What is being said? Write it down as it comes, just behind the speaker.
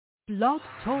Blog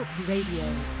Talk Radio.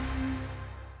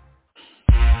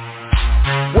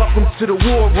 Welcome to the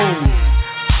War Room.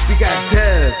 We got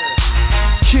Dev,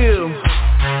 Kill,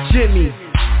 Jimmy,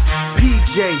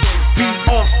 PJ, B.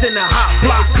 Austin, the Hot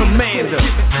Block Commander.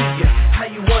 How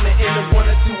you want it in a 1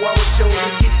 or 2 hour show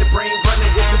to keep the brain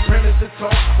running with the premise to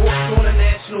talk sports on a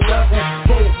national level.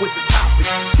 Roll with the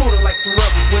topic, sorta like the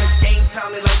rebels. When it's game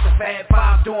time, they like the Fab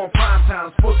Five during prime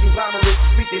time. Sports conglomerates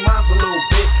speak their minds a little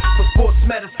bit. For sports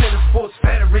medicine and sports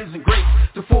veterans and greats.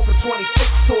 The 4th and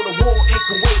 26th, so the war in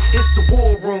Kuwait. It's the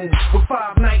War Room with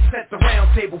 5 nights at the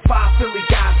round table. 5 Philly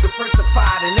guys,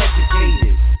 diversified and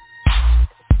educated.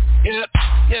 Yep.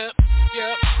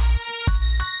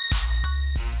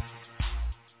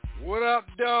 What up,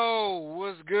 though?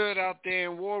 What's good out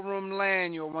there in War Room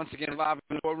land? You're once again live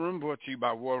in the War Room, brought to you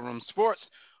by War Room Sports.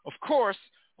 Of course,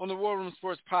 on the War Room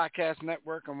Sports Podcast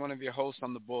Network, I'm one of your hosts.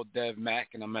 I'm the Bull Dev Mac,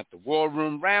 and I'm at the War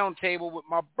Room Roundtable with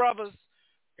my brothers.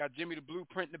 Got Jimmy the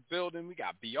Blueprint in the building. We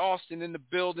got B. Austin in the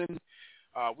building.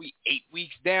 We 8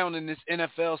 weeks down in this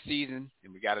NFL season,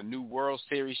 and we got a new World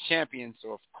Series champion.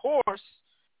 So, of course,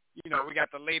 you know, we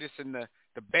got the latest in the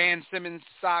Ben Simmons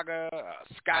saga,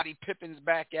 Scottie Pippen's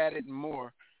back at it, and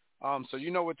more. So you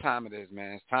know what time it is,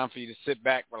 man. It's time for you to sit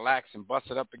back, relax, and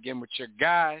bust it up again with your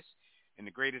guys in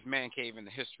the greatest man cave in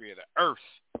the history of the earth.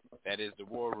 That is the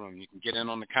War Room. You can get in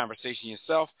on the conversation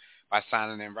yourself by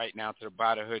signing in right now to the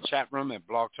Brotherhood chat room at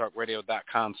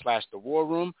blogtalkradio.com/the War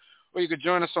Room. Or you could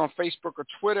join us on Facebook or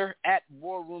Twitter at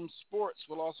War Room Sports.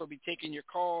 We'll also be taking your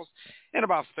calls in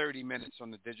about 30 minutes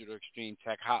on the Digital Extreme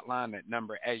Tech Hotline. That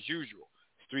number, as usual,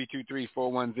 is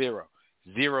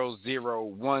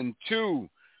 323-410-0012.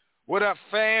 What up,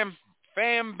 fam?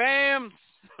 Fam bams?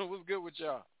 What's good with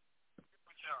y'all?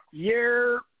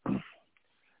 Yeah.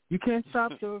 You can't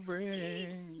stop the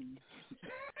rain.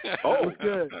 Oh, it's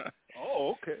good.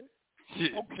 Oh, okay.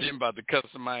 Jim about to cut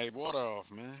somebody's water off,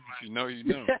 man. If you know, you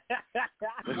know.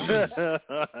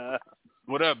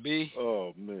 What up, B?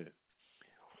 Oh, man.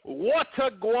 What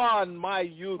a guan, my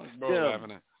youth.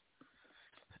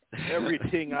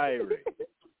 Everything Irish.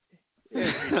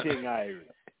 Everything Irish.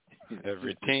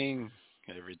 Everything,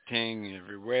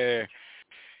 everywhere.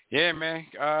 Yeah, man.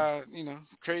 You know,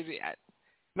 crazy.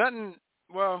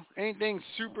 Anything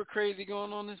super crazy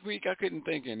going on this week? I couldn't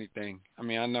think of anything. I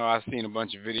mean, I know I've seen a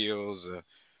bunch of videos.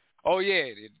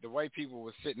 The white people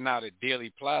were sitting out at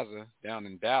Dealey Plaza down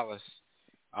in Dallas,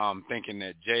 thinking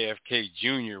that JFK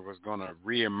Jr. was going to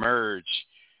reemerge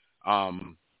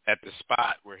at the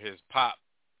spot where his pop,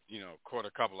 you know, caught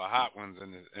a couple of hot ones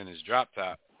in his drop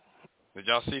top. Did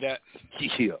y'all see that?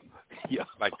 Yeah.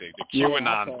 Like the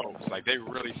QAnon folks, like they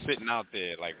were really sitting out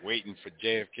there, like waiting for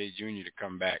JFK Jr. to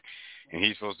come back, and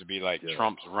he's supposed to be like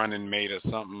Trump's running mate or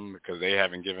something because they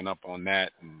haven't given up on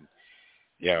that. And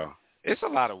it's a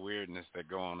lot of weirdness that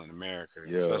go on in America,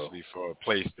 especially for a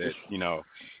place that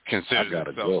considers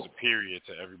itself superior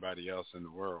to everybody else in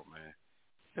the world, man.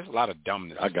 There's a lot of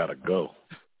dumbness. I gotta go.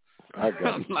 A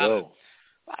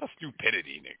lot of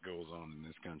stupidity that goes on in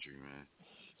this country, man.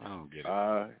 I don't get it.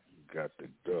 I got to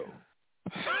go.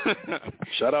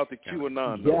 Shout out to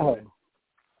QAnon. Yeah.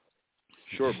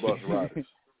 Short bus riders.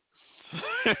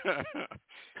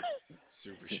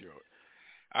 Super short.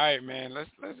 All right, man.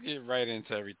 Let's get right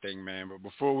into everything, man. But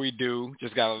before we do,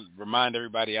 just gotta remind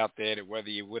everybody out there that whether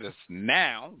you're with us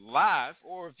now, live,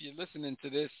 or if you're listening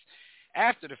to this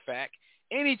after the fact,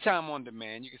 anytime on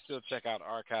demand, you can still check out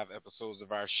archive episodes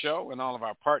of our show and all of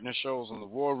our partner shows on the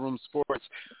War Room Sports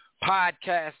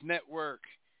Podcast Network.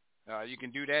 You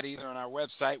can do that either on our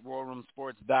website,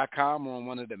 warroomsports.com, or on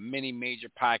one of the many major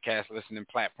podcast listening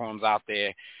platforms out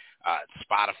there,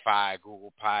 Spotify,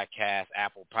 Google Podcasts,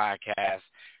 Apple Podcasts.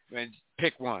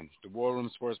 Pick one. The War Room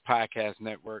Sports Podcast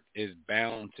Network is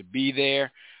bound to be there.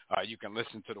 You can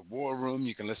listen to the War Room.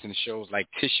 You can listen to shows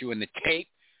like Tissue and the Tape.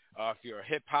 If you're a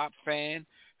hip-hop fan,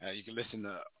 you can listen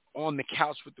to On the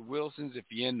Couch with the Wilsons if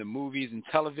you're into movies and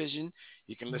television.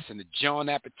 You can listen to John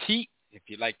Appetit if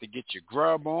you like to get your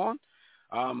grub on.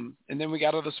 And then we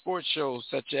got other sports shows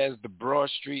such as The Broad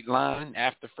Street Line,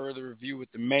 After Further Review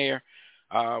with the Mayor.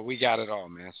 We got it all,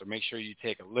 man. So make sure you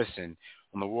take a listen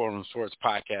on the War Room Sports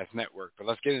Podcast Network. But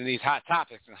let's get into these hot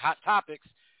topics. And hot topics,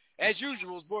 as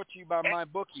usual, is brought to you by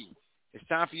MyBookie. It's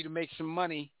time for you to make some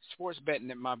money sports betting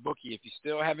at MyBookie. If you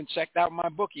still haven't checked out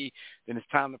MyBookie, then it's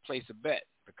time to place a bet.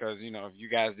 Because, if you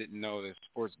guys didn't know that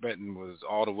sports betting was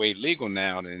all the way legal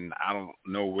now, then I don't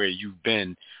know where you've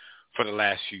been for the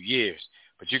last few years.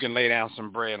 But you can lay down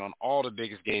some bread on all the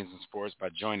biggest games in sports by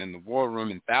joining the War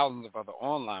Room and thousands of other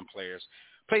online players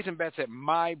placing bets at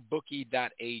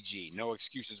mybookie.ag. No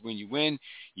excuses when you win.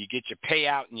 You get your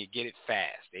payout and you get it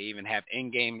fast. They even have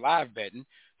in-game live betting,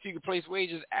 so you can place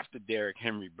wagers after Derrick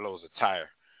Henry blows a tire.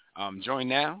 Join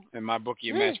now, and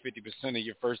MyBookie will match 50% of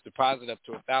your first deposit up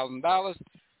to $1,000.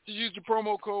 Just use the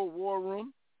promo code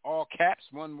WARROOM, all caps,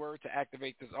 one word, to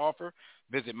activate this offer.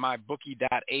 Visit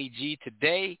mybookie.ag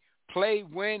today. Play,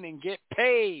 win, and get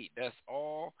paid. That's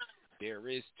all there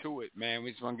is to it, man.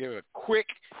 We just want to give a quick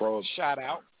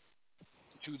shout-out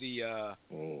to the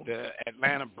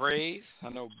Atlanta Braves. I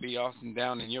know B. Austin,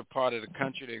 down in your part of the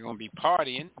country, they're going to be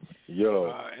partying. In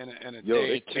a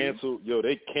day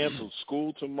they canceled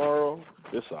school tomorrow.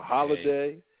 It's a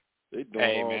holiday. They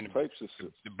doing all types of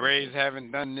stuff. The Braves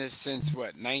haven't done this since,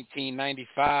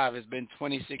 1995. It's been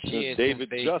 26 years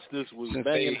David Justice was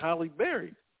banging Halle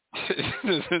Berry.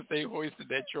 Since they hoisted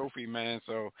that trophy, man.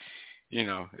 So,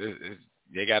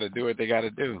 they got to do what they got to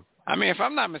do. I mean, if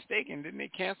I'm not mistaken, didn't they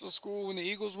cancel school when the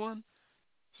Eagles won?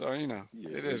 So, it is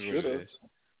what it is.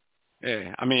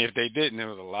 Yeah, I mean, if they didn't, there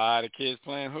was a lot of kids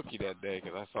playing hooky that day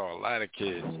because I saw a lot of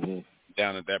kids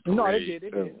down at that parade. No, they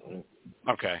did.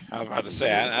 Okay, I was about to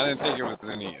say, I didn't think it was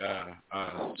any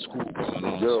school going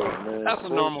on. Man, that's a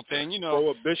normal thing.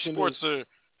 Sports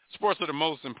are the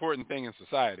most important thing in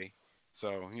society.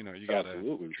 So, you got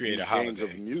to create a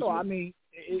holiday. So, I mean,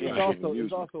 it's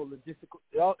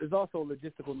also a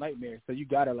logistical nightmare. So you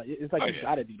got to, it's like you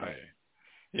got to do that.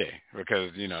 Yeah,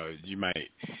 because, you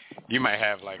might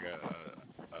have like a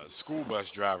school bus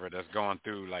driver that's going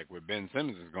through like what Ben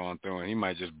Simmons is going through, and he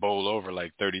might just bowl over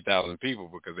like 30,000 people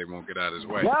because they won't get out of his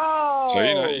way.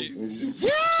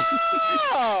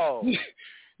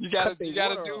 You gotta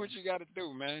do what you gotta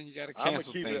do, man. You gotta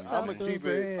cancel things. I'm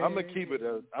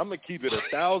gonna keep it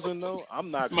 1,000 though. I'm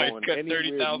not going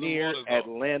anywhere near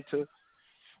Atlanta.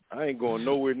 I ain't going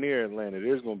nowhere near Atlanta.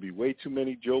 There's going to be way too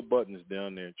many Joe Buttons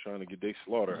down there trying to get their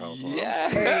slaughterhouse on.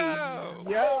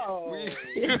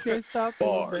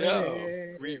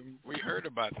 We heard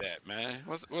about that, man.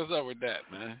 What's up with that,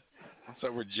 man? What's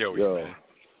up with Joey, man?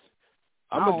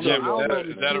 Is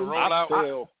that a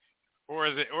rollout? Or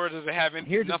does it have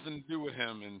nothing to do with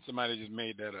him and somebody just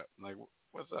made that up? Like,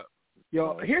 what's up?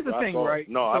 Yo, here's the thing, right?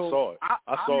 No, I saw it.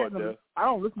 I saw it there. I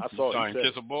don't listen to it. I saw it.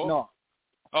 Kiss a Ball? No.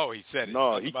 Oh, he said it.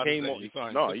 No, he came on.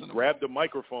 He grabbed the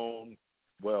microphone.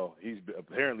 Well, he's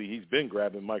been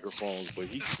grabbing microphones, but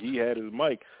he had his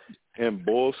mic, and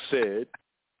Bull said,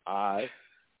 "I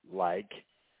like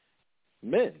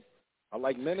men. I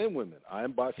like men and women. I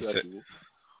am bisexual."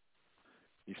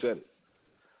 He said it.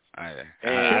 I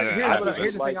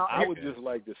would just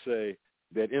like to say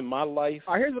that in my life.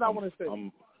 Here's what I want to say.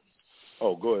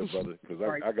 Go ahead, brother, because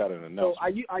I got an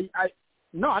announcement.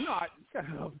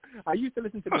 So I used to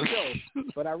listen to the show,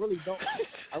 but I really don't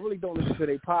listen to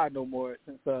their pod no more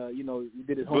since you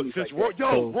did his homies like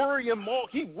that. Rory and Maul,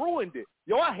 he ruined it.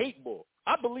 Yo, I hate Bull.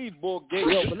 I believe Bull gay.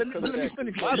 But let me finish. Let me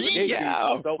finish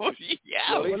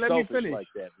like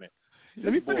that, man.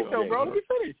 Let me finish, though, bro. Let me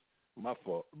finish. My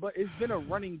fault. But it's been a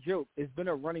running joke. It's been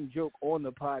a running joke on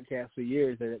the podcast for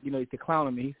years that he's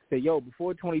clowning me. He said, "Yo,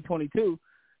 before 2022,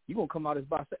 you gonna come out as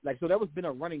bisexual." Like, so that was been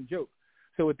a running joke.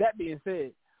 So with that being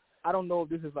said, I don't know if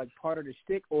this is like part of the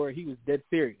shtick or he was dead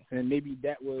serious, and maybe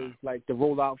that was like the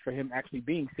rollout for him actually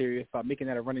being serious by making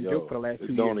that a running joke for the last 2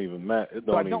 years. It don't even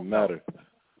matter.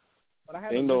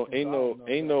 Ain't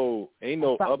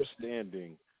no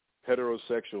upstanding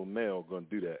heterosexual male gonna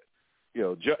do that.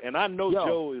 Joe, and I know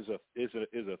Joe is a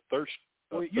thirsty.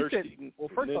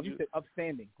 First off, you said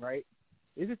upstanding, right?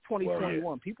 This is 2021.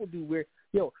 Well, people do weird.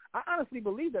 I honestly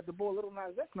believe that the boy Little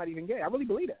Nas X not even gay. I really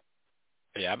believe that.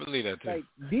 Yeah, I believe that too. Like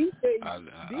these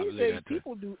days,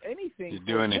 people do anything. You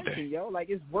do anything, Like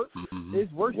it's worse.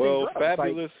 It's worse. Well,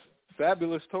 than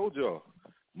Fabulous told y'all,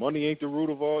 money ain't the root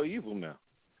of all evil now.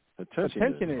 Attention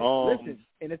is. Listen,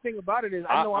 and the thing about it is,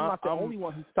 I know I'm not the only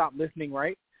one who stopped listening,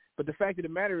 right? But the fact of the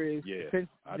matter is, since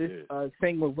this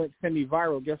thing went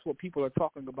semi-viral, guess what? People are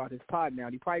talking about his pod now.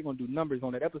 He's probably gonna do numbers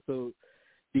on that episode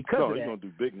because of that. He's gonna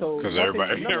do big numbers. Because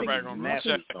everybody gonna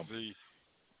check something.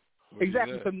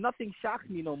 Exactly. So nothing shocks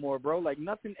me no more, bro. Like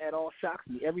nothing at all shocks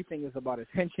me. Everything is about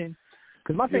attention.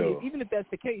 Because my thing is, even if that's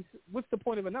the case, what's the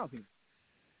point of announcing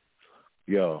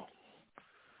it?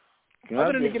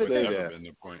 Other than to get been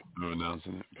the point of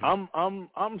announcing it.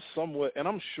 I'm somewhat, and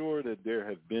I'm sure that there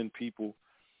have been people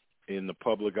in the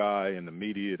public eye and the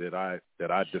media that I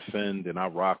defend and I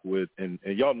rock with, and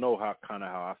y'all know how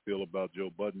I feel about Joe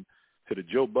Budden. To the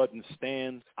Joe Budden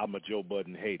stands, I'm a Joe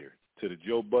Budden hater. To the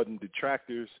Joe Budden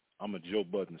detractors, I'm a Joe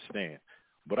Budden stan.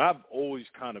 But I've always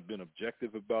kind of been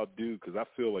objective about dude because I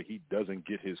feel like he doesn't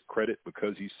get his credit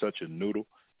because he's such a noodle.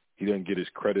 he doesn't get his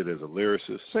credit as a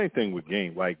lyricist. Same thing with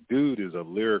Game. Like, dude is a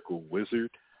lyrical wizard,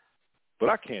 but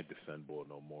I can't defend Bull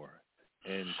no more.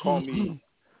 And call me,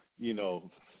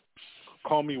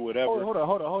 call me whatever.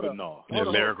 Hold on. No. You're a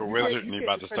lyrical wizard, and you you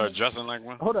about to start dressing like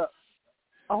one? Hold up.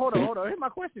 Hold on. Here's my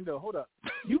question, though. Hold up.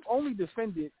 You've only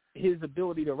defended his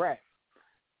ability to rap.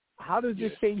 How does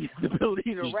this change his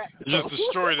ability to rap? You just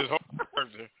destroyed his whole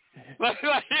character.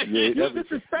 You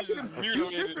disrespected him.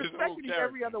 Mutilated his whole him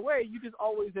every other way. You just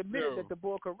always admitted that the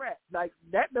boy could rap. Like,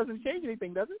 that doesn't change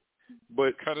anything, does it?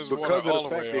 But because of the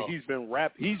fact that he's been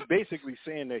he's basically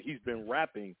saying that he's been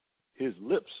rapping his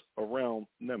lips around.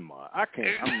 Never mind.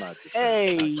 I'm not.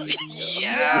 Hey,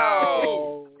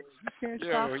 yo, you can't he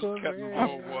stop cut the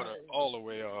whole water all the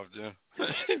way off, Jim.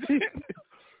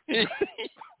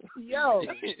 Yo.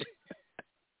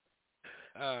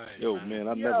 Right, man,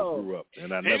 I never grew up,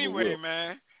 and I never will.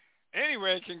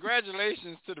 Anyway,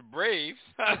 congratulations to the Braves.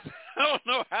 I don't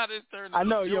know how this turned out. I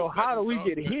know, yo. How do we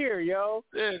get here, yo?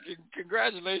 Yeah,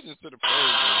 congratulations to the Braves,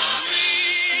 man.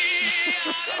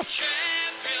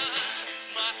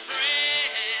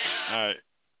 All right,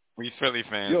 we Philly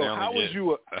fans. Yo, how was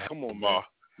you? Come on, man.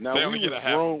 Now we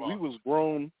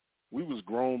was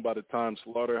grown by the time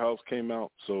Slaughterhouse came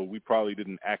out, so we probably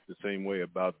didn't act the same way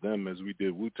about them as we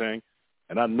did Wu-Tang.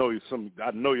 And I know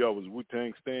y'all was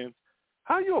Wu-Tang stans.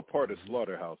 How you a part of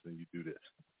Slaughterhouse and you do this?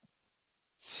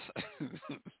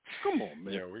 Come on,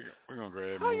 man. Yeah, we're gonna go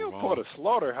ahead and How move you a on. part of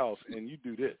Slaughterhouse and you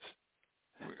do this?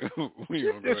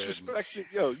 You disrespected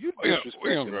a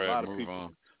lot of people.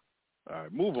 On. All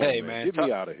right, move on, hey, man. Get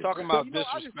me out of here. Talking about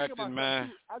disrespecting,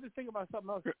 man. I just think about something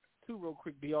else too, real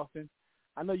quick, B. Austin.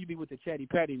 I know you be with the chatty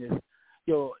pattiness.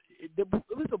 Yo, it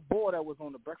was a boy that was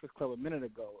on the Breakfast Club a minute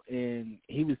ago, and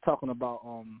he was talking about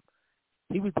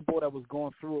he was the boy that was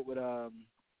going through it with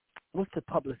what's the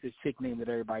publicist chick name that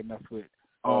everybody messed with?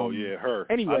 Yeah, her.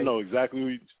 Anyway, I know exactly who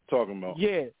you're talking about.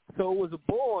 Yeah, so it was a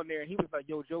boy on there, and he was like,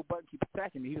 yo, Joe Budden keep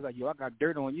attacking me. He was like, yo, I got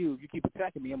dirt on you. If you keep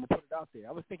attacking me, I'm going to put it out there.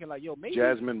 I was thinking like, yo, maybe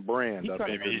Jasmine Brand, I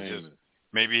think her name is.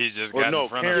 Maybe he just got in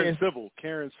front Karen of Civil.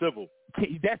 Karen Civil.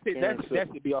 That's it. That's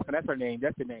it, B. Austin. That's her name.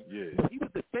 That's the name. Yeah. So he was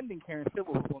defending Karen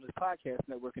Civil, who was on his podcast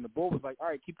network, and the boy was like, all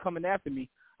right, keep coming after me.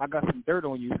 I got some dirt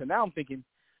on you. So now I'm thinking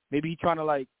maybe he's trying to,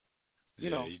 like, you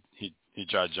know. He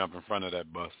tried to jump in front of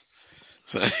that bus.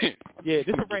 Yeah, this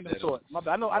is a random thought.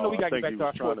 I know we got to get back to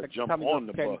our sports. Jump on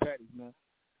the bus. Patties, man.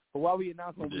 But while we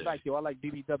announce what we like, yo, I like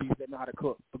BBWs that know how to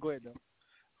cook. But go ahead, though.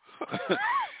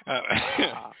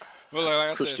 Well,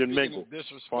 like I Christian said, Mingle,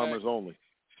 Farmers Only.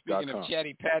 Speaking of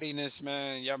chatty pattiness,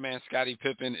 man, your man Scottie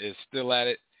Pippen is still at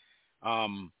it.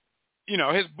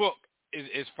 His book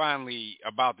is finally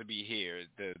about to be here.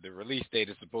 The release date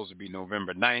is supposed to be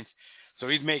November 9th. So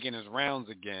he's making his rounds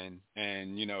again,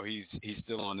 and he's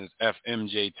still on his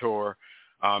FMJ tour.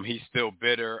 He's still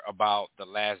bitter about The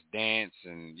Last Dance,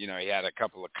 and he had a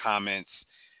couple of comments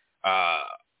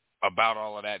about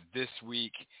all of that this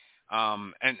week.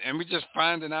 And we're just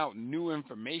finding out new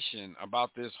information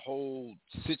about this whole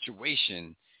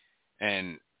situation,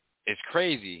 and it's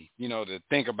crazy, to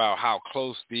think about how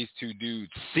close these two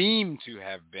dudes seem to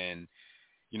have been,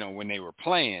 when they were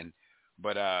playing.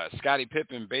 But Scottie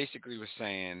Pippen basically was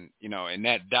saying, in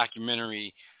that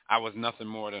documentary, I was nothing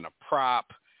more than a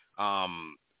prop.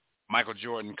 Michael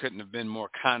Jordan couldn't have been more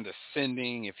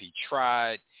condescending if he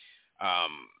tried.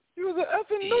 He was an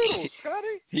effing noodle,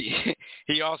 Scotty.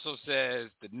 He also says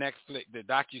the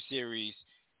docuseries,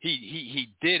 he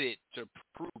did it to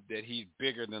prove that he's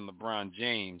bigger than LeBron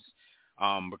James,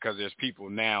 because there's people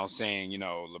now saying,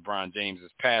 LeBron James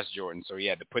is past Jordan, so he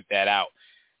had to put that out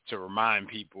to remind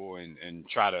people and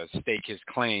try to stake his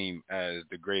claim as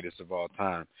the greatest of all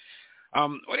time.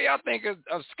 What do y'all think of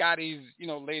Scotty's,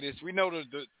 latest? We know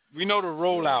the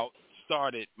rollout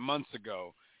started months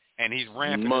ago, and he's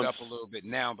ramping it up a little bit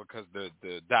now because the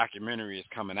documentary is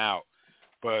coming out.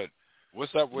 But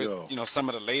what's up with some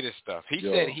of the latest stuff? He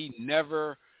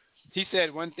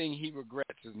said one thing he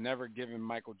regrets is never giving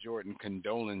Michael Jordan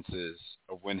condolences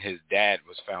of when his dad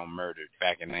was found murdered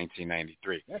back in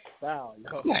 1993. That's foul,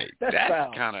 yo. Like,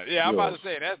 that's kind of I'm about to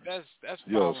say that's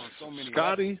foul on so many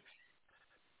levels.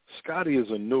 Scotty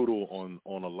is a noodle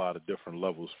on a lot of different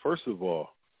levels. First of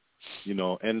all,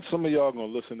 and some of y'all are gonna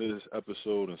listen to this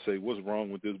episode and say, "What's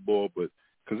wrong with this boy?" But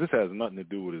because this has nothing to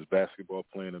do with his basketball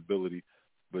playing ability.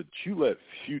 But you let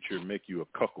Future make you a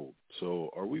cuckold. So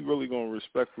are we really going to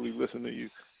respectfully listen to you?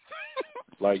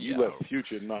 Like you let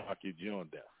Future knock your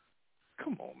joint down.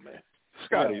 Come on, man.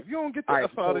 Scotty, if you don't get the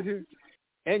F out of here,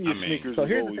 and your sneakers so is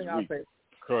here's always the thing weak. I'll say.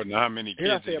 According to how many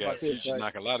kids he got, this, Future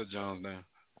knock a lot of Jones down.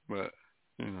 But,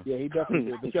 Yeah, he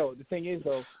definitely did. But, the thing is,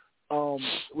 though,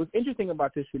 what's interesting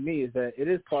about this for me is that it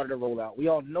is part of the rollout. We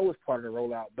all know it's part of the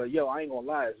rollout, but yo, I ain't gonna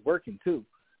lie, it's working too.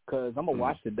 Cause I'm gonna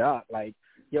watch the doc. Like,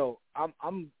 yo,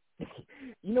 I'm.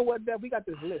 You know what, Dev? We got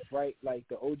this list, right? Like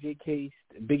the OJ case,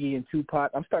 Biggie and Tupac.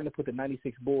 I'm starting to put the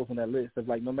 96 Bulls on that list of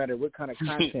like no matter what kind of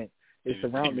content is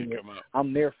surrounding it,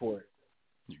 I'm there for it.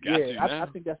 You got to now. I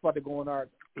think that's about to go on our.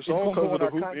 It's all because of the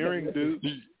hoop earring, dude.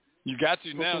 You got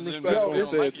to now.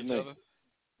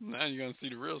 Now you're gonna see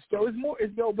the real stuff.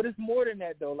 But it's more than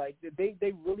that though. Like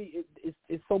they really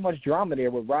it's so much drama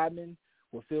there with Rodman,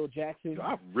 with Phil Jackson.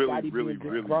 I really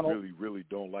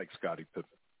don't like Scottie Pippen.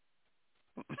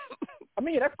 I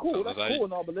mean, that's cool. That's cool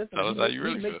and all, but listen,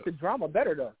 he makes the drama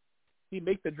better though. He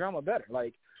makes the drama better.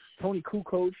 Like Tony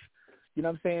Kukoc, you know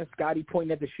what I'm saying? Scotty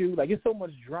pointing at the shoe. Like there's so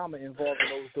much drama involved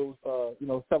in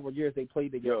those several years they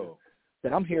played together.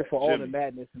 That I'm here for all the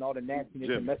madness and all the nastiness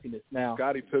and messiness now.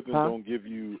 Scottie Pippen don't give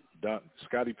you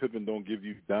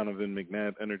Donovan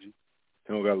McNabb energy.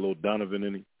 He don't got a little Donovan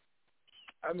in him.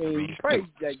 I mean, he probably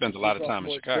spends a lot of time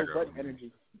in Chicago. Joe Budden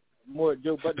energy. More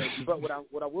Joe Budden energy. But what I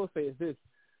will say is this,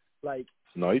 like,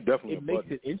 no, he definitely makes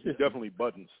it interesting. He definitely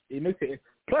buttons. It makes it.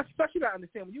 Plus you gotta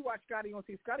understand when you watch Scotty on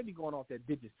TV, Scotty be going off that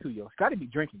digits too, yo. Scotty be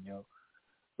drinking, yo.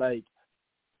 Like,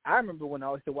 I remember when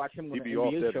I used to watch him on the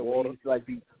NBA show. He'd like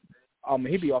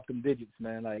he'd be off them digits,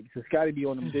 man. Like, so Scotty be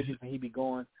on them digits and he be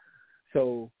going.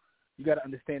 So you got to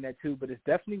understand that too. But it's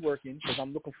definitely working because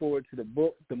I'm looking forward to the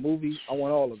book, the movie. I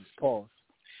want all of it. Pause.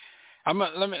 I'm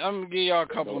gonna give y'all a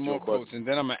couple of more quotes, and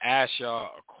then I'm gonna ask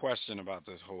y'all a question about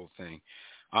this whole thing.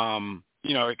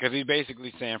 You know, because he's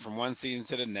basically saying from one season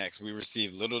to the next, we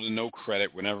received little to no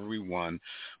credit whenever we won,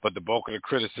 but the bulk of the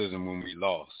criticism when we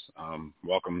lost.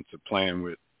 Welcome to playing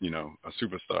with, you know, a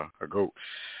superstar, a GOAT.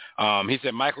 He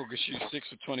said Michael could shoot 6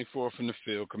 for 24 from the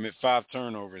field, commit 5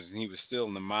 turnovers, and he was still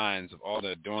in the minds of all the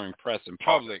adoring press and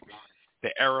public,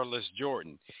 the errorless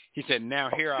Jordan. He said, now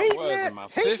here I was in my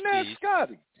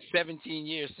 50s, 17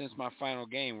 years since my final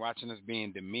game, watching us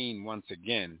being demeaned once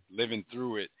again, living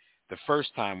through it the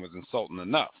first time was insulting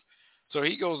enough. So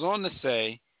he goes on to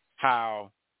say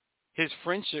how his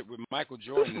friendship with Michael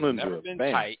Jordan has never been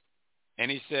tight,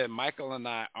 and he said Michael and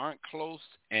I aren't close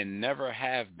and never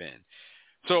have been.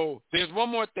 So there's one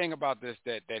more thing about this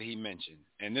that he mentioned,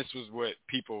 and this was what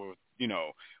people, you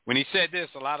know, when he said this,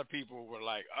 a lot of people were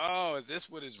like, oh, is this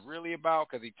what it's really about?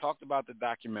 Because he talked about the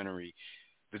documentary,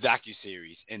 the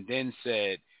docuseries, and then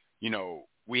said, you know,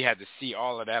 we had to see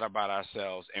all of that about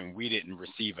ourselves, and we didn't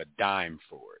receive a dime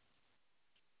for it.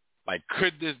 Like,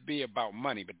 could this be about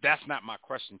money? But that's not my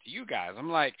question to you guys. I'm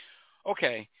like,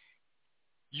 okay,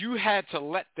 you had to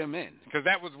let them in, because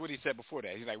that was what he said before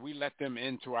that. He's like, we let them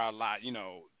into our lot, you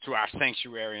know, to our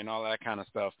sanctuary and all that kind of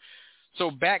stuff. So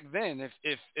back then,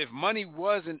 if money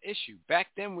was an issue,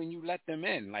 back then when you let them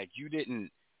in, like, you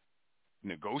didn't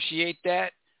negotiate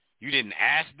that. You didn't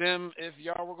ask them if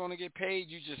y'all were going to get paid.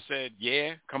 You just said,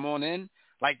 yeah, come on in.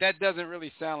 Like, that doesn't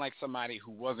really sound like somebody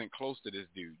who wasn't close to this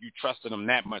dude. You trusted him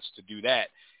that much to do that.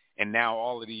 And now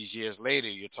all of these years later,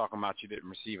 you're talking about you didn't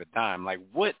receive a dime. Like,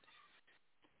 what?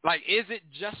 Like, is it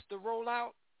just the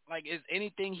rollout? Like, is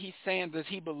anything he's saying, does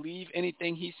he believe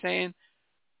anything he's saying?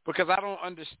 Because I don't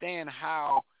understand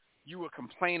how you would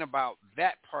complain about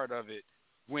that part of it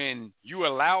when you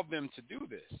allowed them to do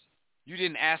this. You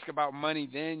didn't ask about money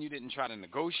then. You didn't try to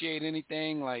negotiate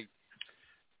anything. Like,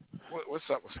 what's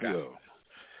up with Scotty? Yo,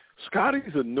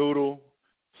 Scotty's a noodle.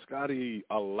 Scotty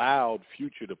allowed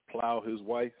Future to plow his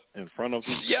wife in front of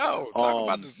him. Yo, talk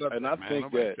about this subject, and I man. think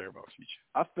Nobody that care about Future.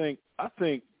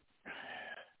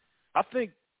 I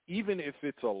think even if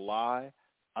it's a lie,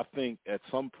 I think at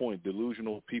some point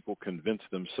delusional people convince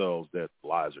themselves that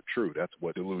lies are true. That's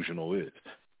what delusional is.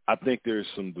 I think there's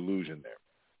some delusion there.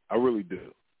 I really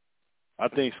do. I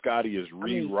think Scotty is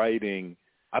rewriting.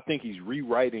 I think he's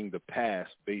rewriting the past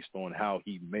based on how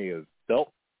he may have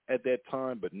felt at that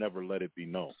time, but never let it be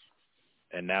known.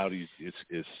 And now it's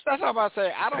that's what I'm about to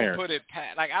say. I don't parents. put it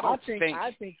past. Like, I don't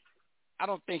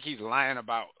think he's lying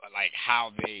about like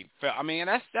how they felt. I mean,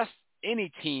 that's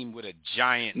any team with a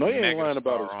giant. No, he ain't mega lying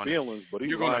about star his feelings, but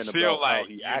he's you're lying gonna feel about like how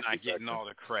he you're acted. not getting all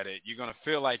the credit. You're gonna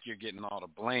feel like you're getting all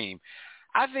the blame.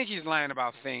 I think he's lying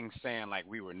about things saying like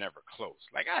we were never close.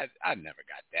 Like I never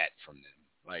got that from them.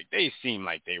 Like they seemed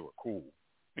like they were cool.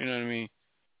 You know what I mean?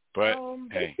 But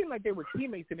they seemed like they were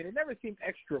teammates. I mean, they never seemed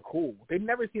extra cool. They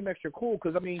never seemed extra cool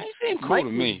because I mean, they seemed cool Mike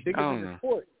to me. was bigger than the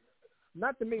sport.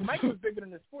 Not to me. Mike was bigger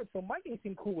than the sport, so Mike ain't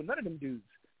seem cool with none of them dudes.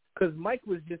 Because Mike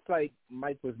was just like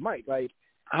Mike was Mike. Like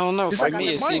I don't know. For like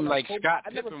me, it seemed like Scott I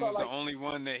never Pippen felt was like, the only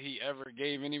one that he ever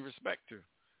gave any respect to.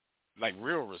 like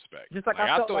real respect. Just like I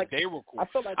felt thought like they were cool. I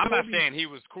felt like I'm not Kobe, saying he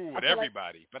was cool with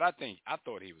everybody, but I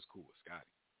thought he was cool with Scottie.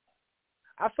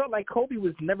 I felt like Kobe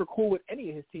was never cool with any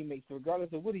of his teammates,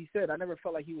 regardless of what he said. I never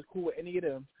felt like he was cool with any of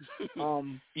them.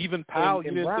 Even Powell, and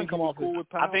you didn't Bron think he was cool with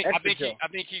Powell? I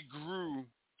think he grew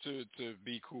to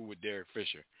be cool with Derek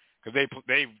Fisher because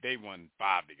they won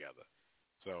 5 together.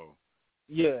 So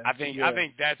yeah, I think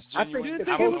that's genuine.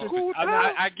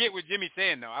 I get what Jimmy's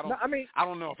saying though. I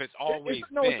don't know if it's always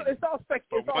been. It's all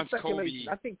speculation. Kobe,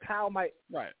 I think Powell might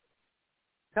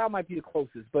be the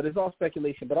closest, but it's all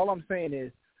speculation. But all I'm saying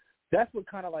is that's what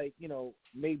kind of like,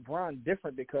 made Bron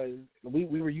different because we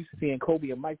were used to seeing Kobe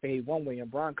and Mike behave one way, and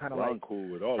Bron kind of like cool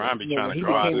with all Bron be trying to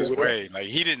go out his way. Like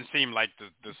he didn't seem like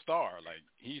the star. Like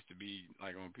he used to be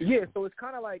like on people. Yeah, so it's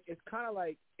kind of like,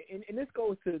 and this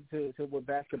goes to what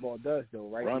basketball does though,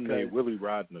 right? Bron made Willie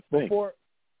ride in the thing.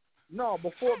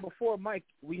 Before Mike,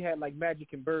 we had like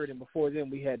Magic and Bird, and before then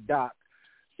we had Doc,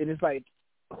 and it's like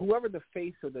whoever the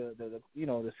face of the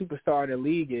superstar in the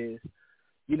league is.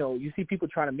 You see people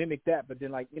trying to mimic that, but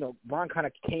then Bron kind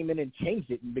of came in and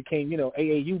changed it and became,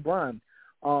 AAU Bron.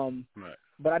 Right.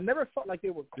 But I never felt like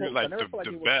they were close. He was like I never felt like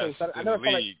the they were best close. in the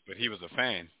league, but he was a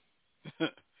fan.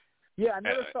 Yeah, I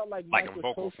never felt like Mike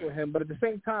was close fan. with him. But at the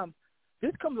same time,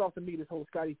 this comes off to me, this whole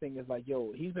Scottie thing is like,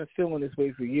 he's been feeling this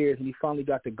way for years, and he finally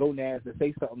got the gonads to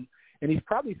say something. And he's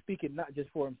probably speaking not just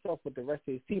for himself, but the rest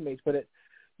of his teammates. But a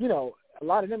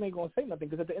lot of them ain't gonna say nothing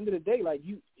because at the end of the day, like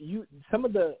you, some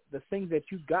of the things that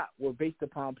you got were based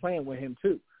upon playing with him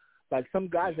too. Like some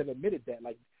guys have admitted that,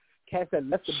 like cats that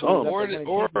left the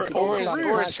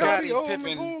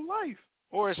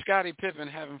or Scottie Pippen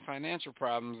having financial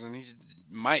problems, and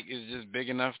Mike is just big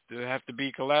enough to have to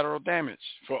be collateral damage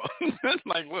for.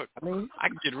 Like, look, I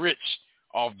can get rich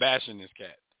off bashing this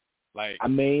cat. Like,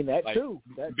 that like too.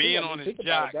 Being on his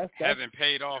jock hasn't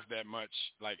paid off that much,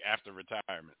 like after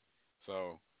retirement.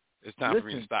 So it's time for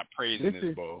me to stop praising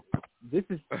this bull. This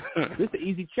is an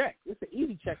easy check. It's an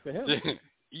easy check for him.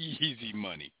 Easy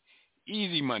money,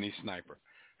 sniper.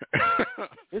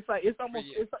 It's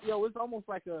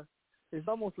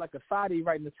almost like a Saudi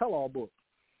writing a tell-all book.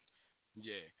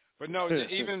 Yeah, but no,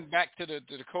 even back to the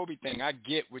Kobe thing, I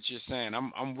get what you're saying.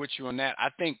 I'm with you on that. I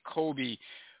think Kobe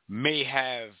may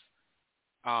have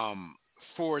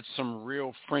forged some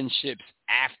real friendships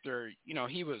after,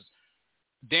 he was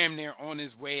damn near on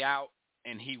his way out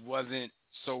and he wasn't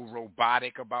so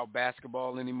robotic about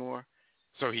basketball anymore.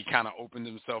 So he kind of opened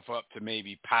himself up to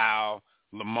maybe Powell,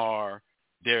 Lamar,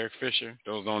 Derek Fisher.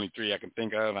 Those are the only 3 I can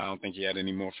think of. I don't think he had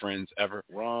any more friends ever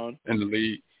Ron in the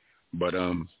league. But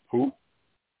who?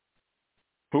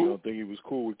 You don't think he was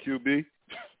cool with QB?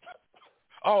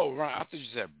 Oh, Ron. I thought you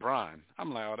said Bron.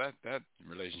 I'm like, that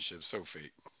relationship's so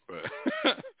fake. But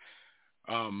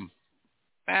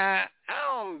I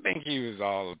don't think he was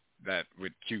all that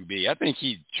with QB. I think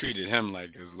he treated him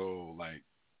like his little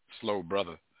slow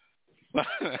brother.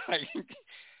 I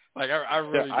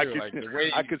really do. Like the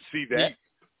way I could see that.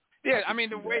 I mean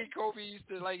the way Kobe used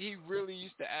to he really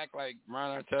used to act like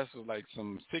Ron Artest was like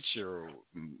some 6-year-old,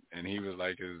 and he was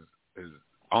like his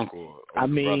uncle. Or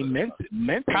mentally,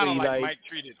 kind of like Mike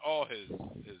treated all his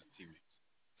teammates,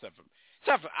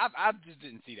 except for I just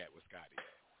didn't see that with Scottie.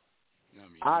 You know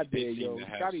what I mean? I did,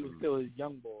 Scottie was still his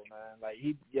young boy, man. Like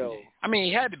he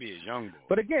had to be his young boy.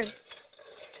 But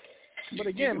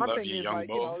again, my thing is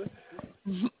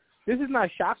this is not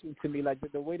shocking to me. Like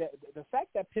the way that the fact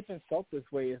that Pippen felt this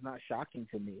way is not shocking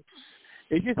to me.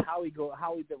 It's just how the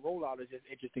rollout is just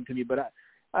interesting to me. But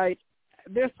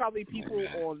there's probably people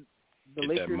on the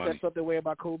Lakers that felt their way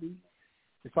about Kobe.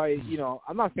 It's probably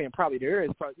I'm not saying probably there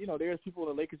is, but there's people in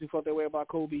the Lakers who felt their way about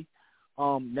Kobe.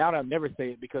 Now that I'll never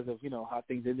say it because of how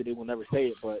things ended, they will never say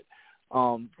it. But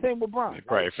same with Bron. They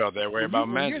probably felt that way about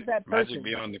Magic. Magic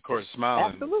be on the court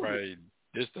smiling. Absolutely. Probably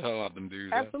just the hell out them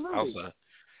dudes. Absolutely. Outside.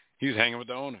 He was hanging with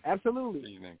the owner.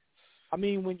 Absolutely. I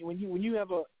mean, when you have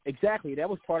exactly, that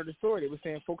was part of the story. They were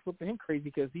saying folks looked at him crazy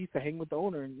because he used to hang with the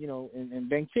owner and and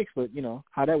bang chicks, but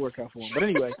how that worked out for him. But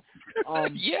anyway,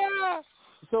 yeah.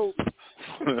 So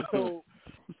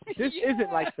this isn't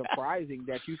surprising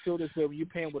that you feel this way when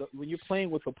you're playing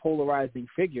with a polarizing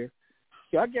figure.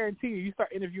 I guarantee you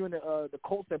start interviewing the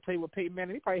Colts that played with Peyton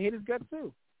Manning, they probably hate his guts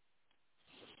too.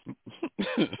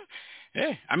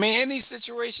 Yeah, I mean, any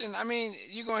situation,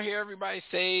 you're going to hear everybody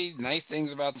say nice things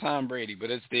about Tom Brady,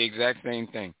 but it's the exact same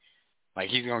thing. Like,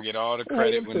 he's going to get all the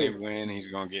credit when they win.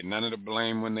 He's going to get none of the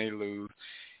blame when they lose.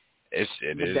 It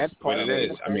is what it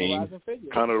is.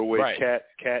 Kind of the way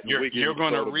Cat you're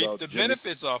going to reap the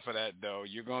benefits off of that, though.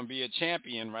 You're going to be a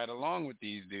champion right along with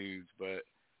these dudes, but,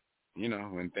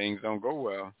 when things don't go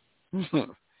well,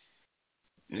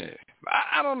 Yeah.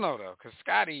 I don't know, though, because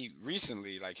Scotty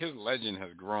recently, like, his legend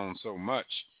has grown so much.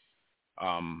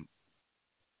 I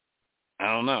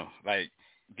don't know. Like,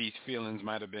 these feelings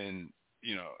might have been,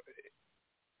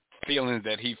 feelings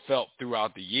that he felt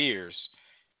throughout the years.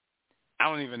 I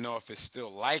don't even know if it's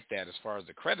still like that as far as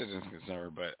the credit is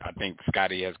concerned, but I think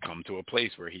Scotty has come to a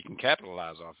place where he can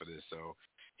capitalize off of this, so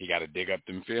he got to dig up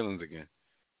them feelings again.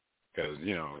 Because,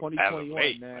 as of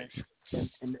late, man. Like,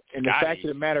 and the fact of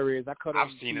the matter is, I've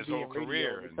seen his whole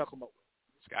career.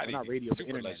 Scotty's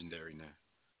super legendary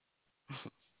now.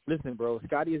 Listen, bro,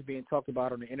 Scotty is being talked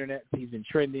about on the internet. He's been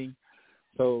trending.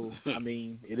 So, I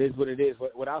mean, it is what it is.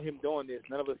 Without him doing this,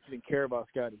 none of us even care about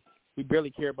Scotty. We barely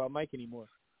care about Mike anymore.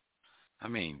 I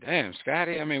mean, damn,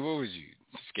 Scotty. I mean, what was you?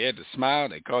 Scared to smile?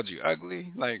 They called you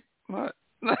ugly? Like, what?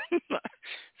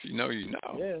 If you know, you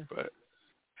know. Yeah. But,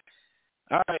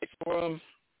 all right, so,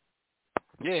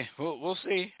 yeah, we'll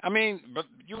see. I mean, but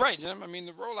you're right, Jim. I mean,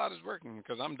 the rollout is working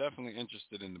because I'm definitely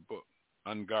interested in the book.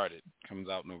 Unguarded comes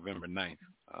out November 9th.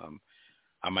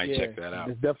 I might check that out.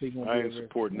 It's definitely going to be. I ain't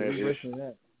supporting that ish.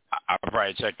 I'll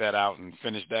probably check that out and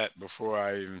finish that before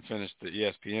I even finish the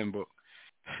ESPN book.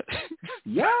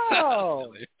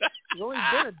 Yo! It's only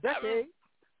been a decade.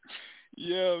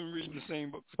 Yeah, I've been reading the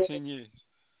same book for 10 years.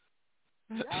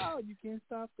 Yo, you can't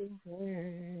stop the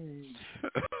rain.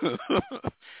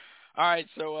 All right,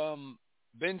 so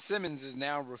Ben Simmons is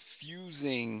now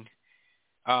refusing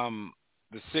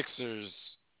the Sixers'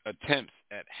 attempts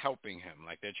at helping him.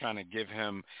 Like, they're trying to give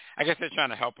him, I guess they're trying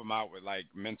to help him out with, like,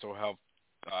 mental health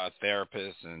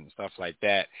therapists and stuff like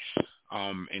that,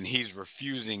 and he's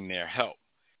refusing their help.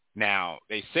 Now,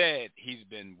 they said he's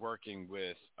been working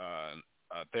with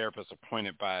a therapist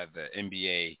appointed by the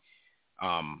NBA,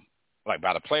 like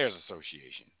by the Players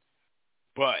Association.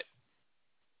 But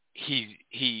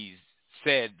he's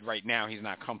said right now he's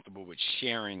not comfortable with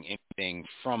sharing anything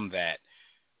from that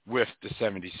with the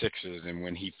 76ers, and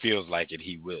when he feels like it,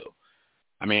 he will.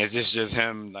 I mean, is this just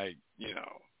him, like, he's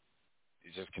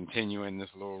just continuing this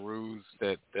little ruse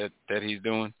that he's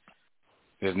doing?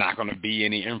 There's not going to be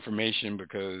any information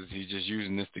because he's just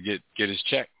using this to get his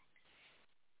check.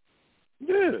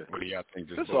 Yeah. What do y'all think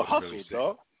this It's boy a hustle, really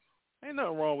dog. Ain't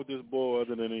nothing wrong with this boy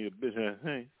other than he a bitch ass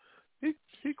thing.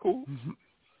 He cool.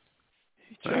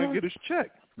 He's trying to get his check.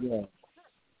 Yeah.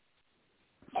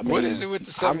 I mean, what is it with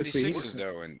the 76ers,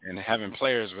 though, and having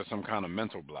players with some kind of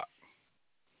mental block?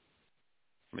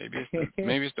 Maybe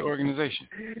it's the organization.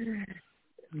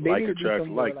 Like attracts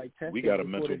like. We got a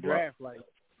mental block. Draft, like,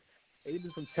 they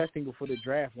do some testing before the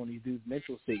draft on these dudes'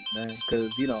 mental state, man.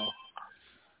 Because,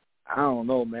 I don't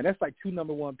know, man. That's like 2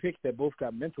 number 1 picks that both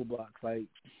got mental blocks. Like,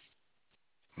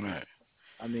 right.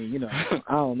 I mean, I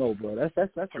don't know, bro.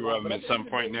 That's two of them at some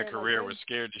point in their career were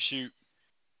scared to shoot.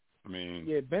 I mean,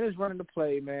 yeah, Ben is running the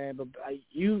play, man. But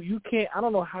you can't. I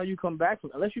don't know how you come back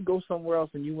from unless you go somewhere else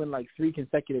and you win like 3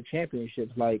 consecutive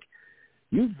championships. Like,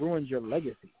 you've ruined your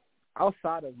legacy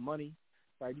outside of money.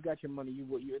 Right, you got your money.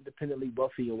 You're independently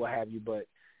wealthy or what have you. But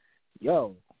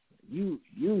yo, you're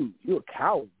a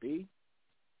coward, B.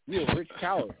 You're a rich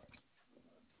coward.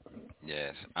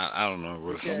 Yes, I don't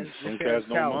know. Some cats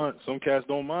don't mind. Some cats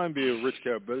don't mind being a rich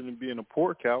coward better than being a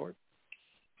poor coward.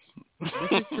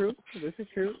 This is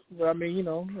true. But I mean,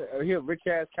 here, rich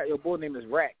ass cat. Your boy name is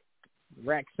Rack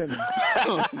Simmons.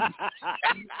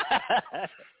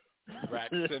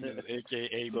 Rack Simmons,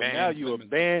 aka so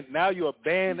Band. Now you a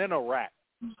band and a rack.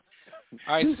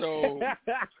 All right, so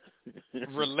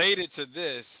related to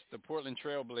this, the Portland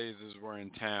Trail Blazers were in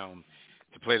town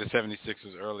to play the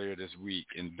 76ers earlier this week,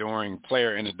 and during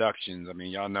player introductions, I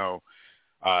mean, y'all know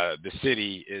the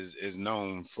city is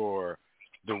known for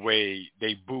the way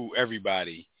they boo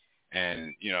everybody,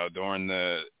 and during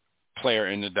the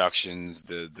player introductions,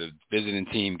 the visiting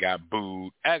team got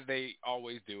booed, as they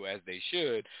always do, as they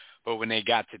should, but when they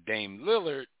got to Dame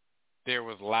Lillard, there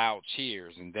was loud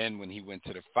cheers, and then when he went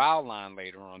to the foul line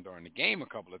later on during the game a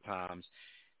couple of times,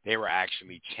 they were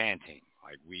actually chanting,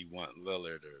 like, "We want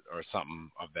Lillard," or something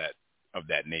of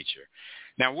that nature.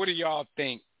 Now, what do y'all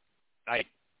think? Like,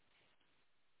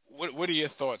 what are your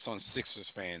thoughts on Sixers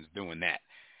fans doing that?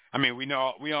 I mean, we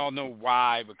all know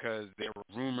why, because there were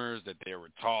rumors that there were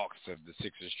talks of the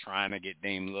Sixers trying to get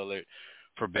Dame Lillard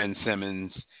for Ben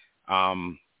Simmons,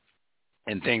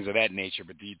 and things of that nature.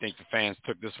 But do you think the fans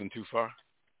took this one too far?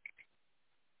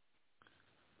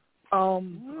 I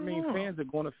mean, fans are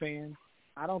going to fans.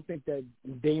 I don't think that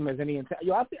Dame has any intent.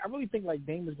 I really think like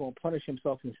Dame is going to punish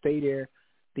himself and stay there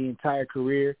the entire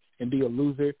career and be a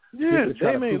loser. Yeah, just to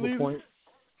try Dame to ain't prove leaving. a point.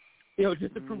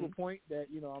 Just to prove a point that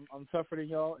I'm tougher than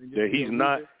y'all. And just That he's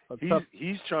not. He's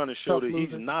He's trying to show that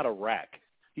he's not a rack.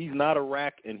 He's not a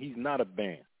Rack, and he's not a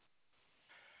band.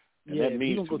 And that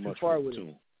means too much for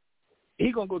him.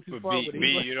 He's going to go too far with it.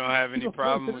 B, you don't have any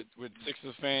problem with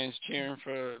Sixers fans cheering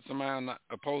for somebody on the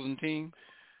opposing team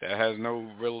that has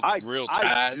no real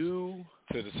ties to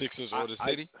the Sixers or the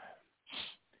city?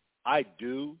 I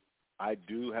do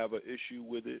have an issue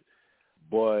with it,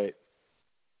 but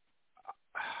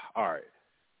all right.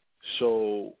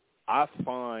 So I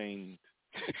find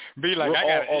be like I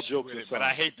got an issue with it, but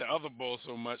I hate the other bull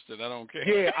so much that I don't care.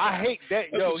 Yeah, I hate that.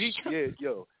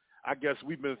 Yo, I guess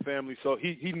we've been family, so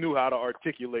he knew how to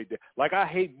articulate that. Like, I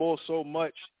hate bull so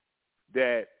much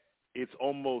that it's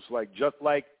almost like, just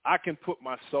like I can put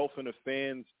myself in a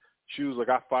fan's shoes. Like,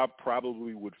 I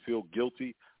probably would feel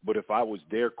guilty, but if I was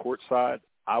there courtside,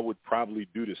 I would probably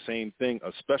do the same thing,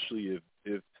 especially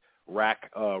if Rack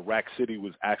City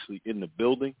was actually in the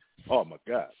building. Oh my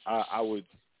God, I would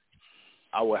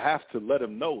have to let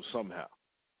him know somehow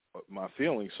my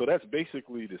feelings. So that's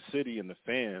basically the city and the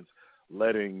fans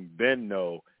letting Ben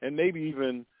know, and maybe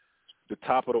even the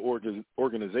top of the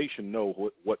organization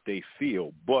know what they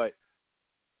feel. But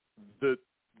the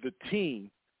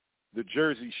team, the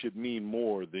jersey should mean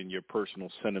more than your personal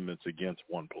sentiments against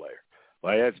one player.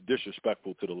 Like, that's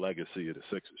disrespectful to the legacy of the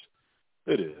Sixers.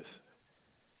 It is.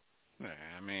 Yeah,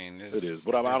 I mean, it is.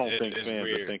 But I don't think fans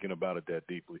are thinking about it that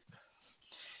deeply.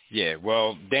 Yeah,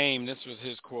 well, Dame, this was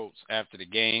his quotes after the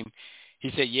game.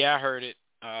 He said, "Yeah, I heard it.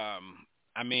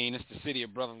 I mean, it's the city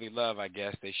of brotherly love, I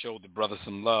guess. They showed the brother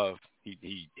some love."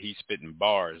 He's spitting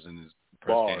bars in his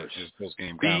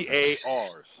post-game conference.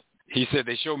 B-A-Rs. He said,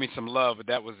 "They showed me some love, but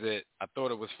that was it. I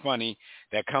thought it was funny.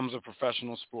 That comes with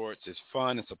professional sports. It's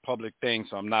fun. It's a public thing,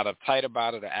 so I'm not uptight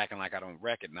about it or acting like I don't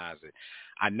recognize it.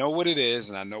 I know what it is,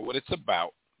 and I know what it's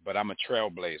about, but I'm a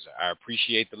trailblazer. I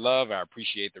appreciate the love. I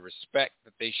appreciate the respect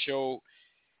that they showed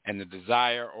and the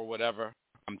desire or whatever.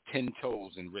 I'm 10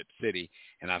 toes in Rip City,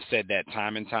 and I've said that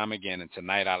time and time again, and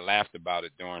tonight I laughed about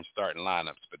it during starting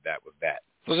lineups, but that was that."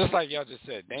 So just like y'all just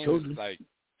said, Dame is like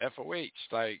FOH,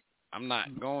 like, I'm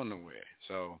not going nowhere.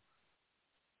 So,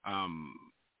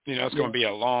 it's going to be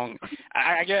a long –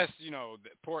 I guess,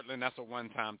 Portland, that's a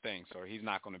one-time thing, so he's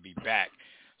not going to be back.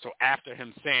 So after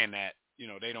him saying that,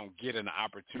 they don't get an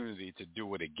opportunity to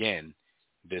do it again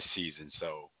this season.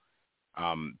 So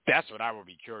that's what I would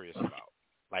be curious about.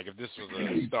 Like, if this was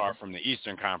a star from the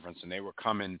Eastern Conference and they were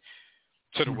coming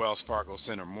to the Wells Fargo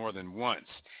Center more than once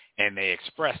and they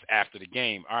expressed after the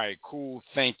game, all right, cool,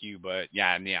 thank you, but,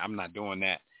 yeah, I'm not doing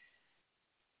that.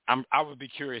 I would be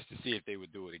curious to see if they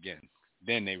would do it again.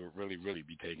 Then they would really, really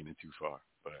be taking it too far.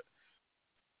 But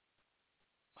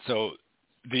so,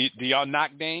 do y'all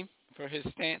knock Dame for his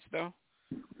stance, though?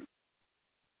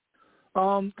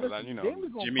 Because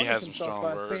Jimmy has some strong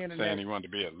words saying he wanted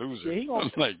to be a loser. Yeah, I'm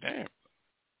like, damn.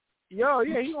 He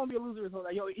gonna be a loser.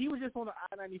 He was just on the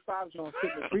I-95 joint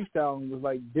sitting freestyle and was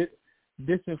like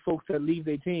dissing folks that leave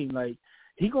their team. Like,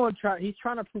 he's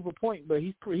trying to prove a point, but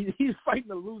he's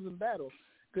fighting a losing battle.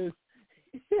 Cause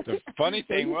the funny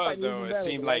thing was, though, it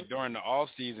seemed like during the off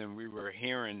season we were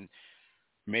hearing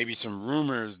maybe some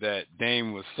rumors that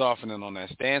Dame was softening on that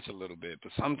stance a little bit.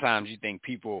 But sometimes you think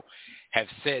people have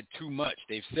said too much.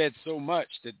 They've said so much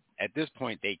that at this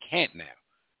point they can't now,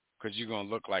 because you're gonna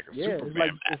look like a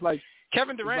Superman. It's like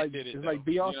Kevin Durant did it. It's like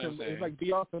Beyonce. It's like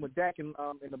Beyonce with Dak and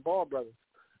the Ball brothers.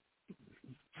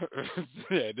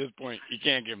 Yeah, at this point you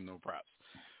can't give him no props.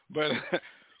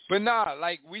 But nah,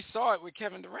 like, we saw it with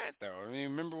Kevin Durant, though. I mean,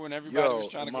 remember when everybody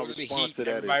was trying to go to the Heat,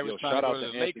 everybody was trying to go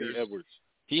to the Lakers. Edwards.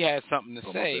 He had something to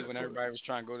say when everybody was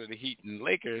trying to go to the Heat and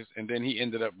Lakers, and then he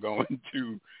ended up going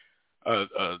to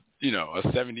a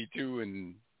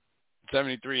 73-9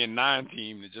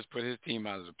 team that just put his team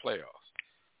out of the playoffs.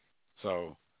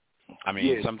 So, I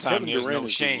mean, sometimes there's no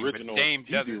shame, but Dame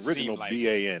doesn't seem like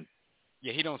BAN.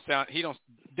 Yeah,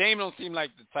 Dame don't seem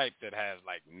like the type that has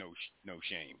like no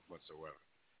shame whatsoever.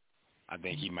 I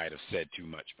think he might have said too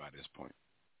much by this point.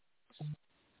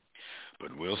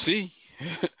 But we'll see.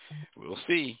 We'll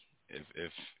see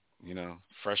if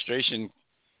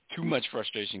too much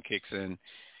frustration kicks in.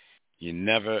 You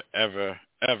never, ever,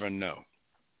 ever know.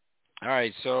 All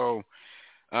right, so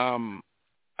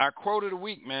our quote of the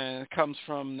week, man, comes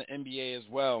from the NBA as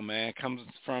well, man. It comes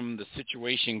from the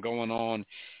situation going on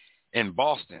in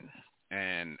Boston.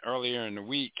 And earlier in the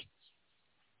week,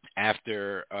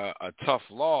 after a tough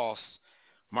loss,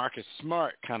 Marcus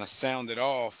Smart kind of sounded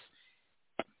off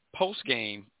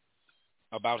post-game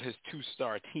about his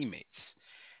two-star teammates.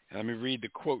 And let me read the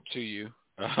quote to you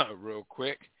real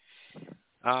quick.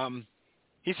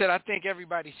 He said, "I think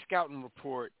everybody's scouting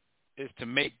report is to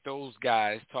make those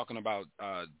guys, talking about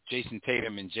Jason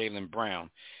Tatum and Jaylen Brown,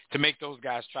 to make those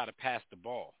guys try to pass the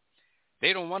ball.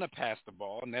 They don't want to pass the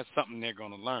ball, and that's something they're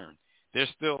going to learn. They're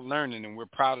still learning, and we're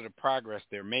proud of the progress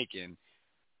they're making,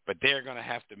 but they're going to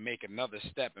have to make another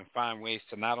step and find ways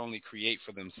to not only create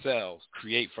for themselves,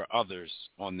 create for others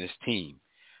on this team.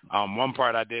 One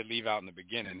part I did leave out in the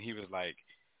beginning, he was like,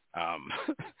 I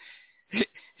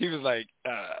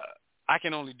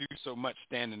can only do so much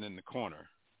standing in the corner.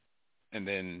 And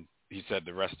then he said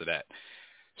the rest of that.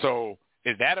 So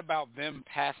is that about them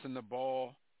passing the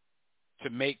ball to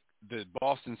make the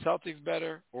Boston Celtics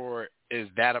better, or is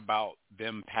that about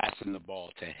them passing the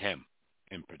ball to him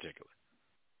in particular?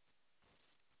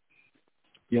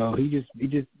 Yo, he just, he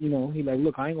like,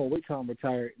 look, I ain't gonna wait till I'm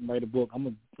retired and write a book.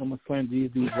 I'm gonna slam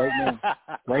these dudes right now,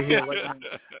 right here, right now.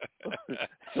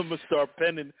 I'm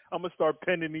gonna start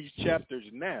penning these chapters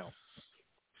now.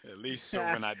 At least so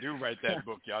when I do write that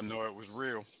book, y'all know it was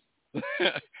real.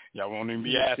 Y'all won't even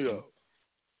be asking.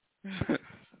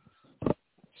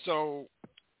 So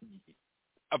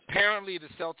apparently the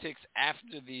Celtics,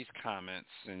 after these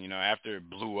comments and, after it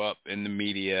blew up in the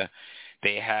media,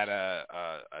 they had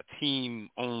a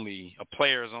team-only, a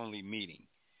players-only meeting.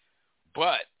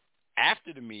 But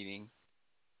after the meeting,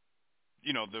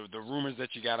 the rumors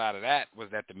that you got out of that was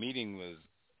that the meeting was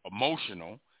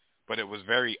emotional, but it was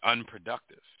very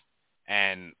unproductive.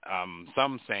 And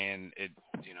some saying it,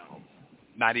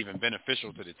 not even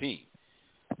beneficial to the team.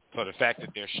 So the fact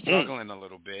that they're struggling a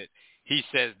little bit, he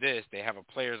says this, they have a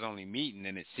players-only meeting,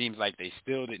 and it seems like they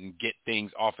still didn't get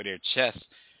things off of their chest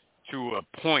to a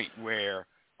point where,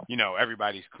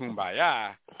 everybody's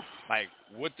kumbaya. Like,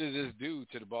 what does this do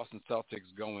to the Boston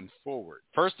Celtics going forward?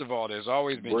 First of all, there's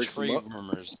always been trade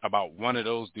rumors about one of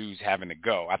those dudes having to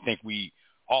go. I think we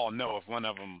all know if one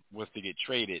of them was to get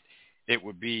traded, it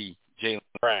would be Jaylen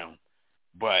Brown.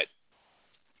 But,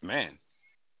 man,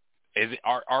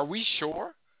 are we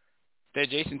sure that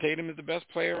Jason Tatum is the best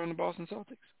player on the Boston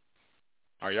Celtics?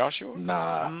 Are y'all sure?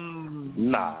 Nah.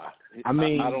 I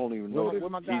mean, I don't even know where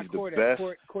my guy he's Court the best.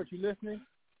 Court, you listening?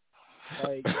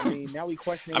 Like, now we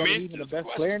questioning whether he's the best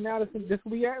player now. This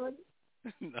we at? Like?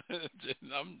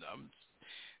 I'm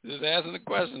just asking the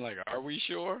question. Like, are we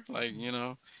sure? Like,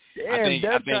 Damn, I think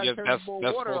that's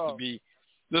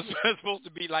supposed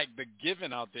to be like the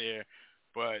given out there.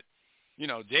 But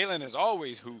Jaylen has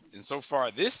always hooped, and so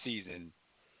far this season,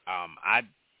 I'd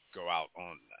go out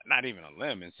on not even a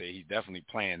limb and say he's definitely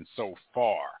playing so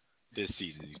far this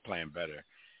season. He's playing better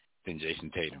than Jason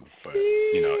Tatum. But,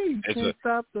 it's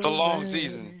a long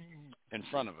season in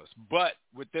front of us. But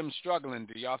with them struggling,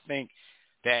 do y'all think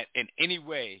that in any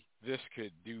way this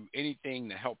could do anything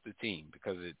to help the team?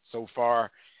 Because so far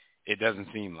it doesn't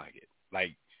seem like it.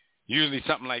 Like, usually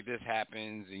something like this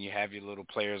happens and you have your little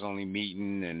players-only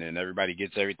meeting and then everybody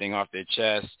gets everything off their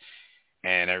chest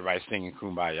and everybody's singing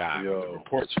Kumbaya. But the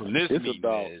reports from this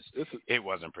meeting it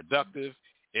wasn't productive,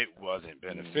 it wasn't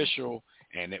beneficial,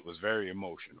 and it was very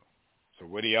emotional. So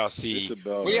what do y'all see?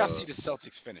 Where do y'all see the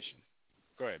Celtics finishing?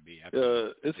 Go ahead, B.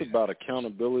 It's about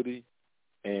accountability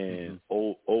and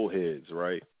old heads,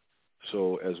 right?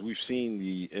 So as we've seen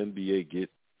the NBA get,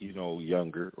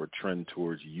 younger or trend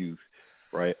towards youth,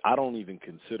 right? I don't even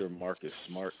consider Marcus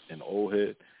Smart an old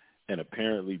head, and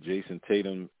apparently Jason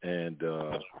Tatum and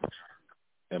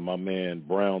my man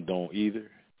Brown don't either.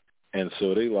 And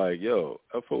so they like, yo,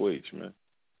 FOH, man,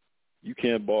 you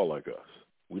can't ball like us.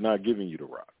 We're not giving you the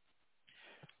rock.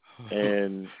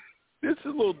 And it's a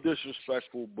little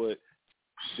disrespectful, but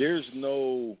there's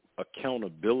no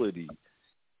accountability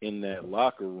in that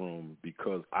locker room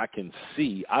because I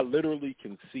literally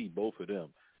can see both of them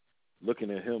looking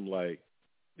at him like,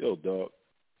 yo, dog,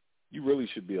 you really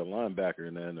should be a linebacker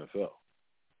in the NFL.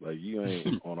 Like, you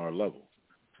ain't on our level.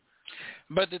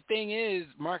 But the thing is,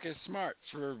 Marcus Smart,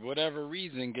 for whatever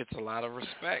reason, gets a lot of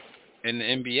respect in the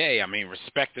NBA. I mean,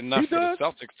 respect enough for the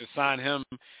Celtics to sign him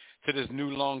to this new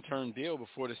long-term deal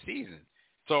before the season.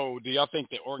 So do y'all think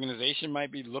the organization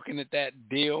might be looking at that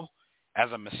deal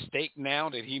as a mistake now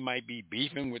that he might be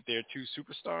beefing with their two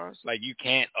superstars? Like, you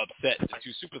can't upset the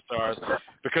two superstars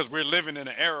because we're living in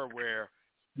an era where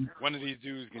one of these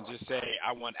dudes can just say,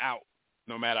 I want out,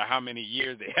 no matter how many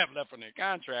years they have left on their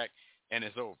contract, and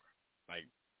it's over. Like,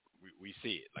 we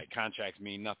see it. Like, contracts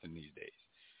mean nothing these days.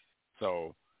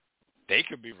 So they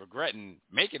could be regretting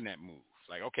making that move.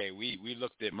 Like, okay, we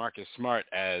looked at Marcus Smart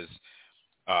as,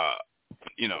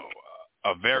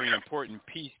 a very important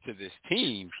piece to this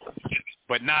team,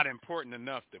 but not important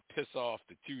enough to piss off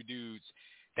the two dudes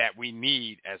that we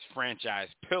need as franchise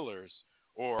pillars,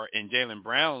 or in Jaylen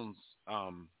Brown's,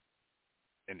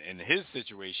 in his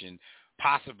situation,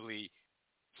 possibly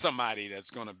somebody that's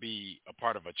going to be a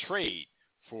part of a trade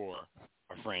for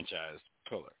a franchise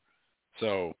pillar.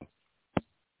 So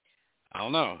I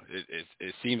don't know.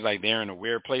 It seems like they're in a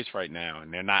weird place right now,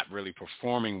 and they're not really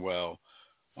performing well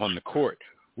on the court.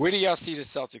 Where do y'all see the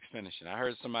Celtics finishing? I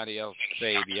heard somebody else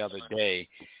say the other day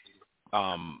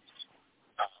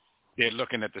they're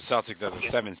looking at the Celtics as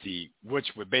a 7 seed,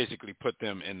 which would basically put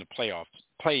them in the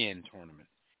play-in tournament.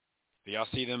 Do y'all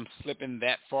see them slipping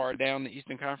that far down the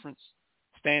Eastern Conference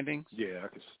standings? Yeah,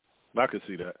 I can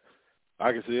see that.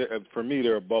 I can see it. For me,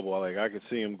 they're a bubble. I can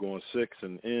see them going 6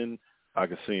 and in. I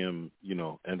can see them,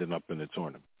 ending up in the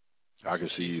tournament. I can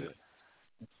see either.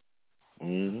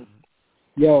 Mm-hmm.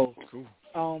 Yo, cool.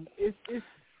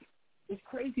 It's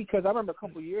crazy because I remember a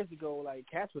couple of years ago, like,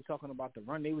 cats were talking about the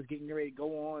run they was getting ready to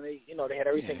go on. They had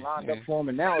everything lined up for them,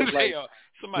 and now it's like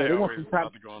somebody always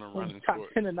about to go on a run in top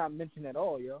sport. 10 and not mention at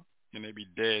all, yo. And they be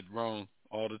dead wrong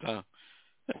all the time.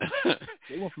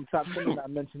 They went from top 10 and not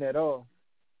mention at all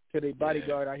to their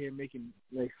bodyguard out here making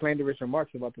slanderous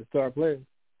remarks about the star players.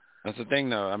 That's the thing,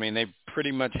 though. I mean, they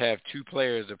pretty much have 2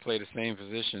 players that play the same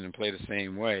position and play the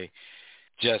same way.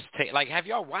 Have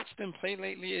y'all watched them play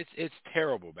lately? It's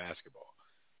terrible basketball.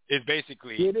 It's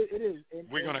basically it is.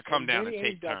 We're going to come down and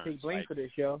take turns. Take blame for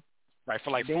this, yo. Right,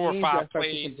 for 4 or 5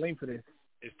 plays, blame for this.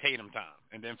 It's Tatum time,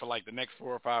 and then for the next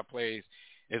 4 or 5 plays,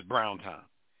 it's Brown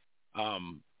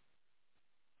time.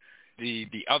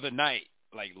 The other night,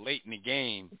 late in the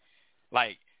game,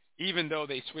 even though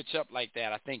they switch up like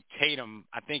that, I think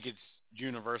it's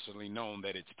universally known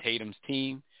that it's Tatum's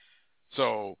team.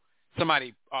 So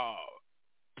somebody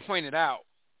pointed out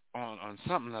on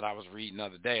something that I was reading the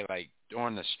other day,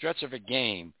 during the stretch of a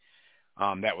game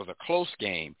that was a close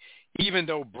game, even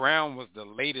though Brown was the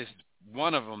latest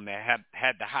one of them that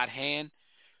had the hot hand,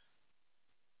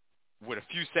 with a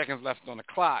few seconds left on the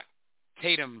clock,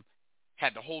 Tatum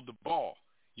had to hold the ball.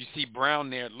 You see Brown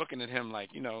there looking at him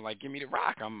give me the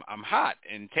rock. I'm hot.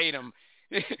 And Tatum,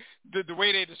 the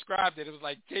way they described it, it was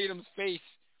like Tatum's face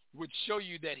would show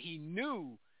you that he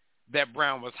knew that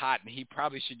Brown was hot and he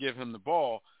probably should give him the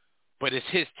ball, but it's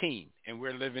his team, and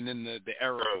we're living in the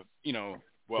era of,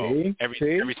 ever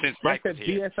since Mike was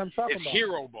here, it's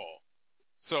hero ball.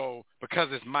 So because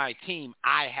it's my team,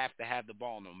 I have to have the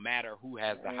ball no matter who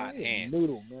has the hot hand.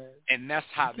 Noodle, man. And that's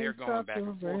how they're going back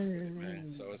and forth with it,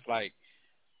 man. So it's like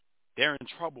they're in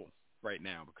trouble right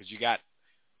now because you got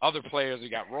other players, you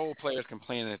got role players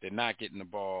complaining that they're not getting the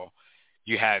ball.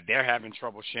 They're having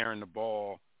trouble sharing the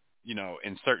ball,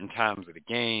 in certain times of the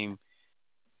game.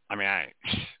 I mean,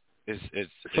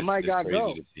 it's somebody got to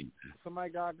go.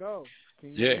 Somebody got to go.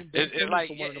 Yeah, they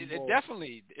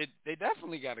definitely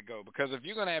got to go, because if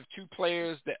you're going to have 2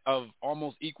 players that of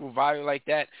almost equal value like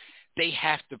that, they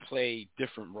have to play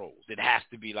different roles. It has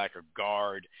to be like a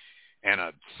guard and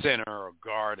a center, or a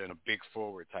guard and a big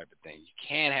forward type of thing. You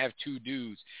can't have 2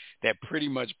 dudes that pretty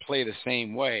much play the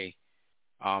same way,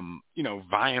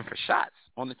 vying for shots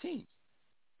on the team.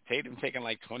 Tatum taking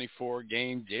 24 a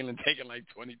game, Jalen taking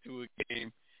 22 a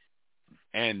game,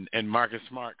 and Marcus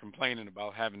Smart complaining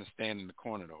about having to stand in the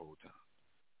corner the whole time.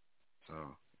 So,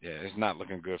 yeah, it's not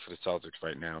looking good for the Celtics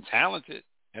right now. Talented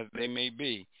as they may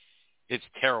be, it's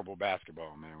terrible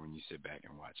basketball, man, when you sit back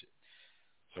and watch it.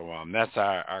 So that's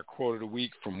our quote of the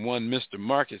week from one Mr.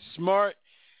 Marcus Smart.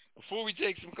 Before we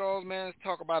take some calls, man, let's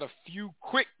talk about a few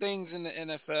quick things in the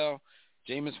NFL.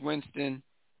 Jameis Winston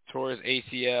tore his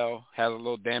ACL, has a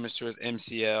little damage to his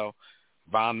MCL.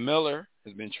 Von Miller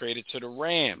has been traded to the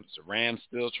Rams. The Rams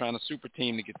still trying to super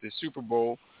team to get this Super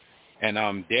Bowl. And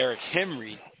Derrick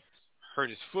Henry hurt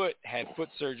his foot, had foot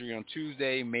surgery on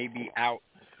Tuesday, may be out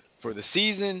for the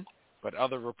season, but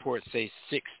other reports say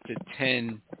 6 to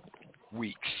 10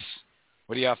 weeks.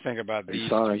 What do y'all think about these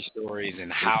 3 stories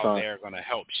and how they're going to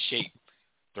help shape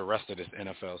the rest of this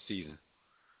NFL season?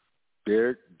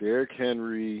 Derrick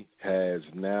Henry has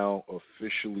now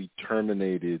officially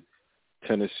terminated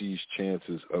Tennessee's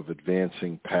chances of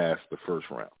advancing past the first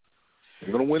round.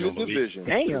 They're going to win the division.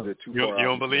 Damn. You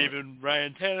don't believe in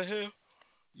Ryan Tannehill?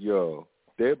 Yo,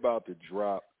 they're about to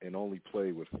drop and only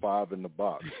play with 5 in the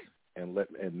box and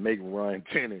make Ryan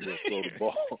Tannehill throw the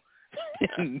ball.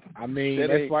 I mean,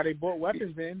 that's why they bought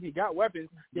weapons in. He got weapons.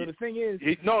 So the thing is,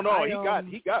 he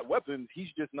got weapons. He's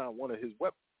just not one of his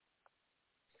weapons.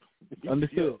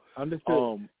 Understood.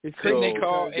 It's crazy. They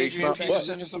call Adrian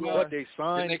Peterson or something. But they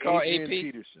signed they call Adrian AP?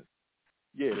 Peterson.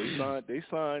 Yeah, they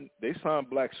signed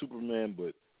Black Superman,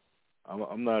 but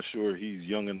I'm not sure he's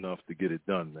young enough to get it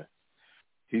done, man.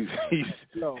 He's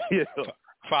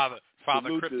Father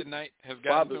Kryptonite has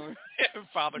gotten to him.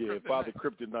 Father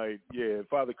Kryptonite.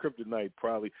 Father Kryptonite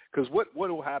probably, because what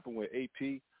will happen with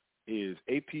AP? is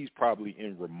AP's probably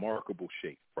in remarkable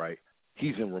shape, right?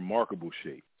 He's in remarkable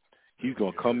shape. He's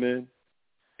going to come in,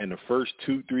 and the first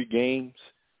 2-3 games,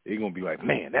 they're going to be like,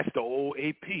 man, that's the old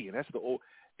AP, and that's the old.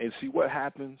 And see what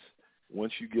happens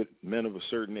once you get men of a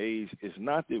certain age. It's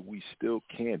not that we still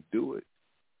can't do it,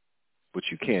 but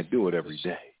you can't do it every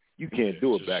day. You can't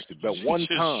do it back to back. One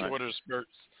time. Shorter spurts.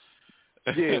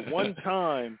 Yeah, one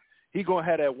time he gonna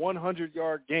have that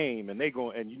 100-yard game, and they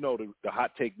going, and you know the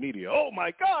hot take media. Oh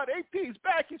my God, AP's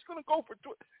back. He's gonna go for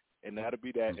 20, and that'll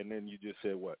be that. And then you just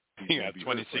said what? He got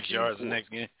 26 yards the next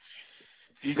game.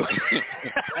 He's gonna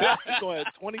have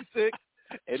 26,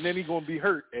 and then he's gonna be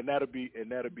hurt, and that'll be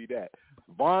that.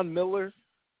 Von Miller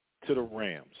to the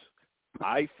Rams.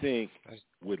 I think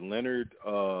with Leonard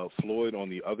Floyd on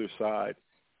the other side,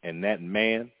 and that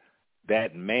man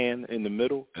in the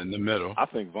middle. I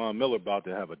think Von Miller about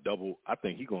to have a double. I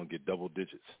think he's going to get double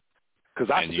digits. Because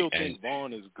I still think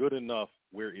Von is good enough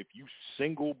where if you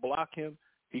single block him,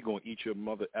 he's going to eat your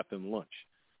mother effing lunch.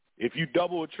 If you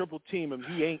double or triple team him,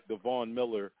 he ain't the Von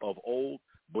Miller of old,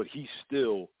 but he's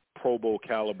still Pro Bowl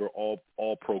caliber, all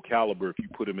pro caliber if you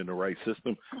put him in the right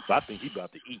system. So I think he's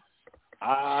about to eat.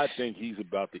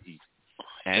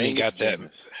 And he got that,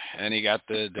 and he got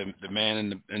the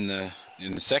man in the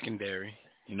secondary,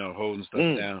 you know, holding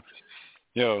stuff down.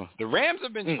 Yo, the Rams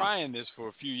have been trying this for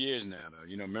a few years now, though.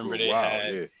 You know, remember they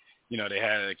had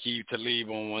Aqib Talib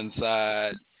on one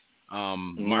side,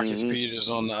 Marcus Peters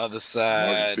on the other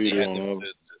side. They had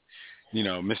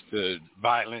Mr.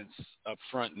 Violence up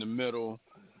front in the middle.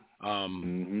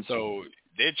 So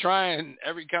they're trying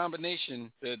every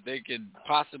combination that they could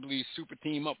possibly super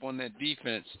team up on that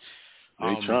defense.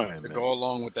 To go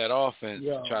along with that offense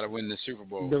to try to win the Super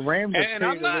Bowl. The Rams are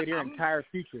trading away their entire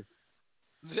future.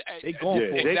 They going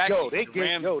for it. Exactly. The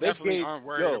Rams definitely aren't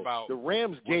worried about the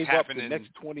Rams gave up the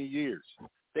next 20 years.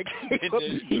 They gave up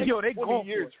they 20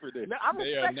 years for this.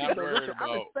 They are not worried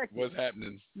about what's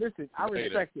happening. Listen, I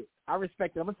respect it. I'm going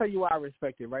to tell you why I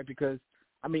respect it, right? Because,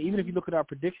 I mean, even if you look at our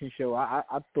prediction show, I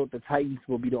thought the Titans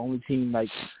will be the only team, like,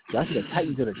 I think the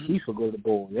Titans or the Chiefs will go to the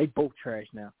Bowl. They both trash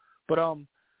now. But,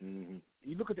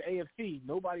 you look at the AFC,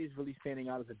 nobody's really standing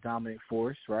out as a dominant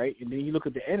force, right? And then you look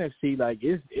at the NFC, like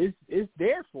it's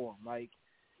there for them, like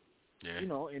you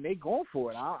know, and they going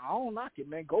for it. I don't knock it,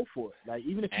 man. Go for it. Like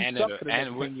even if you suck for the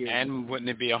next 10 years. And wouldn't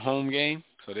it be a home game?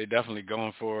 So they definitely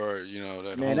going for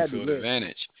that home field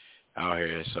advantage out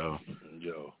here. So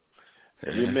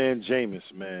your man Jameis,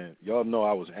 man, y'all know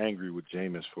I was angry with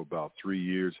Jameis for about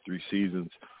 3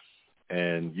 seasons,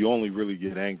 and you only really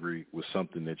get angry with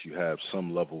something that you have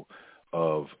some level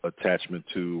of attachment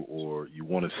to, or you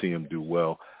want to see him do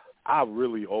well. I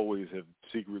really always have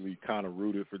secretly kind of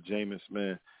rooted for Jameis,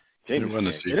 man.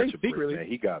 Jameis can't catch a break, man.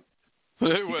 He got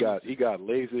LASIK,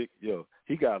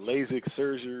 he got LASIK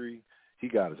surgery. He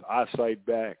got his eyesight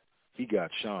back. He got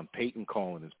Sean Payton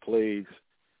calling his plays,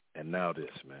 and now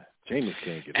this, man. Jameis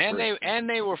can't get a break.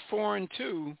 They were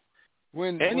 4-2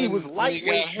 when he was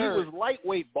lightweight. He was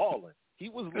lightweight balling.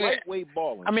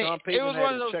 I mean, Sean Payton it was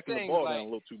one of those checking things, the ball down a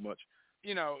little too much.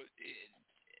 You know,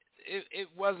 it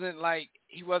wasn't like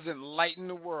he wasn't lighting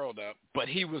the world up, but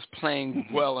he was playing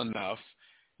well enough,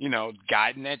 you know,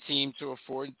 guiding that team to a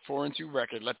 4-2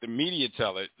 record. Let the media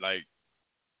tell it. Like,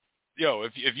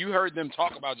 if you heard them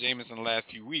talk about Jameis in the last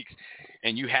few weeks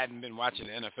and you hadn't been watching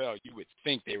the NFL, you would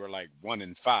think they were like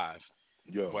 1-5.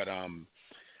 But I'm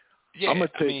gonna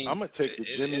take the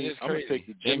Jimmy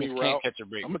Jameis route. Can't catch a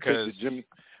break I'm gonna because take the Jimmy.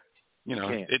 You know,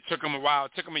 it took him a while.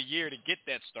 It took him a year to get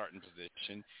that starting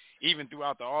position. Even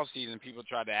throughout the offseason, people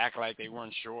tried to act like they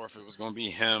weren't sure if it was going to be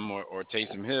him or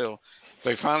Taysom Hill. So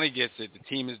he finally gets it. The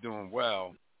team is doing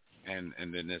well, and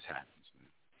then this happens.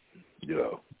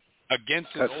 Against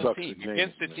his old team,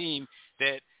 against the team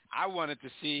that I wanted to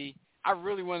see. I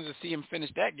really wanted to see him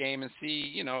finish that game and see,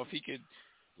 you know, if he could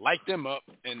light them up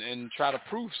and try to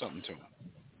prove something to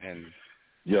them.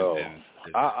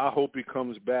 I hope he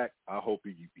comes back. I hope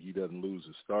he doesn't lose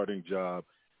his starting job,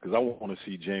 because I want to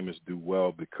see Jameis do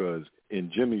well, because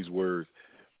in Jimmy's words,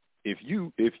 if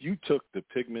you took the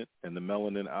pigment and the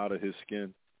melanin out of his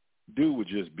skin, dude would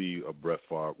just be a Brett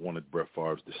Favre, one of Brett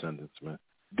Favre's descendants, man.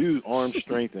 Dude's arm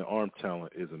strength and arm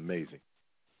talent is amazing.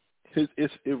 It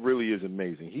really is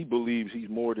amazing. He believes he's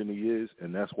more than he is,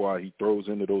 and that's why he throws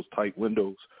into those tight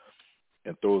windows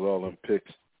and throws all them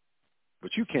picks.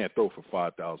 But you can't throw for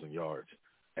 5,000 yards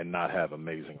and not have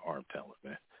amazing arm talent,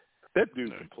 man. That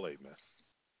dude can play, man.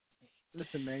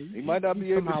 Listen, man, he might not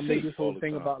be able to make this whole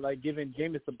thing about like giving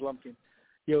Jameis a Blumpkin.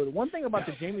 The one thing about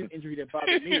the Jameis injury that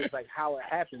bothered me was like how it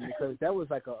happened, because that was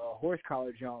like a horse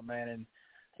collar jump, man, and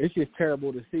it's just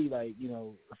terrible to see, like, you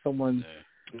know, someone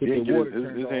Get the water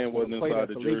his hand wasn't inside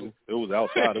the jersey. It was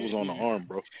outside. It was on the arm,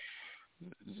 bro.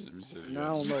 No, I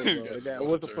don't know, bro.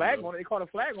 Was the flag on it? They caught a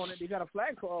flag on it. They got a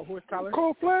flag called horse collar. They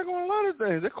called a flag on a lot of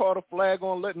things. They called a flag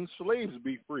on letting slaves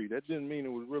be free. That didn't mean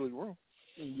it was really wrong.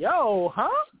 Yo, huh?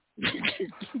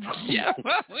 Yeah,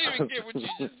 I don't even get what you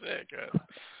just said, cuz.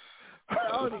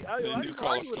 I do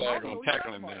call a flag on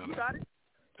tackling down. You got it?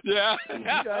 Yeah,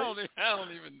 I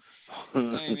don't even. I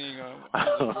ain't even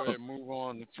gonna go ahead and move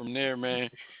on from there, man.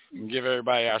 And give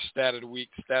everybody our stat of the week.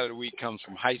 Stat of the week comes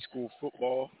from high school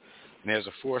football. And there's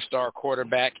a 4-star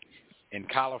quarterback in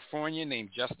California named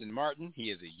Justin Martin.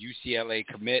 He is a UCLA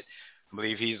commit. I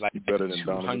believe he's like the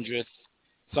 200th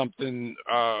something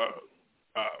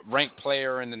ranked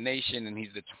player in the nation, and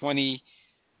he's the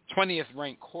 20th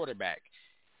ranked quarterback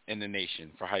in the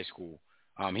nation for high school.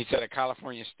 He set a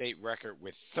California state record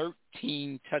with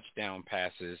 13 touchdown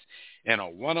passes and a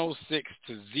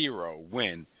 106-0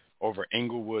 win over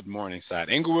Englewood Morningside.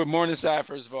 Englewood Morningside,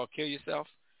 first of all, kill yourself.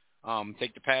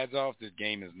 Take the pads off. This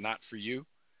game is not for you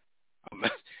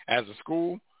as a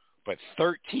school. But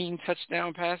 13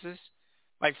 touchdown passes?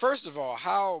 Like, first of all,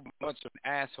 how much of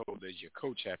an asshole does your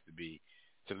coach have to be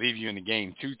to leave you in the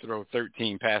game to throw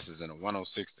 13 passes and a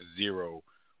 106-0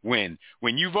 win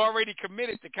when you've already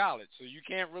committed to college? So you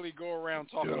can't really go around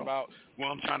talking about,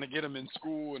 well, I'm trying to get him in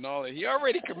school and all that. He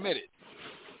already committed.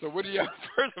 So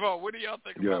first of all, what do y'all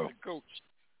think about the coach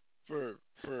for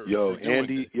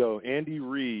Andy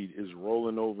Reid is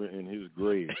rolling over in his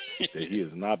grave that he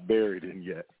is not buried in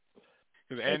yet.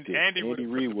 Because Andy would have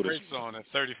put the brakes on at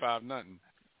 35-0.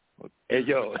 And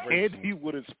Andy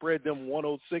would have spread them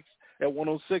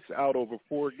 106 out over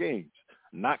 4 games.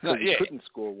 Not because he couldn't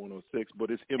score 106,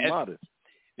 but it's immodest.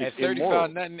 At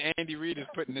 35-0, Andy Reid is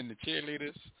putting in the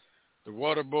cheerleaders, the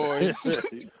water boys,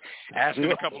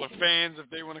 asking a couple of fans if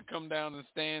they want to come down in the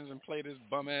stands and play this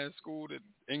bum-ass school at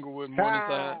Englewood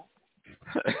Morningside.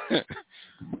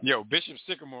 Yo, Bishop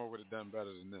Sycamore would have done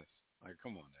better than this. Like,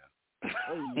 come on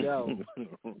now. Yo.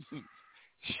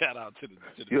 Shout out to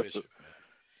the Bishop.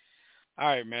 All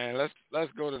right, man.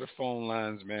 Let's go to the phone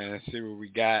lines, man, and see what we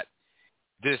got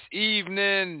this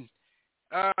evening.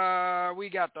 We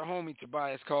got the homie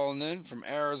Tobias calling in from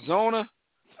Arizona.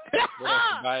 What up,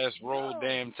 Tobias? Roll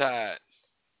damn Tide.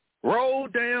 Roll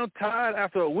damn Tide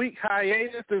after a week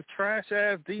hiatus. This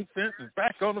trash-ass defense is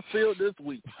back on the field this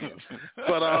week.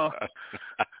 But,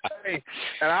 hey,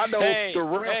 and I know the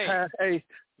ref has,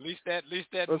 At least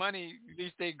that money, at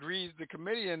least they greased the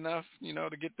committee enough,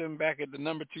 to get them back at the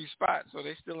number 2 spot. So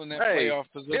they still in that playoff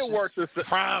position. It works.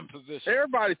 Prime position.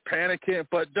 Everybody's panicking,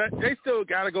 but they still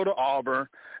got to go to Auburn.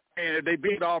 And if they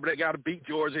beat Auburn, they got to beat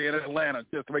Georgia and Atlanta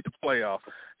just to make the playoff.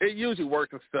 It usually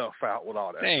works itself out with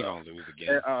all that. They ain't going to lose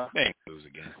again. They ain't going to lose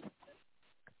again.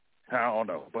 I don't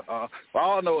know. But all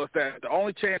I know is that the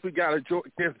only chance we got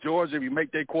against Georgia, if you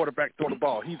make their quarterback throw the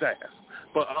ball, he's ass.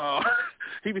 But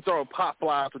he be throwing pop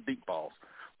flies with deep balls.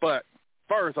 But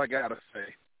first, I got to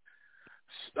say,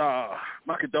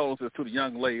 my condolences to the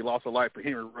young lady lost her life for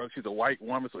Henry Ruggs. She's a white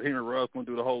woman, so Henry Ruggs went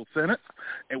through the whole sentence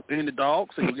and in the dog,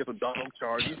 so you'll get some dog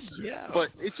charges. Yeah.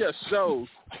 But it just shows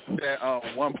that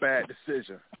one bad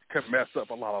decision can mess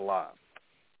up a lot of lives.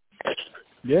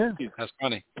 Yeah. That's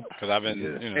funny because I've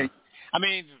been, I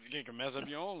mean, you can mess up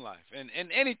your own life and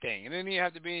anything. And it didn't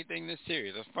have to be anything this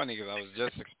serious. That's funny because I was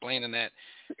just explaining that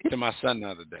to my son the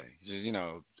other day,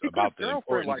 about the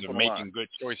importance of making good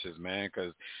choices, man,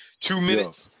 because 2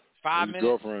 minutes, 5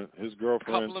 minutes, his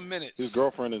girlfriend, couple of minutes. His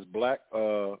girlfriend is black,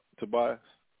 Tobias.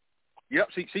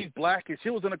 Yep, she's black, and she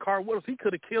was in the car with us. He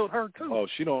could have killed her, too. Oh,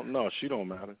 she don't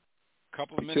matter.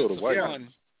 Couple of minutes of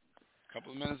fun.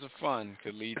 Couple of minutes of fun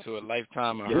could lead to a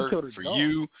lifetime of hurt for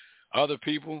you, other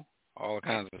people. All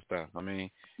kinds of stuff. I mean,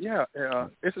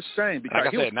 it's a shame because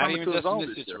like I said, not even just in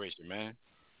this situation, man.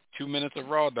 2 minutes of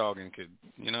raw dogging could,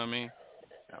 you know what I mean?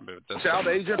 Shout out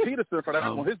to Adrian Peterson for that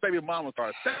one. His baby mama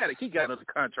started static. He got another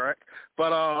contract,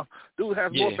 but dude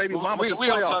has more baby mamas. We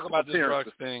don't talk about this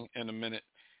drugs thing in a minute.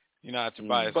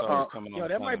 Tobias always coming on.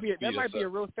 That might be a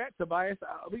real stat, Tobias.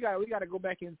 We got to go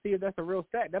back and see if that's a real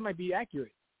stat. That might be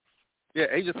accurate. Yeah,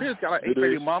 Adrian Peterson got like 8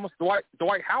 baby mamas. Dwight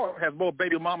Howard has more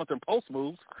baby mamas than post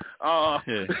moves. But I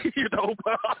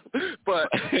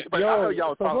know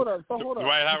y'all talking. Hold on.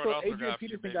 Dwight Howard so also Adrian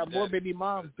Peterson got more baby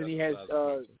moms than he has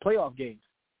playoff games.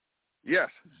 Yes.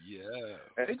 Yeah.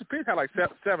 And Adrian Peterson had like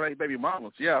 7, 8 baby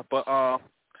mamas. Yeah, but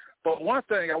one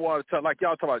thing I wanted to tell, like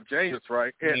y'all talk about James,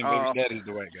 right? And, that is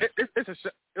the way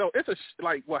it's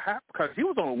like what happened because he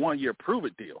was on a 1-year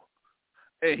prove-it deal,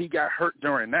 and he got hurt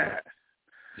during that.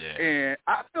 Yeah. And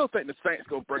I still think the Saints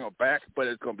going to bring him back, but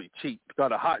it's going to be cheap.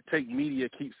 Because the hot take media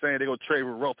keeps saying they're going to trade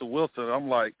with Russell Wilson. I'm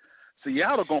like,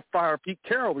 Seattle going to fire Pete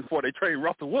Carroll before they trade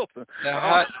Russell Wilson. The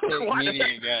hot take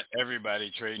media got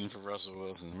everybody trading for Russell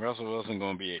Wilson. Russell Wilson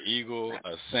going to be an Eagle,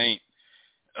 a Saint,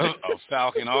 a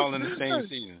Falcon, all in the same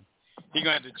season. He's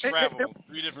going to have to travel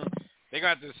three different – they're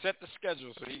going to have to set the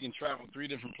schedule so he can travel 3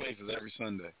 different places every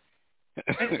Sunday.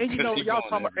 And you know, y'all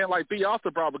talking about – and, like, B also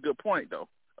brought up a good point, though,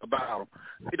 about him.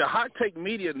 The hot take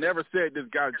media never said this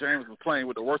guy James was playing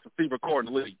with the worst receiver core in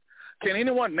the league. Can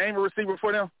anyone name a receiver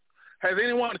for them? Has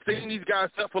anyone seen these guys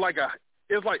up for like a –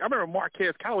 it's like I remember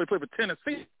Marquez Callaway played for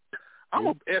Tennessee. I'm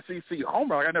a SEC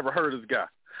homer. Like, I never heard of this guy.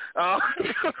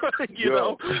 You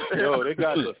know, they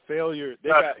got the failure. They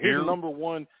got his number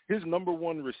one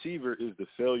receiver is the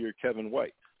failure Kevin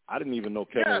White. I didn't even know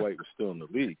Kevin White was still in the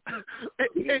league.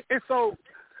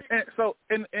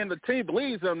 And the team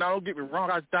believes him. Now, don't get me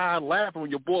wrong. I died laughing when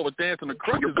your boy was dancing the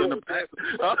crutches in the back.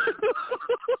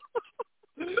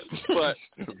 But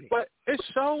it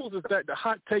shows us that the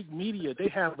hot take media, they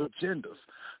have agendas.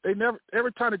 They never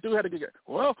every time they do have to get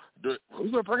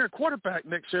who's gonna bring a quarterback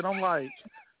next year? And I'm like,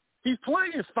 he's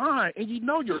playing fine, and you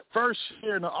know your first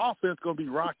year in the offense gonna be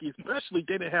rocky, especially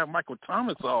they didn't have Michael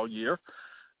Thomas all year.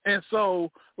 And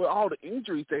so with all the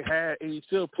injuries they had, and he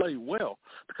still played well.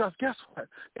 Because guess what?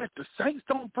 If the Saints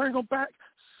don't bring him back,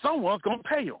 someone's gonna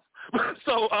pay him.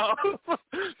 So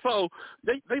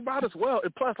they might as well.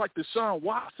 And plus, like Deshaun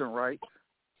Watson, right?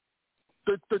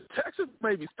 The Texans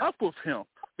may be stuck with him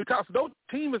because no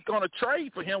team is going to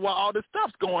trade for him while all this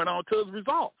stuff's going on till it's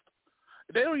resolved.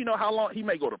 They don't even know how long he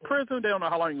may go to prison. They don't know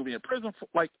how long he's going to be in prison,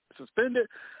 like suspended.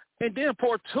 And then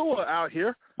poor Tua out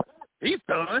here, he's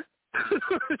done.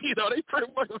 You know, they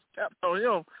pretty much stepped on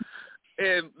him.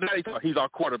 And now they thought he's our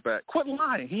quarterback. Quit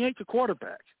lying. He ain't your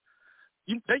quarterback.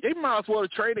 They might as well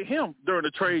have traded him during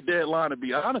the trade deadline, to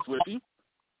be honest with you.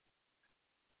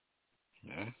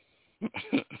 Yeah.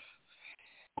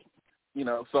 You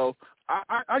know, so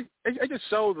it just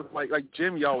shows us, like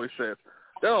Jimmy always says,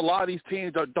 there are a lot of these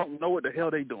teams that don't know what the hell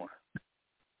they're doing.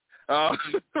 Yep.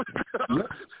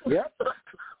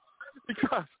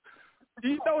 Because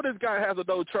you know this guy has a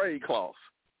no trade clause.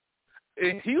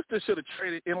 And Houston should have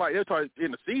traded in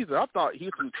the season. I thought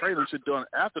Houston trading should have done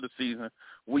after the season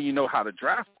when you know how the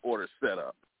draft order is set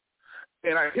up.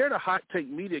 And I hear the hot take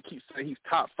media keep saying he's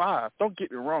top 5. Don't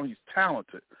get me wrong, he's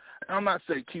talented. And I'm not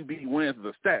saying QB wins is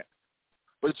a stat.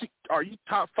 But are you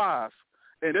top 5?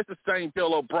 And it's the same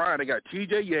Bill O'Brien. They got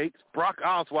T.J. Yates, Brock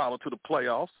Osweiler to the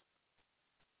playoffs.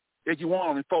 And you won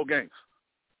them in 4 games.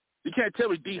 You can't tell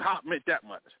me D-Hop meant that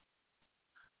much.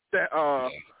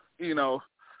 You know,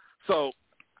 so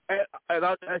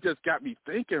that just got me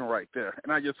thinking right there.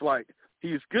 And I just like,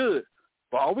 he's good.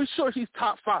 But are we sure he's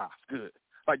top 5 good?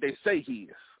 Like they say he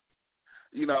is.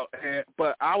 You know,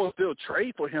 but I would still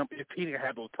trade for him if he didn't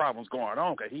have those problems going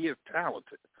on because he is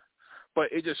talented.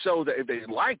 But it just shows that if they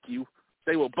like you,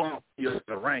 they will bump you in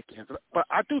the rankings. But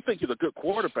I do think he's a good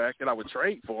quarterback, and I would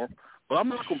trade for him. But I'm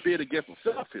not going to bid against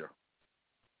himself here.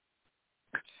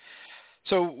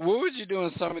 So what would you do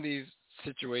in some of these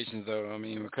situations, though? I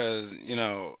mean, because, you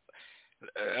know,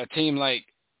 a team like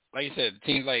you said,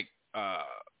 teams like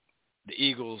the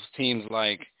Eagles, teams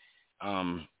like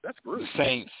that's the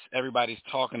Saints, everybody's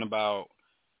talking about,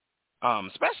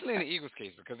 especially in the Eagles'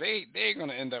 case, because they're going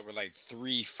to end up with like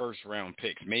 3 first-round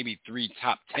picks, maybe 3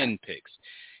 top 10 picks,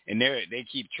 and they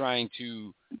keep trying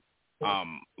to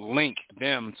link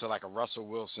them to like a Russell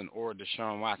Wilson or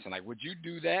Deshaun Watson. Like, would you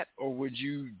do that, or would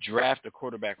you draft a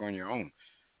quarterback on your own?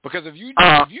 Because if you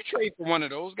trade for one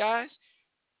of those guys,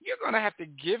 you're going to have to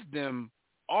give them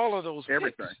all of those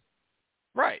everything. Picks.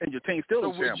 Right. And your team still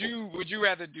in shambles. Would you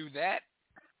rather do that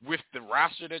with the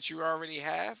roster that you already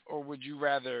have, or would you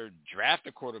rather draft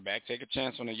a quarterback, take a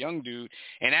chance on a young dude,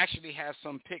 and actually have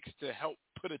some picks to help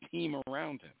put a team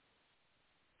around him?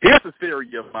 Here's a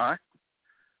theory of mine.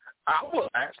 I will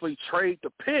actually trade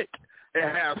the pick and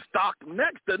have stock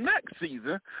the next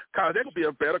season because there will be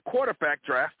a better quarterback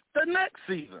draft the next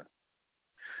season.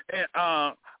 And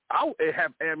I would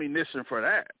have ammunition for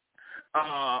that.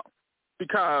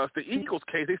 Because the Eagles'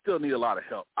 case, they still need a lot of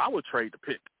help. I would trade the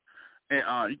pick,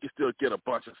 and you can still get a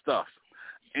bunch of stuff,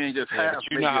 and just have. But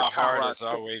you know how hard it's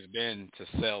always been to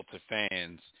sell to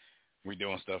fans. We're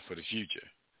doing stuff for the future.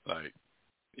 Like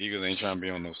Eagles ain't trying to be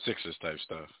on those Sixers type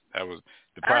stuff.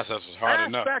 The process was hard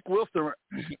enough.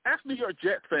 Ask New York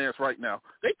Jets fans right now.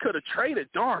 They could have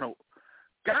traded Darnold,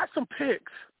 got some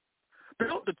picks,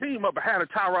 built the team up and had a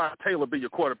Tyrod Taylor be your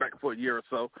quarterback for a year or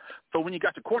so. So when you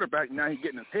got your quarterback, now he's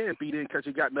getting his head beat in because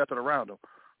you got nothing around him.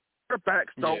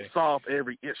 Quarterbacks don't solve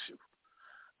every issue.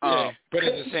 Yeah, but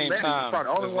at the same time,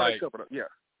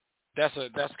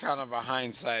 that's kind of a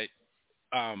hindsight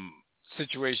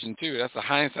situation too. That's a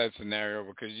hindsight scenario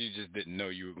because you just didn't know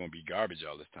you were going to be garbage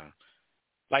all this time.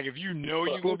 Like if you know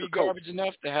you're going to be garbage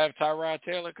enough to have Tyrod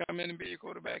Taylor come in and be your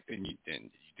quarterback, then you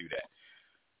do that.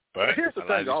 But here's the a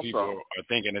lot thing of also. these people are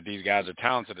thinking that these guys are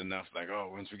talented enough. Like, oh,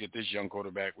 once we get this young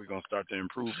quarterback, we're going to start to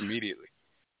improve immediately.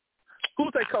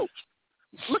 Who's their coach?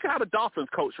 Look at how the Dolphins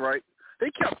coach, right? They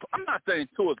kept. I'm not saying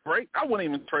Tua's great. I wouldn't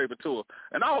even trade for Tua.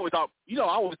 And I always thought, I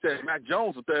always said Mac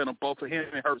Jones was better than both of him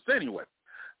and Hurts anyway.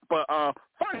 But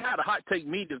funny how the hot take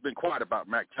media has been quiet about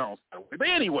Mac Jones. But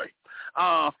anyway,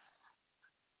 but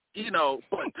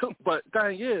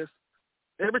thing is,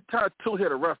 every time Tua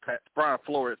hit a rough patch, Brian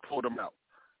Flores pulled him out.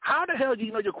 How the hell do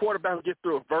you know your quarterback will get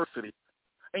through adversity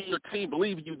and your team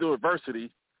believes you do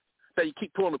adversity that you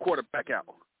keep pulling the quarterback out?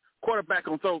 Quarterback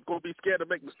going to be scared to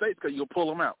make mistakes because you'll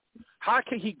pull him out. How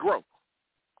can he grow?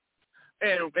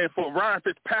 And for Ryan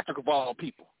Fitzpatrick of all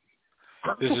people,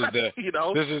 this is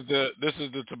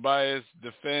the Tobias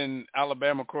defend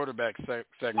Alabama quarterback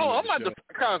segment. Oh, I'm not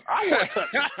because I want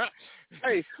to.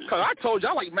 Hey, because I told you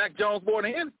I like Mac Jones more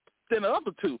than him than the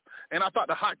other two, and I thought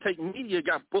the hot take media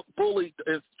got bullied.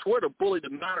 Twitter bullied the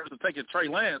Niners to taking Trey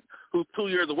Lance, who's 2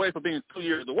 years away from being 2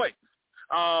 years away.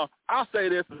 I'll say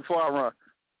this before I run.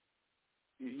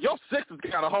 Your Sixers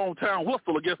got a hometown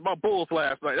whistle against my Bulls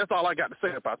last night. That's all I got to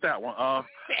say about that one.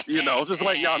 Just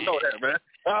letting y'all know that, man.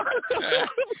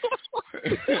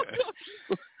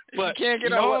 But you can't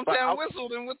get a hometown whistle,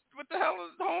 then what the hell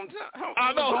is hometown?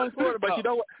 I know, but you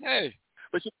know what? Hey,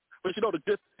 but the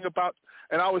good thing about,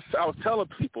 and I was telling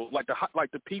people like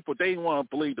the people they didn't want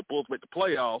to believe the Bulls make the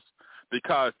playoffs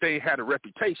because they had a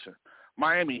reputation.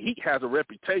 Miami Heat has a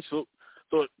reputation.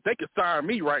 So they could sign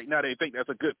me right now. They think that's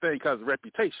a good thing because of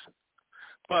reputation.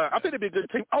 But I think it'd be a good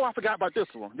team. Oh, I forgot about this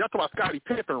one. Y'all talking about Scottie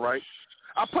Pippen, right?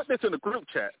 I put this in the group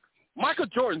chat. Michael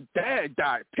Jordan's dad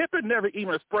died. Pippen never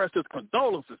even expressed his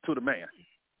condolences to the man.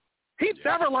 He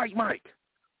never liked Mike.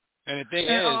 And the thing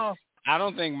is, I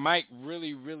don't think Mike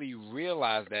really, really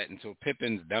realized that until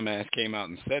Pippen's dumbass came out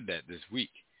and said that this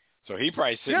week. So he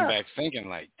probably sitting back thinking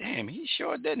like, damn, he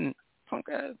sure didn't. Punk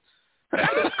ass. That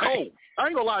is cold. I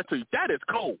ain't gonna lie to you. That is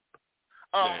cold.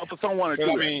 For someone to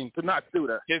to not do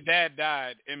that. His dad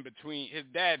died in between. His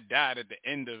dad died at the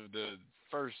end of the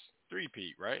first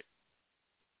three-peat, right?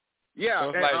 Yeah,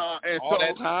 so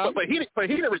that time. But he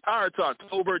didn't retire until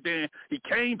October. Then he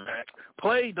came back,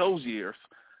 played those years,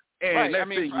 and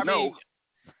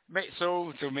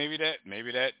So maybe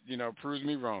that proves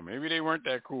me wrong. Maybe they weren't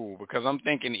that cool because I'm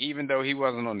thinking even though he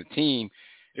wasn't on the team,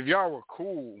 if y'all were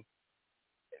cool.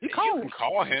 You can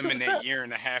call him in that year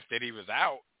and a half that he was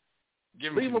out.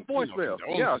 Leave a voicemail.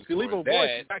 Yeah, if you leave a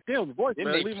voice back then, the voicemail.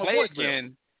 Then they play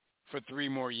again for 3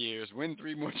 more years, win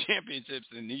 3 more championships,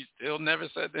 and he still never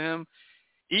said to him,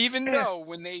 even though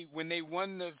when they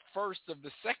won the first of the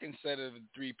second set of the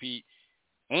three-peat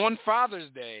on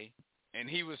Father's Day, and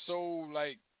he was so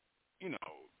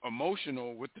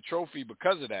emotional with the trophy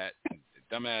because of that,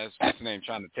 dumbass, what's his name,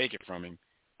 trying to take it from him,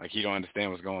 like he don't understand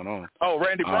what's going on. Oh,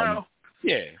 Randy Brown.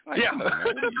 Yeah.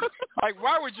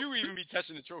 Why would you even be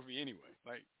touching the trophy anyway?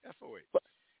 Like, that's the way. But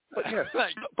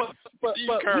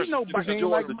we know Michael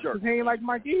Jordan's a jerk. He ain't like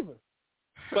Mike either.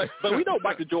 But we know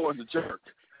Michael Jordan's a jerk.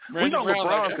 Randy we know Brown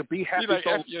LeBron could be happy. He's like,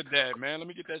 F your dad, man. Let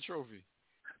me get that trophy.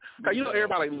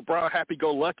 Everybody like LeBron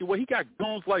happy-go-lucky. Well, he got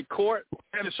goons like Court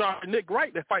and Nick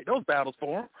Wright that fight those battles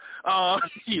for him.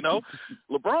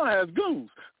 LeBron has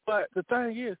goons. But the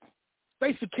thing is,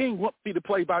 Stacey King wouldn't be the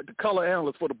play by the color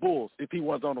analyst for the Bulls if he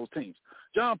was on those teams.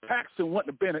 John Paxson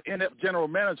wouldn't have been an inept general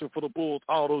manager for the Bulls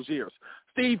all those years.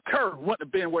 Steve Kerr wouldn't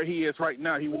have been where he is right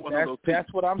now. He wasn't on those teams.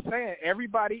 That's what I'm saying.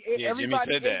 Everybody Jimmy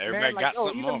said that. Everybody got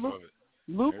something off of it.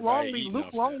 Luke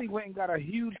Longley went and got a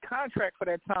huge contract for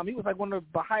that time. He was like one of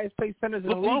the highest paid centers in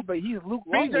the league, but he's Luke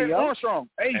Longley. Armstrong.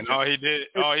 And all he did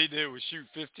was shoot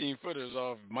 15-footers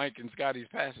off Mike and Scotty's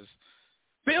passes.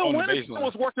 Bill Winter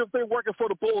was working for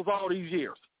the Bulls all these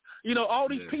years. All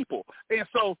these people. And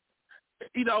so,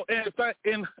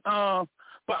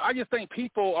 but I just think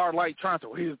people are like trying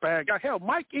to, he's a bad guy. Hell,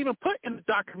 Mike even put in the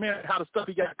documentary how the stuff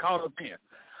he got caught up in.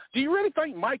 Do you really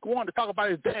think Mike wanted to talk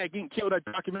about his dad getting killed in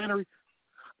that documentary?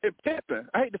 If Pippen,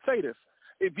 I hate to say this,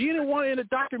 if you didn't want it in the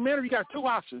documentary, you got 2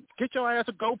 options. Get your ass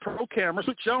a GoPro camera,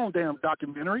 shoot your own damn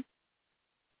documentary,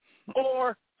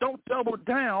 or don't double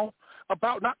down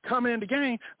about not coming in the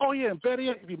game. Oh, yeah, and better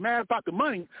yet, if you're mad about the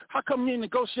money, how come you didn't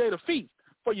negotiate a fee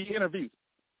for your interview?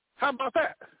 How about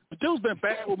that? The dude's been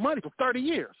bad with money for 30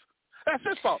 years. That's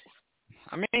his fault.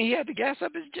 I mean, he had to gas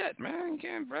up his jet, man. You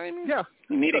can't blame him. Yeah.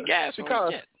 He needed gas for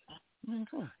his jet.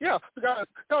 Cool. Yeah,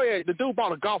 the dude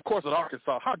bought a golf course in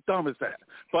Arkansas. How dumb is that?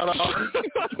 But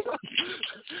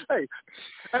hey,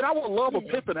 and I would love a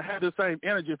Pippen to have the same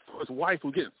energy for his wife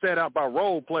who gets set out by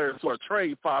role players who are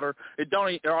trade fodder.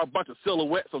 There are a bunch of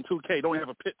silhouettes on 2K. Don't have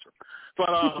a picture. But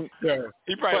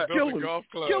he probably built a golf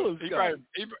club. He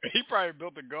probably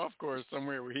built a golf course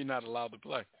somewhere where he's not allowed to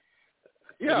play.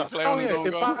 Yeah.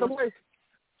 And by the way,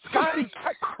 Scotty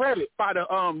got credit by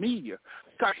the media.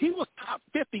 Scott, he was top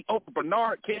 50 over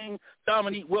Bernard King,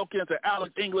 Dominique Wilkins, and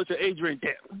Alex English, and Adrian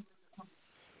Denton.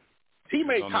 He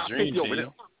made top 50 over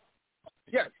them.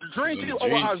 Yeah, Dream Team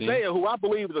over Isaiah, who I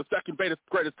believe is the second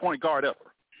greatest point guard ever.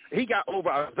 He got over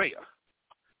Isaiah.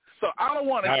 So I don't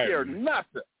want to hear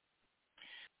nothing,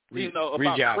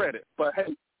 about credit. But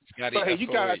hey, you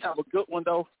guys have a good one,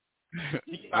 though.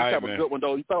 You guys have a good one,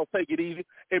 though. You better take it easy.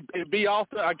 And be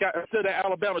also, I got still the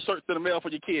Alabama shirts in the mail for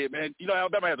your kid, man. You know,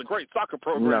 Alabama has a great soccer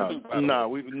program. We're not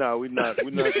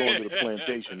going to the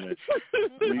plantation, man.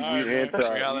 We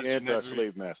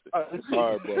anti-slave master. All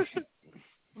right, bro.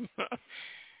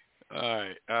 All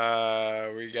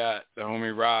right. We got the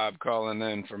homie Rob calling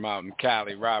in from out in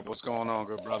Cali. Rob, what's going on,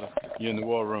 good brother? You in the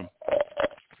war room.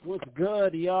 What's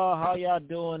good, y'all? How y'all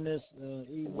doing this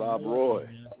evening? Rob Roy.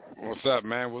 What's up,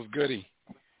 man? What's goody?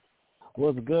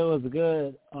 What's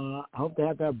good? I hope to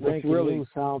have that breaking news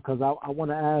sound because I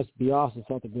want to ask Beyonce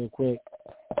something real quick.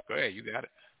 Go ahead, you got it.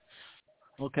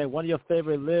 Okay, one of your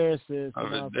favorite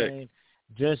lyricists,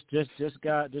 just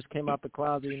came out the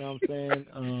closet. You know what I'm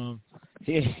saying?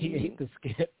 He ate the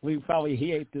skit.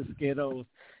 He ate the Skittles.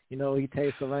 You know, he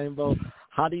tastes the rainbow.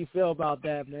 How do you feel about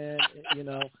that, man? You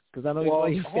know, because I know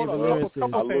you say the lyrics.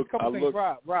 Couple things.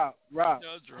 Rob.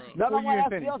 No,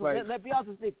 let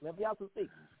Beyonce speak.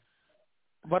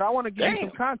 But I want to give you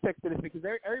some context to this because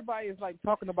everybody is like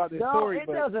talking about this story.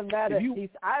 No, it doesn't matter.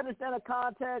 I understand the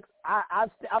context.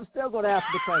 I'm still going to ask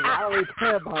the question. I don't really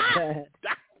care about that.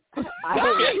 I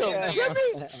don't really care about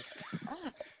that.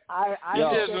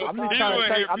 I'm just trying to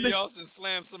hear Beyonce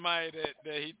slam somebody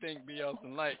that he think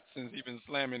Beyonce likes since he been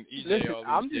slamming EJ all these years.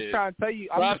 I'm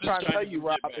just trying to tell you,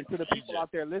 Rob, and to the people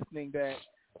out there listening that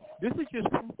this is just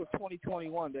proof of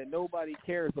 2021 that nobody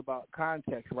cares about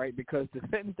context, right? Because the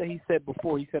sentence that he said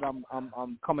before, he said, "I'm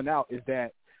coming out," is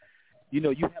that you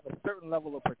have a certain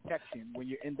level of protection when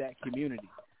you're in that community.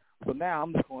 So now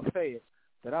I'm just going to say it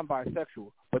that I'm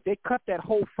bisexual, but they cut that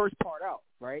whole first part out,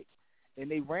 right? And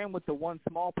they ran with the one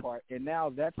small part, and now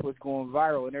that's what's going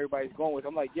viral, and everybody's going with it.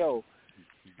 I'm like, yo,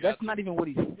 that's not even what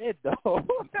he said, though.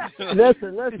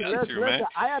 Listen.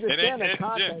 I understand the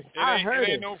context. I heard it.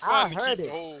 It ain't no fun to keep the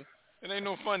whole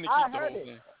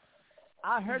thing.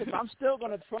 I heard it, but I'm still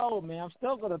going to troll, man. I'm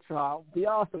still going to troll. Be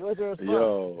awesome. What's your response?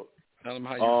 Yo. Tell them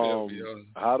how you feel,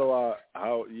 how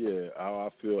I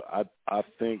feel. I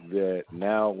think that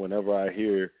now whenever I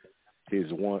hear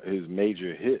his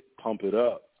major hit, Pump It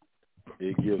Up,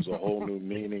 it gives a whole new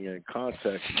meaning and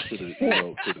context to the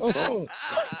song.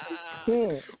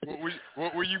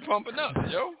 What were you pumping up,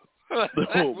 yo?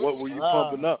 What were you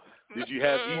pumping up? Did you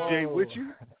have EJ with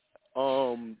you?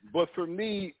 But for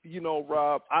me,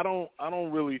 Rob, I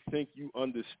don't really think you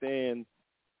understand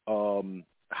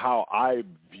how I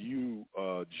view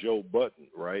Joe Budden,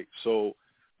 right? So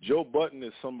Joe Budden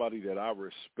is somebody that I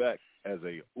respect as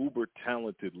a uber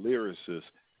talented lyricist,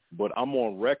 but I'm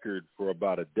on record for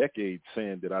about a decade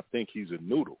saying that I think he's a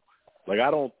noodle. Like, I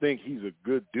don't think he's a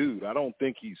good dude. I don't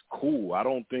think he's cool. I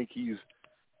don't think he's,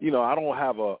 I don't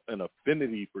have an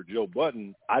affinity for Joe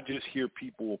Budden. I just hear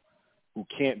people who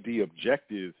can't be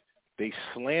objective. They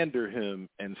slander him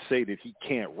and say that he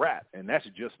can't rap, and that's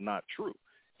just not true.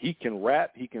 He can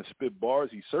rap. He can spit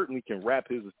bars. He certainly can wrap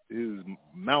his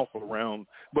mouth around.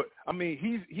 But, I mean,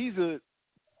 he's an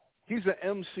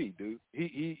MC, dude.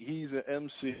 He's an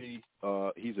MC.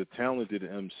 He's a talented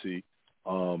MC.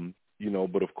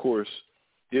 But of course,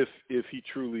 if he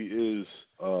truly is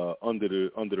under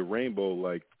the rainbow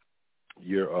like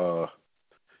your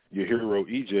hero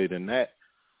EJ, then that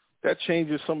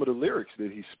changes some of the lyrics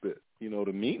that he spit.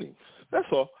 The meanings. That's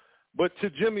all. But to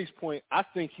Jimmy's point, I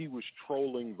think he was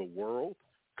trolling the world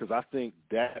because I think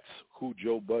that's who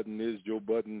Joe Budden is. Joe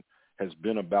Budden has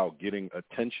been about getting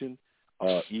attention.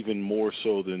 Even more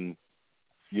so than,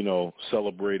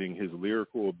 celebrating his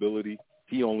lyrical ability.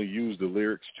 He only used the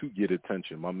lyrics to get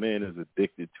attention. My man is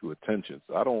addicted to attention.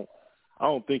 So I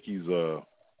don't think he's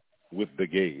with the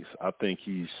gays. I think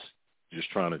he's just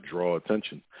trying to draw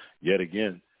attention yet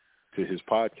again to his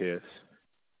podcast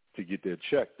to get that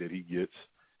check that he gets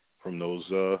from those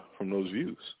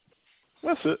views.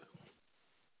 That's it.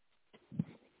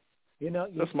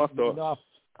 That's my thought.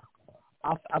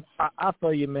 I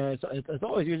feel you, man. It's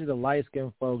always usually the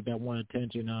light-skinned folk that want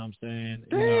attention, you know what I'm saying?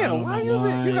 Damn, why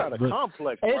you got a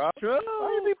complex, bro? It's true.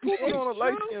 Why you be pooping on the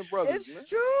light-skinned brothers, man? It's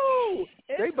true.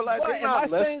 They not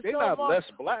less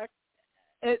black.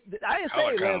 I didn't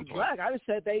say less black. I just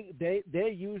said they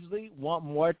usually want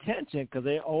more attention because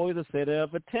they're always a center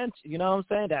of attention. You know what I'm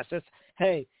saying? That's just,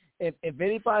 hey, if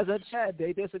anybody's in chat,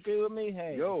 they disagree with me,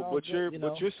 hey. Yo, but your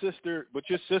sister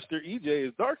EJ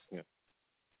is dark skinned.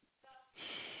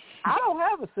 I don't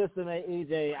have a sister named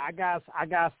EJ. I got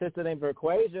a sister named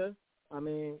Berquasia. I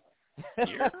mean,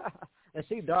 and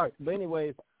she dark. But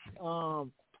anyways,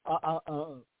 moving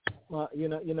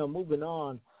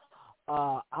on.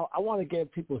 I want to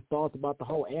get people's thoughts about the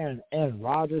whole Aaron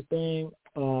Rodgers thing.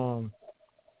 I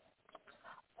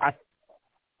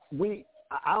wouldn't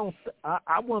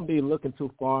be looking too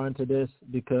far into this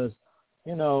because,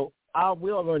 we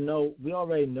already know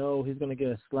he's going to get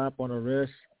a slap on the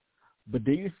wrist. But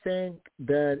do you think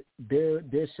that there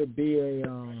should be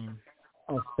a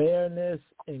fairness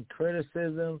in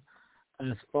criticism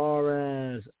as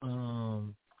far as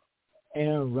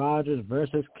Aaron Rodgers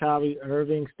versus Kyrie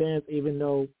Irving stance, even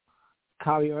though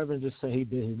Kyrie Irving just said he's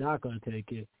not going to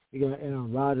take it?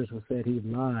 Aaron Rodgers who said he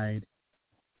lied.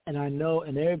 And I know,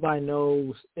 and everybody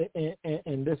knows,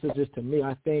 and this is just to me,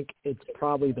 I think it's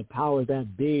probably the powers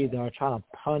that be that are trying to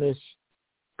punish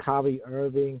Kyrie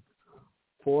Irving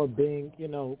for being,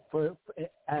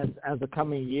 as the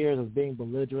coming years of being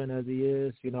belligerent as he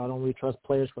is. I don't really trust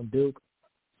players from Duke,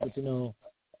 but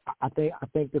I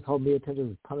think this whole media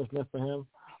attention is punishment for him.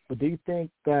 But do you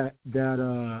think that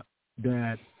there's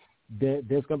going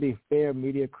to be fair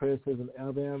media criticism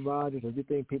of Aaron Rodgers, or do you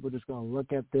think people are just going to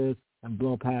look at this and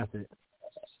blow past it?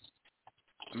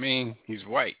 I mean, he's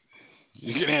white.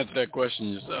 You can answer that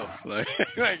question yourself. Like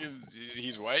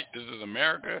he's white. This is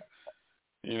America.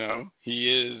 He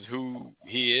is who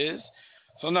he is.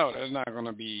 So, no, there's not going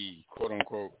to be,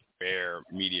 quote-unquote, fair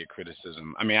media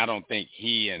criticism. I mean, I don't think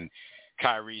he and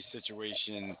Kyrie's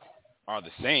situation are the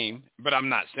same, but I'm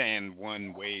not saying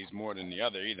one weighs more than the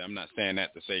other either. I'm not saying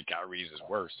that to say Kyrie's is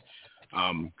worse.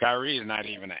 Kyrie is not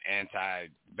even an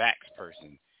anti-vax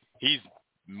person. He's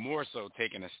more so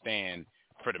taking a stand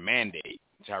for the mandate.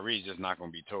 Kyrie's just not going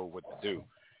to be told what to do.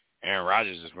 Aaron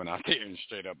Rodgers just went out there and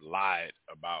straight up lied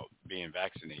about being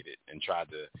vaccinated and tried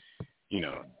to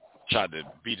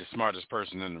be the smartest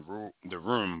person in the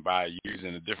room by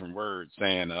using a different word,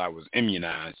 saying that I was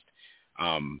immunized.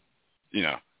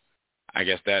 I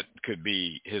guess that could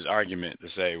be his argument to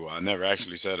say, well, I never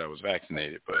actually said I was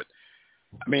vaccinated. But,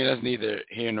 I mean, that's neither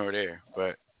here nor there.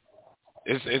 But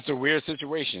it's a weird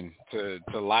situation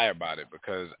to lie about it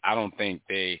because I don't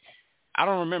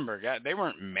remember. They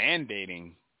weren't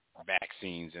mandating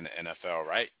vaccines in the NFL,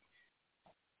 right?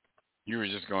 You were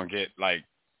just going to get,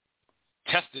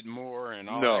 tested more and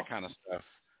all that kind of stuff.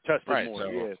 Tested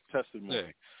more.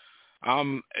 Yeah. I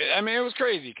mean, it was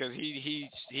crazy because he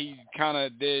kind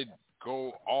of did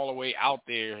go all the way out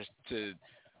there to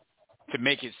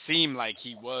make it seem like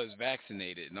he was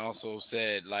vaccinated, and also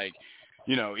said,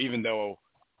 even though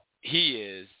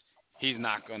he's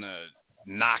not going to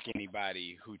knock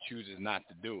anybody who chooses not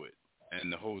to do it. And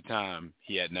the whole time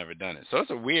he had never done it. So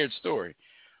it's a weird story.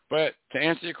 But to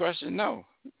answer your question, no.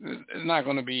 It's not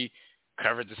going to be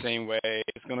covered the same way.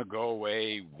 It's going to go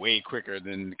away way quicker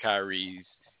than Kyrie's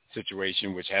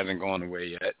situation, which hasn't gone away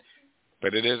yet.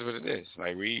 But it is what it is.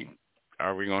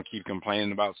 Are we going to keep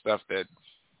complaining about stuff that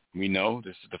we know?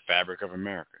 This is the fabric of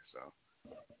America. So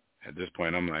at this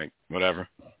point, I'm like, whatever.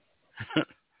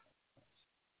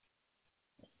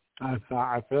 I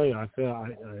feel you.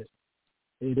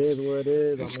 It is what it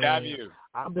is. Scaview,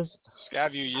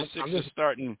 your Sixers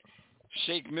starting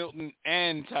Shake Milton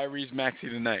and Tyrese Maxey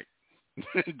tonight.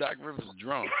 Doc Rivers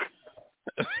drunk.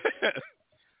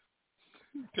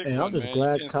 I'm just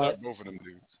glad both of them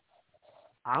dudes.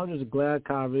 I'm just glad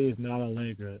Kyrie is not a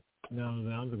Laker.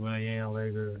 I'm just glad he ain't a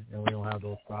Laker and we don't have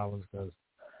those problems because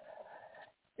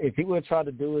if he would have tried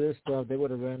to do this stuff, they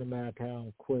would have ran him out of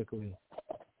town quickly.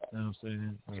 You know what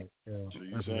I'm saying?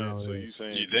 So you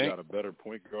saying you got a better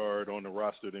point guard on the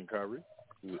roster than Kyrie?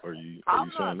 Are you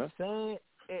saying that? Saying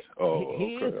it,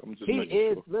 okay. I'm just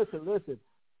making sure. Listen.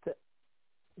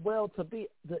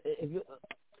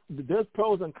 There's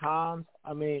pros and cons.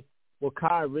 I mean,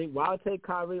 Kyrie, why I take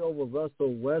Kyrie over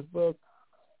Russell Westbrook?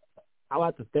 I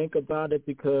like to think about it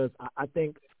because I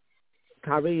think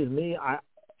Kyrie is me.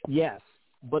 Yes,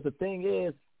 but the thing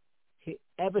is,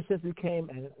 ever since he came,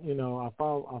 and I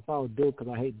follow Duke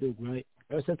because I hate Duke, right?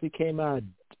 Ever since he came out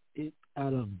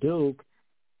of Duke,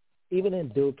 even in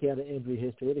Duke, he had an injury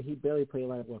history. He barely played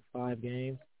 5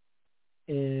 games,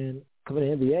 and coming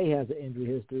to the NBA has an injury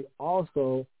history.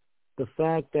 Also, the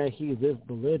fact that he's this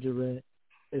belligerent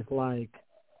is like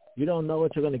you don't know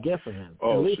what you're going to get from him.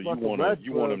 Oh, so you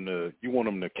want him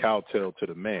to kowtow to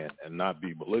the man and not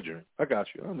be belligerent. I got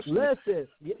you. I understand.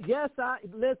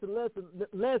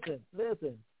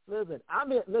 Listen. I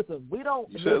mean, listen. We don't.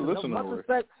 You said listen.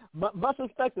 Much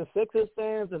respect to Sixers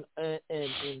fans and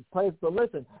players. But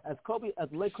listen, as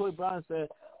late Kobe Bryant said,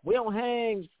 we don't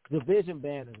hang division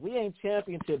banners. We ain't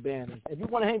championship banners. If you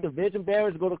want to hang division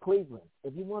banners, go to Cleveland.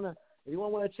 If you want to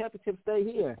win a championship, stay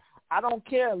here. I don't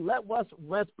care. Let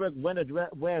Westbrook wear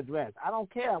a dress. I don't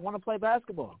care. I want to play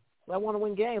basketball. I want to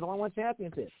win games. I want to win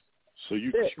championships. So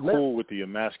you're cool with the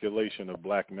emasculation of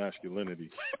black masculinity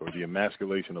or the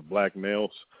emasculation of black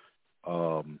males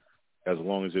as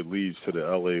long as it leads to the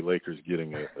L.A. Lakers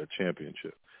getting a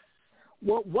championship?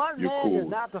 Well, one You're man cool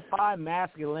does not define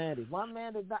masculinity. One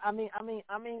man does not. I mean,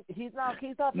 he's not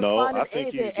defining no, I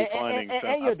think anything. He's defining.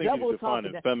 And you're double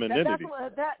defining talking. femininity.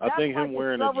 I think him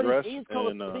wearing a dress East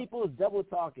Coast and people is double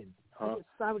talking. Huh?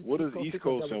 What does East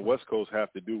Coast and West Coast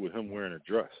have to do with him wearing a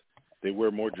dress? They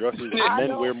wear more dresses.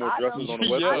 Men wear more dresses on the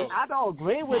West Coast. I don't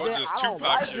agree with it. I don't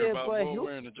like it, but he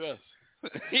wearing a dress.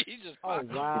 He just. Oh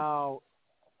wow.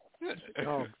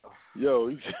 Oh.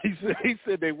 Yo, he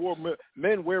said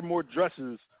men wear more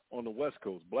dresses on the West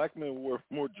Coast. Black men wear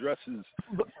more dresses.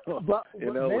 But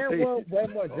in men wear more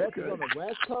dresses on the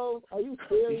West Coast. Are you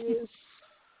serious?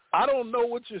 I don't know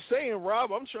what you're saying,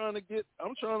 Rob. I'm trying to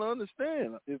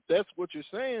understand if that's what you're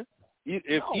saying.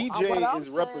 If EJ is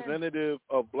representative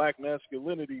of black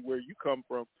masculinity where you come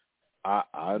from, I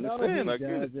understand.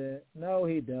 No,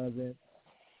 he doesn't.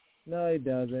 No, he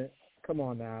doesn't. Come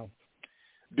on now.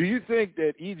 Do you think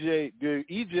that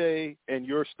EJ and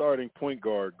your starting point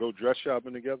guard go dress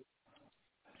shopping together?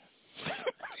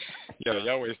 Yeah,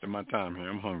 y'all wasting my time here.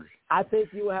 I'm hungry. I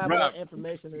think you have more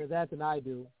information in that than I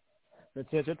do.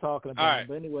 That's what you're talking about. Right.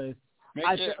 But anyways. Make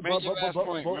your last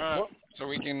point, Rob, so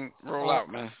we can roll out,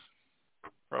 man.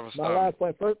 My last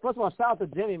point. First of all, shout out to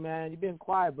Jimmy, man. You been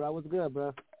quiet, bro. What's good,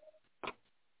 bro?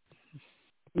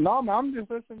 No, man, I'm just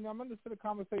listening. I'm listening to the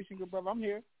conversation, good brother. I'm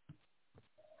here.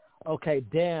 Okay,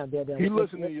 damn. He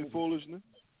listening to your foolishness.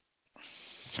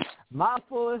 My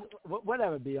foolish,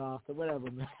 whatever, be Austin, whatever,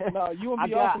 man. No, you and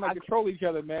me Austin like to troll each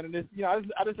other, man. And I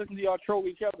just listen to y'all troll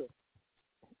each other.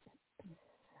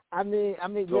 I mean,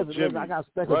 so listen, Jimmy, I got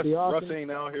respect for the Austin. Russ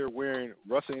ain't out here wearing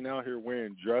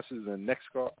dresses and neck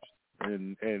scarves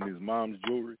and his mom's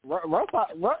jewelry.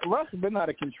 Russ been out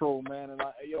of control, man. And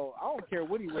I don't care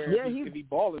what he wears if he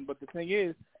balling. But the thing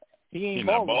is, he ain't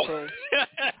balling. So.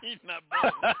 He's not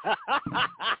balling.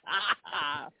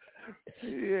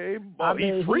 Yeah,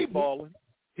 he's free balling.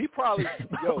 He probably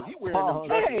he wearing them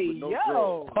dresses with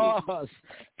no Pause.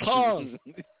 Pause.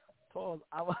 Pause.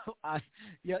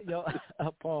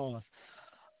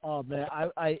 Oh man,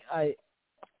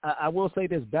 I will say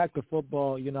this back to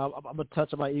football. You know, I'm gonna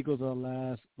touch on my Eagles on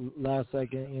the last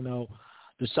second. You know,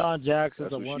 Deshaun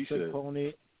Jackson's a one-trick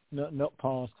pony. No,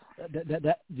 pause.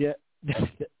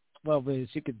 Well,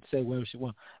 she could say whatever she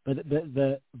wants, but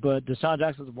Deshaun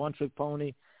Jackson's a one-trick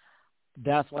pony.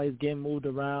 That's why he's getting moved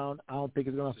around. I don't think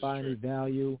he's gonna find any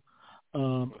value.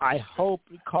 I hope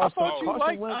Carson.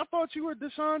 I thought you were a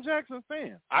Deshaun Jackson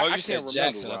fan. I can't remember.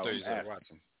 Jackson. I thought you said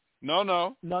Watson.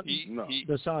 No.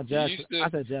 Deshaun Jackson. I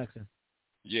said Jackson.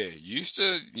 Yeah, used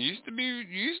to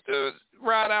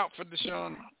ride out for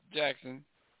Deshaun Jackson.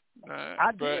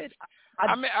 I did.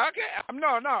 I mean, okay.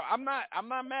 No. I'm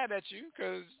not mad at you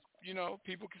because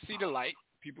people can see the light.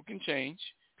 People can change.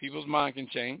 People's mind can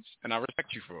change, and I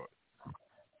respect you for it.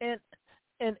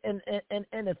 And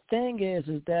the thing is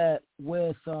that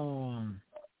with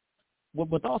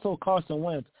also Carson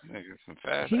Wentz,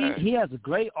 he has a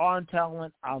great arm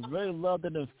talent. I really loved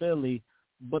it in Philly,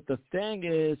 but the thing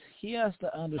is, he has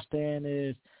to understand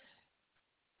is,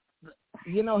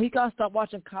 he got to stop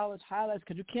watching college highlights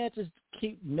because you can't just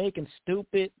keep making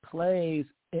stupid plays.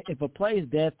 If a play's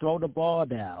dead, throw the ball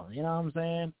down. You know what I'm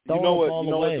saying? You know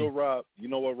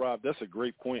what, Rob? That's a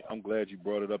great point. I'm glad you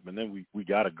brought it up, and then we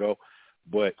got to go.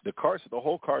 But the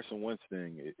whole Carson Wentz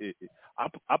thing, I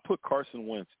put Carson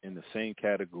Wentz in the same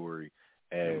category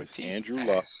as Andrew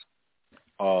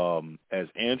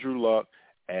Luck,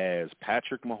 as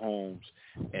Patrick Mahomes,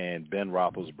 and Ben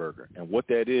Roethlisberger. And what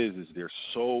that is they're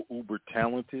so uber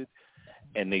talented,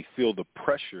 and they feel the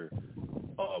pressure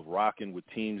of rocking with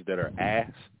teams that are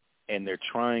ass, and they're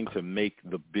trying to make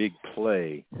the big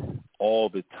play all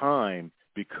the time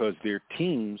because their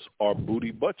teams are booty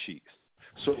butt cheeks.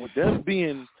 So with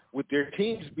their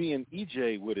teams being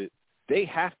EJ with it, they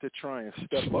have to try and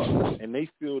step up, and they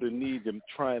feel the need to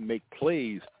try and make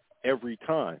plays every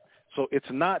time. So it's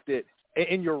not that,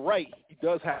 and you're right, he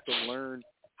does have to learn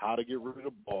how to get rid of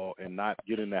the ball and not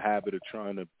get in the habit of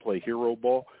trying to play hero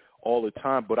ball all the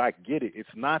time. But I get it. It's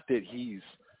not that he's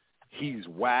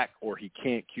whack or he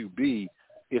can't QB.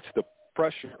 It's the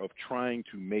pressure of trying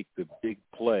to make the big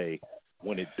play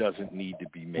when it doesn't need to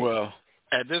be made. Well,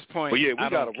 at this point, I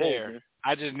don't care.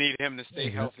 I just need him to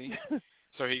stay healthy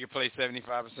so he can play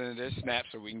 75% of this snaps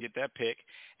so we can get that pick.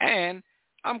 And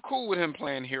I'm cool with him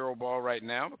playing hero ball right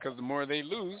now because the more they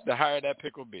lose, the higher that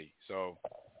pick will be. So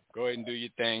go ahead and do your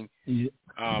thing. Do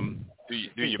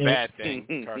your bad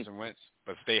thing, Carson Wentz,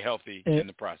 but stay healthy in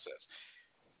the process.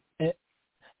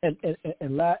 And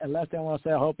last thing I want to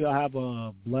say, I hope y'all have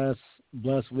a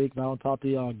blessed week. If I don't talk to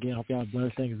y'all again, I hope y'all have a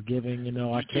blessed Thanksgiving. You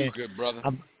know, I can't. Good, brother.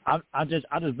 I'm just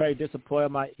very disappointed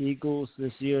in my Eagles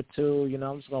this year too. You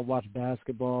know, I'm just gonna watch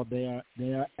basketball. They are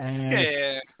ass.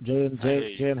 Yeah.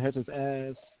 Jalen Hurts'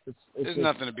 ass. There's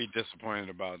nothing to be disappointed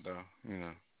about, though. You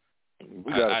know.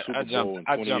 We got a Super Bowl in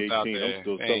 2018. I'm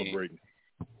still celebrating.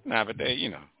 Nah, but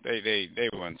they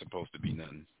weren't supposed to be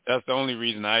nothing. That's the only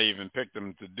reason I even picked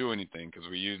them to do anything, because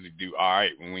we usually do all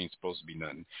right when we ain't supposed to be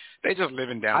nothing. They just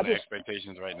living down the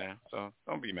expectations right now, so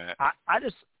don't be mad. I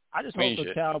just hope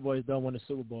the Cowboys don't win the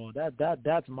Super Bowl.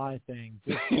 That's my thing.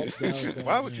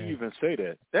 Why would you even say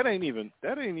that? That ain't even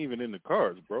in the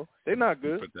cards, bro. They're not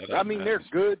good. I mean, they're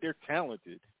good. They're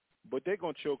talented, but they're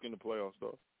gonna choke in the playoffs,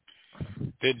 though.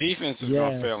 Their defense is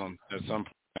gonna fail them at some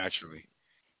point, actually.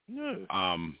 Yeah.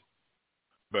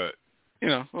 But you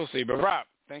know, we'll see. But Rob,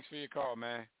 thanks for your call,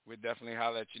 man. We'll definitely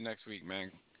holler at you next week,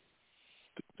 man.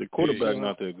 The quarterback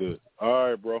not that good. All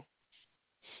right, bro.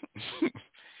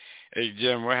 Hey,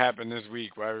 Jim, what happened this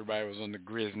week while everybody was on the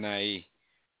Grizz Naive?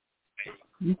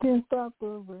 You can't stop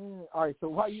the rain. All right, so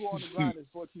While You On The Grind is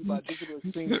brought to you by Digital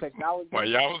Extreme Technology. While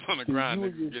y'all was on the grind,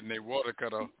 they getting their water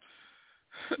cut off.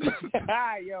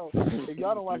 Yo, if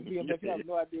y'all don't watch BMX, you have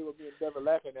no idea what me and Devin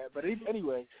laughing at. But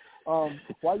anyway,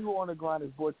 While You On The Grind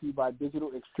is brought to you by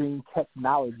Digital Extreme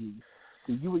Technology.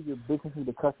 So you and your business need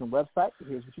a custom website.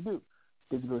 Here's what you do.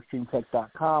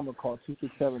 DigitalExtremeTech.com or call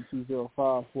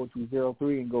 267-205-4203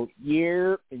 and go,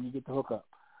 and you get the hookup.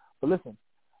 But listen,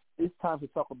 it's time to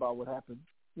talk about what happened,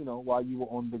 you know, while you were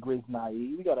on the Grizz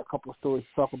Naive. We got a couple of stories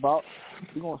to talk about.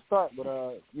 We're going to start with,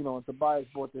 and Tobias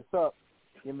brought this up,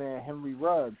 your man Henry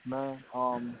Ruggs, man,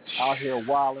 out here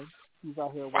wilding. He's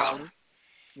out here wilding.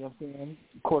 You know what I'm saying?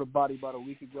 He caught a body about a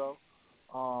week ago.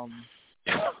 So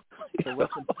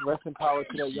rest in power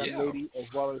to that young lady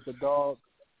as well as the dog.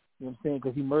 You know what I'm saying?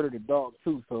 Because he murdered a dog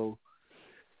too. So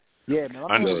yeah, man.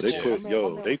 I know they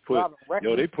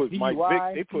put Mike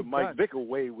Vick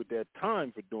away with that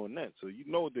time for doing that. So you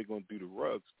know what they're gonna do to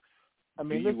Ruggs. I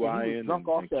mean, listen, he was drunk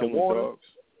off that water. Dogs.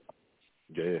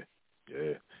 Yeah.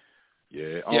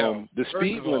 The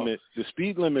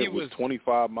speed limit was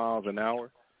 25 miles an hour.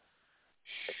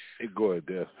 Hey, go ahead,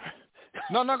 Dave.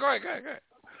 No, go ahead.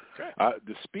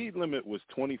 The speed limit was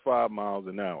 25 miles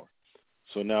an hour.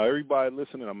 So now everybody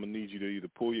listening, I'm going to need you to either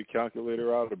pull your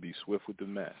calculator out or be swift with the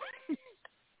math.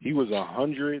 He was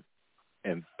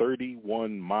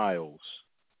 131 miles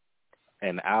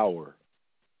an hour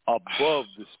above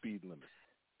the speed limit.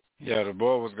 Yeah, the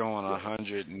boy was going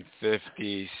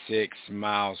 156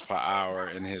 miles per hour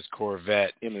in his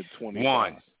Corvette. In a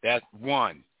 25. That's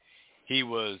one. He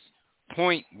was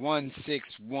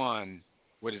 .161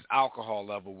 with his alcohol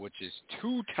level, which is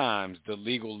 2 times the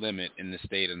legal limit in the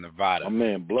state of Nevada. My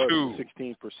man, blood is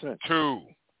 16%. 2.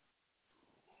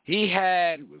 He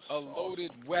had a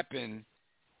loaded weapon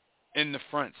in the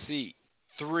front seat.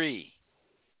 3.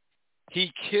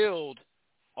 He killed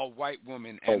a white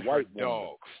woman and her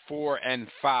dog. 4 and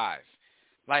 5.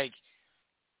 Like,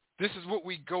 this is what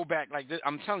we go back. Like,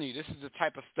 I'm telling you, this is the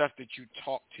type of stuff that you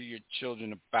talk to your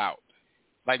children about.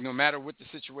 Like, no matter what the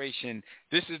situation,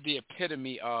 this is the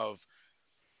epitome of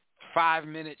 5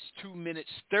 minutes, 2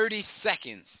 minutes, 30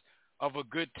 seconds of a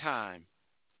good time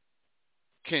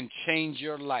can change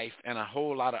your life and a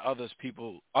whole lot of other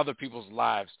people's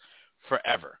lives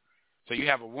forever. So you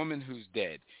have a woman who's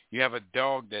dead. You have a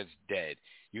dog that's dead.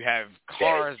 You have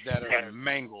cars that are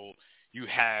mangled. You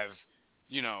have,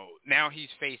 now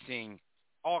he's facing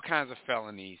all kinds of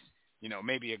felonies.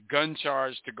 Maybe a gun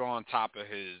charge to go on top of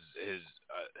his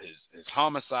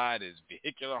homicide, his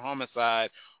vehicular homicide,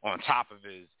 on top of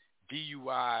his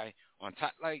DUI, on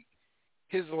top. Like,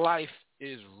 his life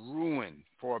is ruined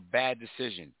for a bad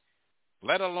decision,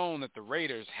 let alone that the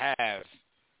Raiders have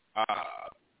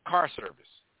car service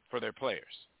for their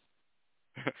players.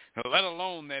 Let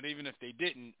alone that even if they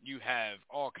didn't, you have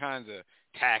all kinds of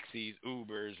taxis,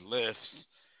 Ubers, Lyfts,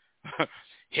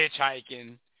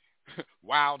 hitchhiking.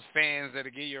 wild fans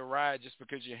that'll give you a ride just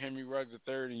because you're Henry Ruggs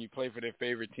III and you play for their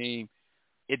favorite team.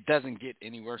 It doesn't get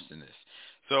any worse than this.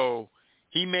 So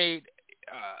he made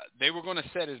they were going to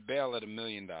set his bail at $1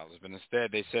 million, but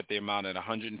instead they set the amount at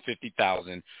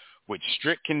 $150,000 with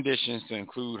strict conditions to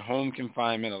include home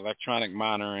confinement, electronic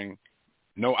monitoring,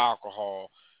 no alcohol,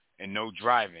 and no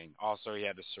driving. Also, he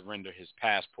had to surrender his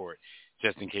passport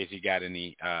just in case he got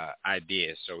any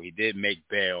ideas. So he did make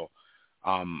bail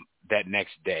that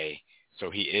next day. So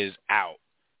he is out.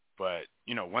 But,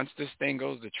 you know, once this thing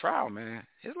goes to trial, man,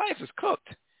 his life is cooked.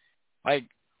 Like,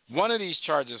 one of these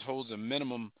charges holds a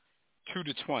minimum 2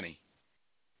 to 20.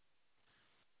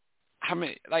 How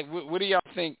many? Like, what do y'all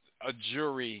think a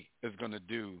jury is going to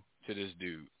do to this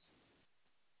dude?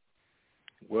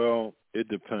 Well, it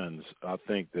depends. I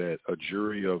think that a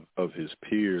jury of his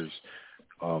peers,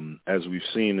 as we've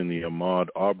seen in the Ahmaud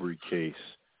Arbery case,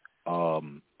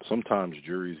 sometimes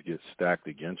juries get stacked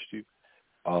against you,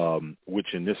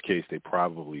 which in this case they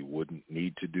probably wouldn't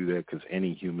need to do that because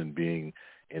any human being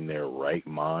in their right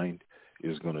mind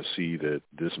is going to see that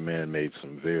this man made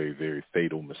some very, very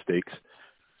fatal mistakes.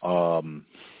 First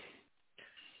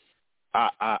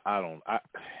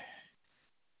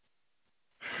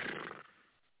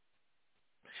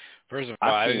of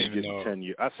all, I didn't even know. 10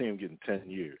 years. I see him getting 10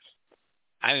 years.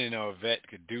 I didn't know a vet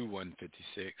could do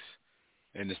 156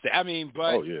 in the state. I mean,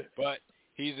 but oh, yeah. But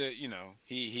he's a, you know,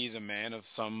 he's a man of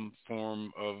some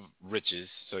form of riches.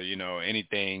 So, you know,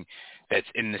 anything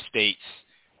that's in the states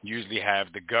usually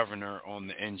have the governor on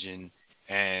the engine,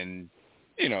 and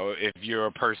you know, if you're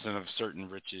a person of certain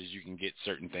riches, you can get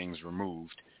certain things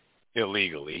removed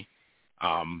illegally.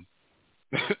 And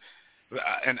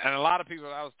a lot of people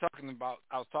I was talking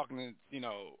to, you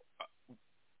know,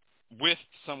 with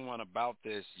someone about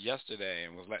this yesterday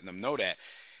and was letting them know that,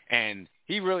 and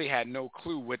he really had no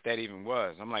clue what that even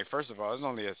was. I'm like, first of all, there's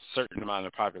only a certain amount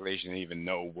of the population that even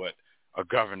know what a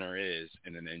governor is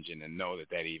in an engine and know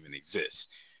that that even exists.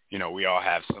 You know, we all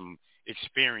have some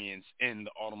experience in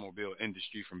the automobile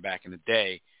industry from back in the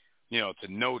day, you know,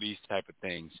 to know these type of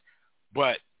things.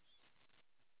 But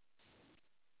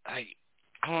I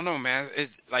don't know, man.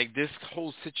 It's like this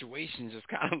whole situation just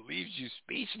kind of leaves you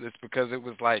speechless because it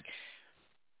was like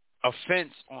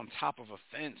offense on top of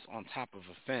offense on top of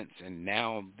offense, and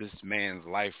now this man's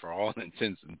life, for all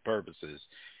intents and purposes,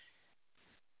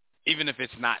 even if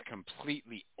it's not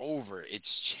completely over, it's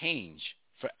changed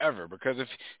forever. Because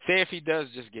if he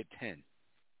does just get 10,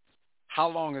 how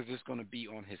long is this going to be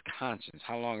on his conscience?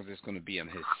 How long is this going to be on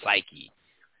his psyche?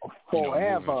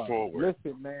 Forever. Moving forward.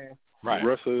 Listen, man. Right.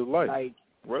 Rest of his life. Like,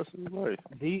 rest of his life.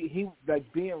 He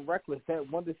like being reckless. That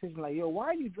one decision, like, yo, why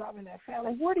are you driving that fast?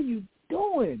 Like, what are you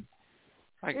doing?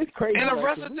 Like, it's crazy. In a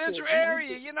like, residential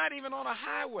area, you're not even on a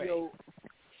highway. Yo,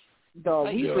 dog,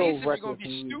 like, we if drove you're reckless. Gonna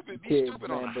be stupid, kids, stupid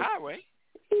man, on a highway.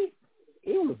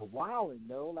 It was wilding,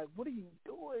 though. Like, what are you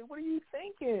doing? What are you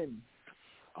thinking?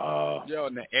 Yo,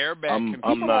 and the airbag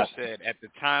computer said at the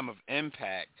time of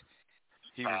impact,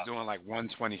 he was doing like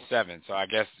 127. So I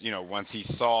guess, you know, once he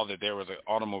saw that there was an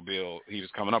automobile he was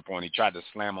coming up on, he tried to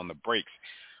slam on the brakes.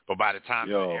 But by the time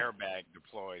the airbag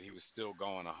deployed, he was still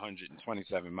going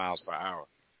 127 miles per hour.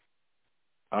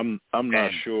 I'm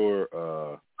not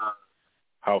sure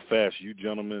how fast you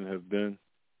gentlemen have been,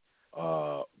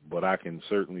 but I can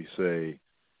certainly say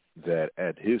that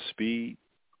at his speed,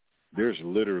 there's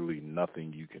literally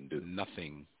nothing you can do.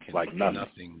 Nothing.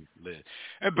 Nothing.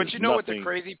 But you know what the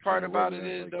crazy part about it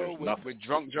is, though, with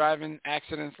drunk driving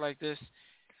accidents like this?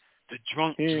 The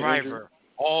drunk driver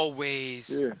always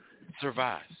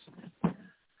survives.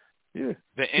 Yeah.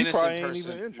 The innocent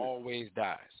person always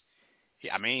dies. He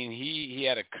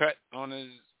had a cut on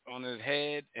his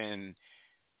head, and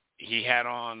he had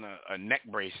on a neck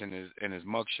brace in his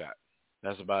mugshot.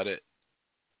 That's about it.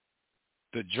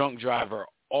 The drunk driver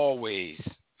always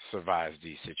survives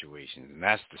these situations, and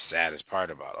that's the saddest part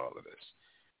about all of this.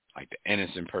 Like, the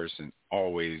innocent person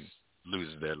always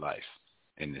loses their life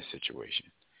in this situation.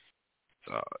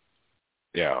 So,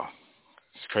 yeah,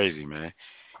 it's crazy, man.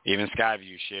 Even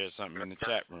Skyview shared something in the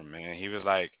chat room, man. He was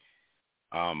like,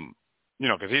 you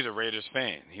know, because he's a Raiders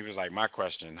fan. He was like, my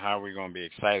question, how are we going to be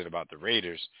excited about the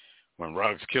Raiders when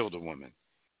Ruggs killed a woman?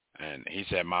 And he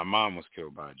said, my mom was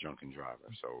killed by a drunken driver.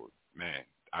 So, man,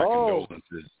 our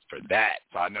condolences for that.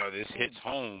 So I know this hits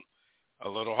home a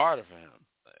little harder for him.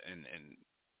 And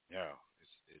yeah,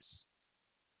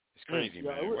 it's crazy,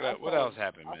 man. What else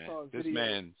happened,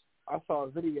 man? I saw a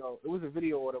video. It was a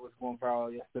video that was going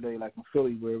viral yesterday, like in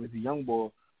Philly, where it was a young boy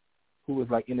who was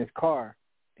like in his car,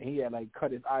 and he had like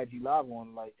cut his IG live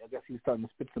on. Like, I guess he was starting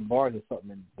to spit some bars or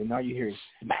something, and then now you hear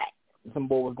smack, some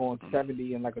boy was going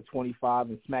 70 and like a 25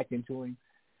 and smacked into him.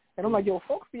 And I'm like, yo,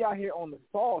 folks be out here on the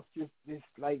sauce just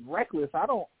like reckless. I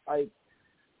don't.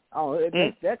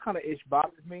 That kind of ish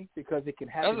bothers me because it can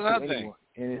happen to anyone.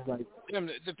 And it's like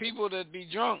the people that be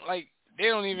drunk, like they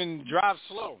don't even drive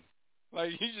slow.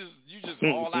 Like you just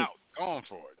all out going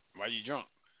for it while you drunk.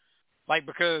 Like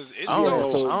because it's I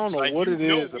don't know like, what it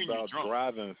is about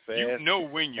driving fast. You know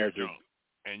when you're drunk,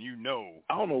 and you know.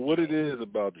 I don't know what it is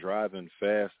about driving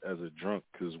fast as a drunk,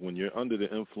 because when you're under the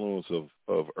influence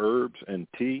of herbs and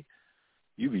tea,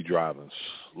 you be driving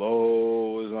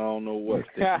slow as I don't know what,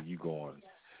 thinking you going.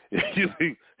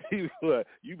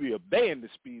 you be obeying the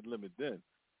speed limit then.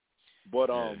 But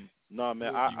no,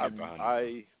 man, I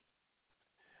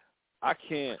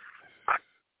can't.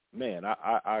 Man,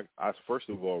 I first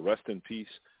of all, rest in peace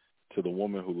to the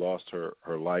woman who lost her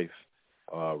life.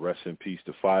 Rest in peace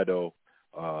to Fido.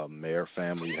 May her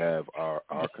family have our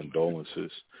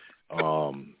condolences.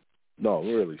 No,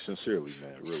 really, sincerely,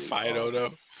 man, really. Fido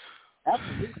though.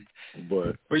 Absolutely.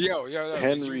 But yo,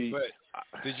 Henry.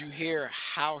 Did you hear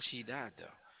how she died though?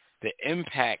 The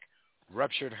impact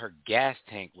ruptured her gas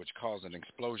tank, which caused an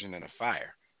explosion and a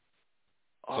fire.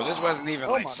 So this wasn't even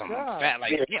like some fat,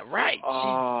 like right.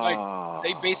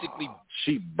 They basically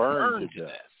she burned to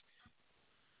death.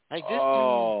 Like this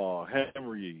dude.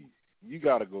 Henry, you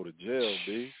got to go to jail,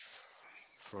 B.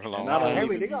 For a long time.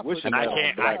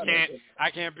 I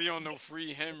can't be on no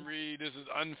free Henry. This is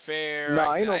unfair.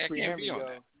 No, ain't no free Henry,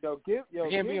 yo. Give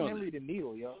Henry the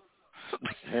needle, yo.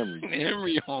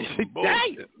 Henry on some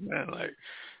bullshit, man. Like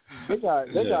they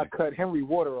got cut Henry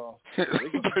water off.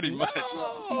 Pretty much.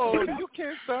 Oh, you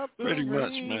can't stop the rain. Pretty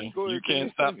much, man. You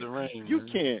can't stop the rain. You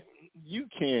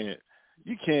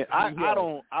can't. I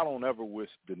don't ever wish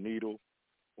the needle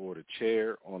or the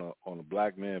chair on a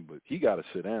black man, but he got to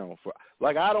sit down for.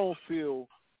 Like I don't feel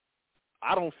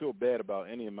bad about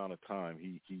any amount of time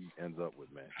he ends up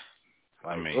with, man.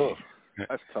 Like, I mean,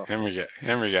 that's tough. Henry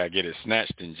got to get it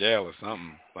snatched in jail or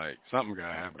something. Like something got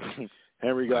to happen.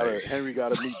 Henry got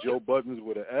to meet Joe Buttons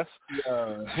with an S.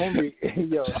 Henry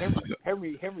kids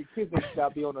got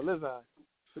to be on the list line.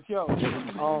 But yo,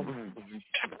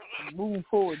 moving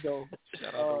forward though,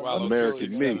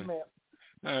 American me.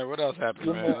 All right, what else happened,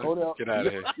 man? Get out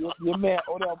of here. Your man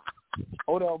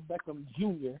Odell Beckham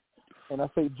Jr. And I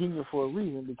say Jr. for a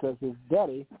reason because his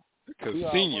daddy. Because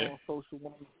senior. On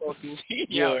social.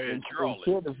 Senior and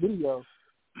shared the video.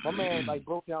 My man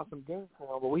broke down some games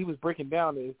for him, but what he was breaking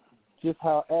down is just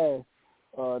how ass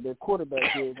their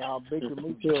quarterback is and how Baker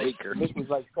Mayfield was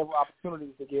like several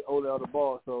opportunities to get Odell the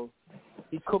ball. So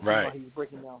he cooked him while he was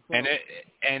breaking down film.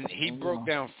 And he broke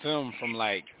down film from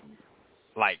like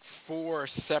 4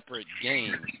 separate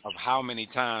games of how many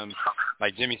times,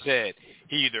 like Jimmy said,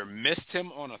 he either missed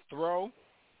him on a throw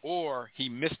or he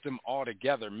missed him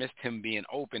altogether, missed him being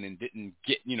open and didn't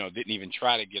even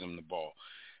try to get him the ball.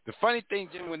 The funny thing,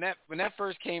 Jim, when that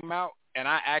first came out and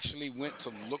I actually went to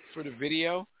look for the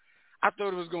video, I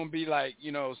thought it was going to be like,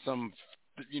 some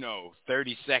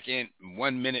 30-second,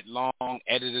 1 minute long,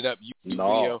 edited up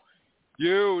video.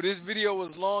 Yo, this video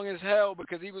was long as hell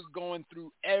because he was going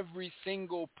through every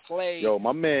single play. Yo,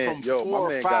 my man got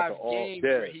the all games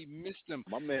dead. where he missed them.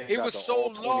 My man it got was the so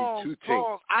all long,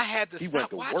 Paul, I had to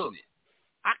stop watching work. it.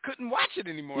 I couldn't watch it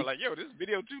anymore. Like, yo, this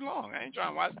video too long. I ain't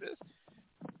trying to watch this.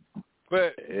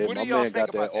 But what do y'all think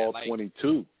about that? All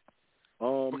 22.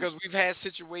 Because we've had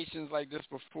situations like this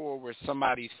before where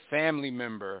somebody's family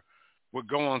member would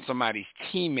go on somebody's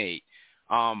teammate.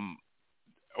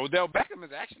 Odell Beckham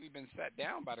has actually been sat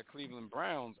down by the Cleveland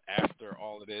Browns after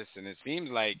all of this, and it seems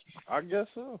like I guess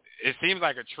so. It seems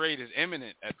like a trade is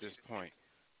imminent at this point.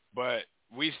 But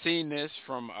we've seen this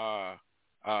from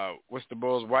what's the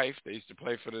Bulls' wife? They used to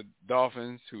play for the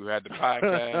Dolphins, who had the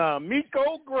podcast.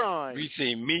 Miko Grimes. We've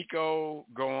seen Miko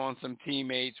go on some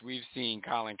teammates. We've seen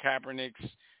Colin Kaepernick's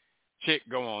chick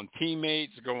go on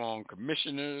teammates, go on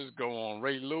commissioners, go on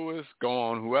Ray Lewis, go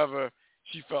on whoever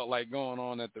she felt like going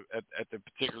on at the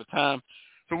particular time.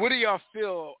 So what do y'all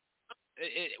feel?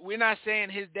 We're not saying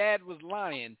his dad was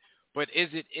lying, but is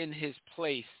it in his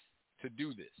place to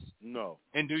do this? No.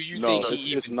 And do you think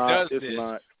he even does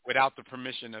this without the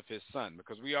permission of his son?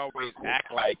 Because we always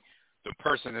act like the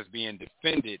person that's being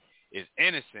defended is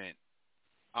innocent,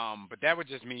 but that would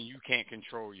just mean you can't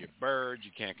control your bird,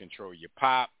 you can't control your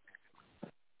pop.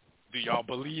 Do y'all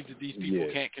believe that these people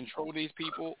can't control these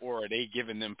people, or are they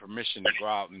giving them permission to go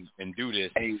out and do this?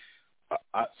 In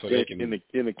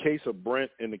the case of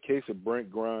Brent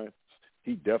Grimes,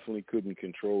 he definitely couldn't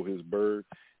control his bird,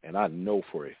 and I know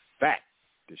for a fact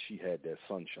that she had that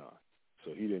sunshine,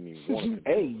 so he didn't even want to.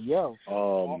 Hey yo,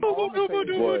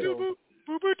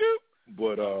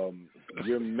 But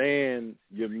your man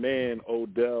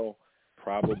Odell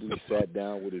probably sat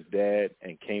down with his dad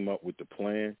and came up with the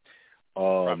plan.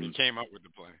 Probably came up with the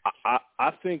plan.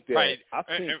 I think that right. I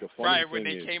think the funny right thing when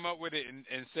they is, came up with it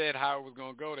and said how it was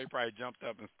going to go, they probably jumped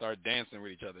up and started dancing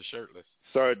with each other shirtless.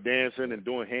 Started dancing and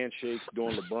doing handshakes,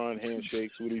 doing LeBron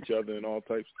handshakes with each other and all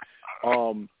types.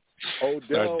 Odell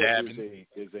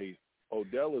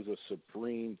is a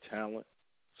supreme talent,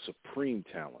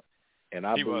 and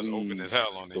I he believe was open as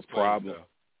hell on the these problem. plays,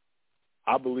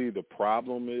 I believe the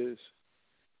problem is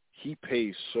he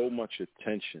pays so much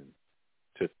attention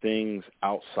to things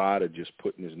outside of just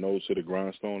putting his nose to the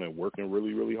grindstone and working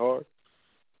really, really hard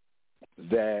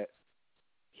that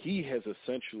he has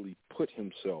essentially put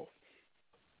himself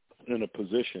in a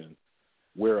position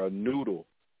where a noodle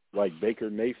like Baker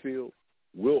Mayfield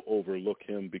will overlook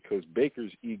him because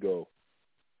Baker's ego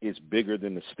is bigger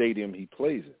than the stadium he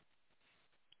plays in.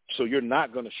 So you're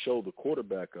not going to show the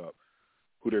quarterback up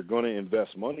who they're going to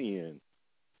invest money in.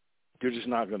 You're just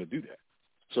not going to do that.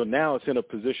 So now it's in a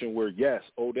position where, yes,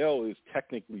 Odell is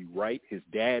technically right. His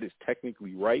dad is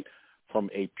technically right from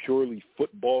a purely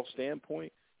football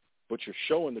standpoint, but you're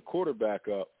showing the quarterback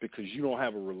up because you don't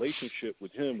have a relationship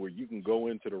with him where you can go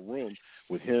into the room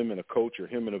with him and a coach or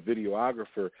him and a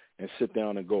videographer and sit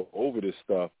down and go over this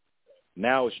stuff.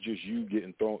 Now it's just you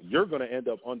getting thrown. You're going to end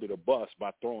up under the bus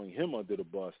by throwing him under the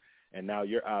bus, and now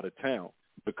you're out of town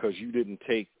because you didn't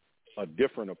take a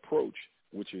different approach,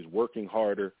 which is working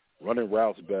harder, running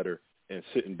routes better, and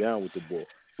sitting down with the ball,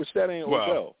 which that ain't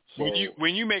Odell. So,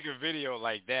 when you make a video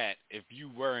like that, if you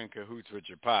were in cahoots with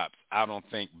your pops, I don't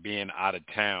think being out of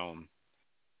town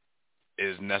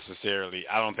is necessarily.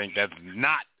 I don't think that's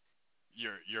not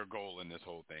your goal in this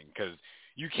whole thing, because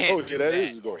you can't do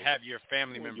that or have your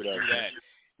family members do that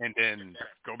and then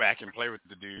go back and play with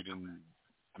the dude. And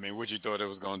I mean, what you thought it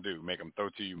was going to do? Make him throw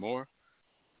to you more?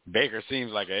 Baker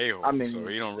seems like an a-hole, so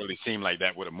he don't really seem like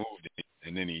that would have moved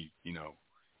in any,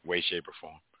 way, shape, or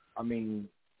form. I mean,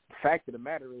 the fact of the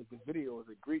matter is the video is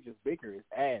egregious. Baker is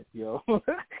ass, yo.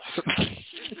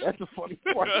 That's the funny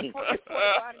part. The funny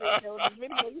part is, the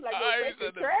video, you like, yo,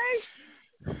 Baker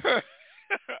trash?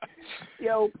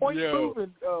 Yo, point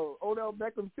proven. Odell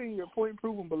Beckham Sr., point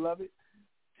proven, beloved.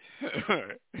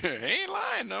 He ain't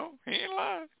lying, though. He ain't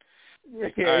lying. Yeah,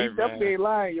 right, he definitely ain't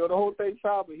lying, yo. The whole thing's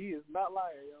foul, but he is not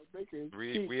lying, yo. Baker is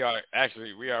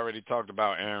we already talked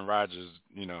about Aaron Rodgers,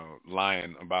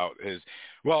 lying about his.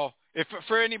 Well, if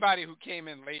for anybody who came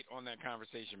in late on that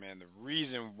conversation, man, the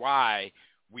reason why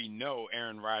we know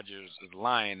Aaron Rodgers is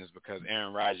lying is because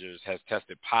Aaron Rodgers has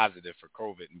tested positive for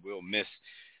COVID and will miss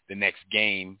the next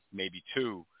game, maybe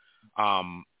two.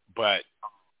 But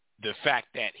the fact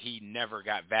that he never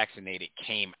got vaccinated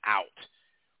came out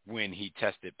when he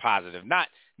tested positive. Not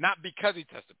because he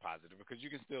tested positive, because you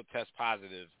can still test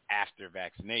positive after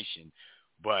vaccination.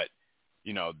 But,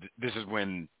 this is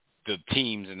when the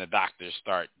teams and the doctors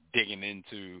start digging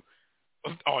into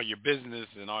all your business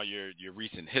and all your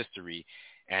recent history.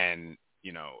 And,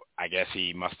 I guess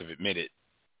he must have admitted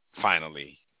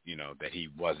finally, that he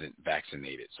wasn't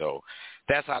vaccinated. So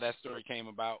that's how that story came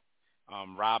about.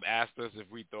 Rob asked us if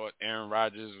we thought Aaron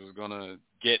Rodgers was going to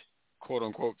get quote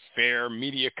unquote fair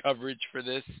media coverage for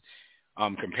this,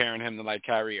 comparing him to like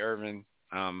Kyrie Irving.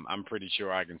 I'm pretty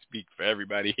sure I can speak for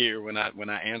everybody here when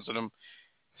I answered him.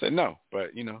 I said no,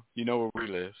 but you know where we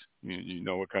live. You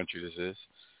know what country this is.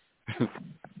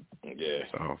 Yeah.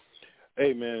 So,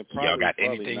 hey man, y'all got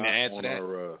anything to add to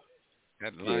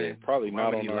that? Probably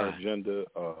not on our agenda.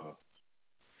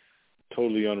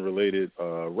 Totally unrelated.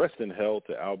 Rest in hell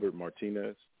to Albert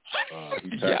Martinez.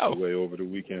 He passed away over the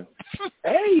weekend.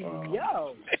 Hey,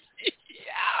 yo.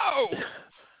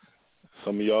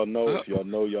 Some of y'all know. If y'all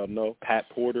know, y'all know. Pat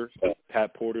Porter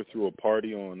threw a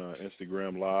party on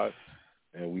Instagram Live,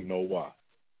 and we know why.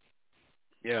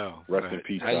 Yeah. Rest in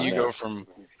peace. How you go from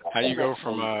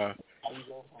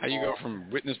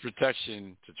witness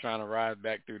protection to trying to ride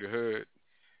back through the hood?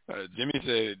 Jimmy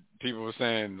said people were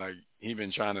saying like he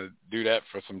been trying to do that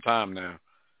for some time now,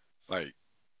 like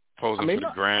posing for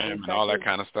the gram and all that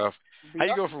kind of stuff. How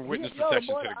you go from witness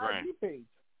protection to the gram?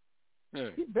 Yeah.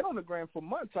 He's been on the gram for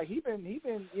months. Like he been,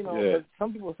 but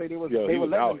some people say they were letting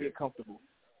him get comfortable.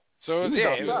 So it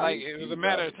was a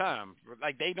matter of time.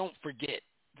 Like they don't forget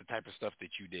the type of stuff that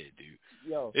you did, dude.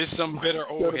 There's some bitter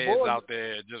old heads out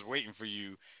there just waiting for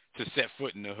you to set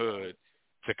foot in the hood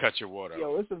to cut your water.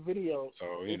 It's a video. So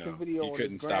it's a video you on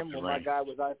couldn't the gram stop the when rain. my guy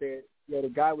was out there. The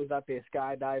guy was out there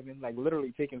skydiving, like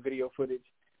literally taking video footage.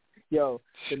 The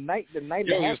night it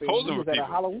happened, he was at a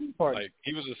Halloween party. Like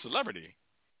he was a celebrity.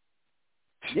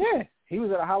 Yeah, He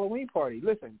was at a Halloween party.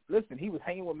 Listen. He was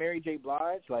hanging with Mary J.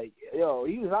 Blige. Like, yo,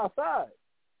 he was outside.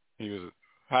 He was.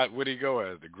 Where'd he go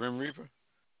as? The Grim Reaper?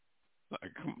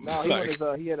 Like, no,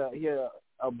 he had a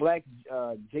black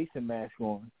Jason mask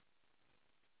on.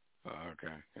 Oh,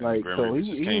 okay. Like, so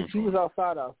he was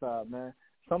outside, man.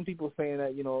 Some people saying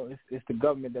that, you know, it's the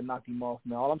government that knocked him off.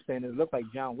 Man, all I'm saying is it looked like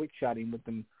John Wick shot him with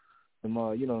them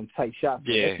tight shots.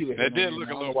 Yeah, that did look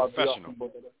a little professional.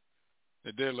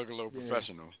 It did look a little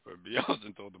professional. But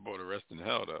Beyonce told the boy to rest in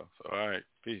hell, though. So, all right,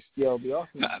 peace. Yo,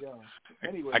 Beyonce,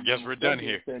 Anyway, I guess we're done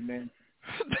here. Said, man.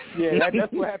 Yeah,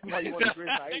 that's what happened while you won the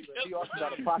Grammy. He also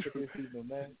got a pocket this season,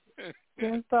 man.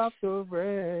 Can't stop the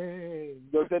rain.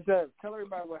 Yo, tell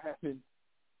everybody what happened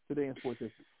today in sports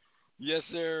history. Yes,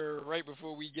 sir. Right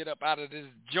before we get up out of this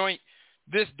joint,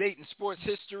 this date in sports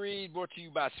history brought to you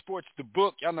by Sports the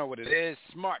Book. Y'all know what it is.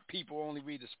 Smart people only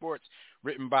read the sports.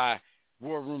 Written by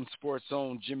War Room Sports'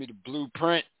 own Jimmy the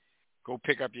Blueprint. Go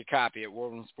pick up your copy at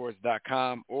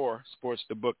warroomsports.com or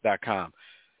sportsthebook.com.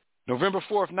 November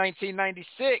 4th,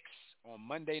 1996, on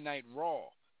Monday Night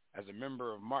Raw, as a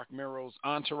member of Mark Mero's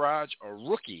entourage, a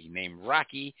rookie named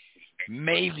Rocky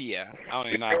Maivia, I don't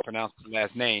even know how to pronounce his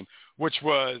last name, which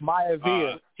was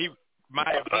Maivia. He was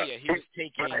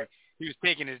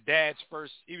taking his dad's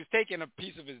first. He was taking a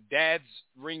piece of his dad's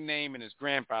ring name and his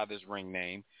grandfather's ring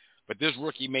name, but this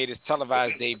rookie made his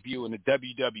televised debut in the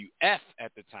WWF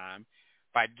at the time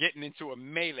by getting into a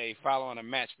melee following a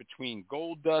match between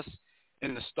Goldust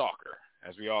and the Stalker.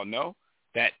 As we all know,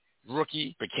 that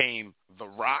rookie became The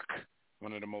Rock,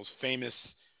 one of the most famous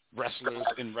wrestlers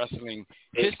in wrestling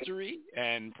history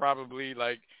and probably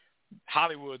like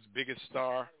Hollywood's biggest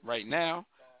star right now.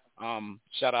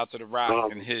 Shout out to The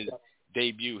Rock and his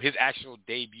debut. His actual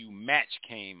debut match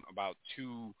came about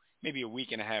maybe a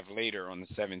week and a half later on the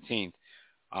 17th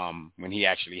when he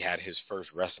actually had his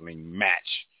first wrestling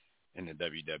match in the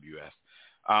WWF.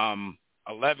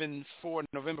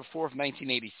 November 4th,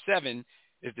 1987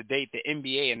 is the date the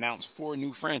NBA announced 4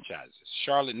 new franchises.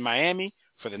 Charlotte and Miami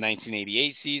for the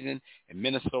 1988 season, and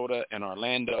Minnesota and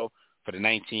Orlando for the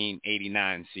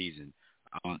 1989 season.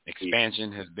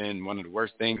 Expansion has been one of the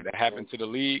worst things that happened to the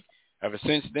league ever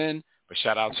since then, but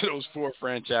shout out to those 4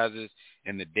 franchises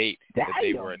and the date that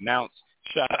they were announced.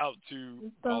 Shout out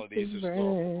to all of these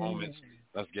historical moments.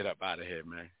 Let's get up out of here,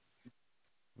 man.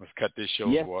 Let's cut this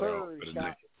show's water off for the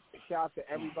next. Shout out to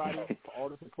everybody for all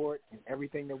the support and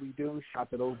everything that we do. Shout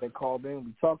out to those that called in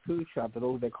we talked to. Shout out to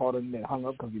those that called in that hung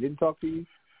up because we didn't talk to you.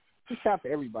 Just shout out to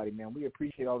everybody, man. We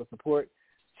appreciate all the support.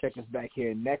 Check us back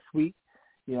here next week.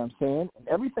 You know what I'm saying? And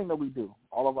everything that we do,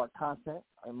 all of our content,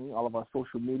 all of our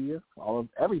social media, all of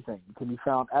everything can be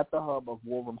found at the hub of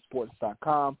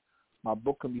warroomsports.com. My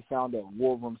book can be found at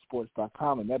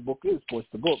warroomsports.com, and that book is Sports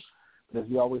the Book. But as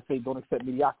we always say, don't accept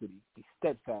mediocrity. Be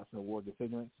steadfast in the war against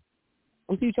ignorance.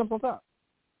 We'll see you jump on top.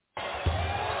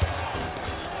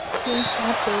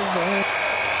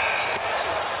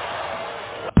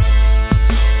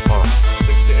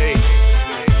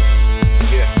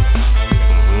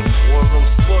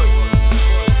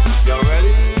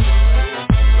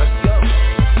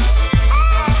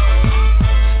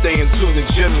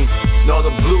 Jimmy, know the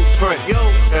blueprint.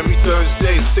 Every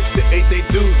Thursday, 6 to 8, they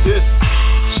do this.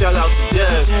 Shout out to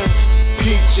Dev,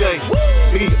 PJ,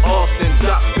 B. Austin,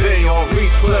 Bay on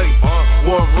replay.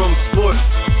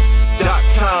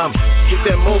 warroomsports.com. Get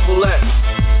that mobile app.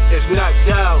 If not,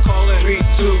 dial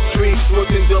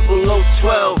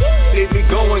 323-140012. They be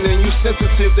going and you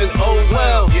sensitive, then oh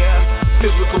well.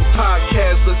 Physical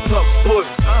podcast, let's talk sports.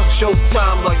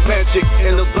 Showtime like magic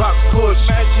in the block push.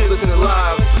 Listen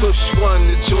live, push 1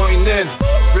 to join in.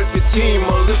 Rip your team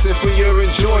or listen for your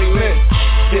enjoyment.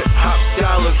 Hip hop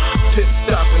scholars, pit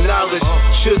stop and knowledge.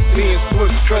 Should be in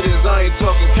sports credits, I ain't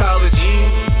talking college.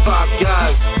 5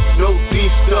 guys, no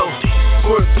beef though.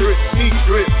 Corporate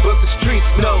secret, but the streets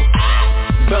know.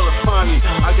 Belafonte,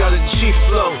 I got a G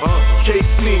flow.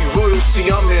 KC,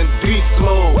 royalty, I'm in beast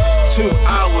mode. 2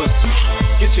 hours,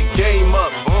 get your game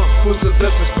up. Who's the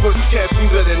best in sportscast? You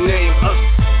better name us.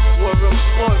 War Room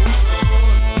Sports.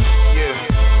 Yeah,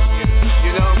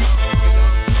 you know,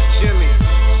 Jimmy,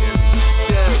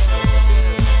 Dev,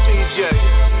 PJ,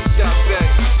 Stop Bay,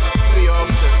 B.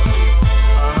 Austin.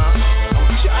 I'm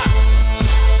shot.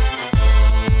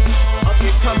 Up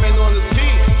and coming on the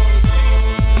beat.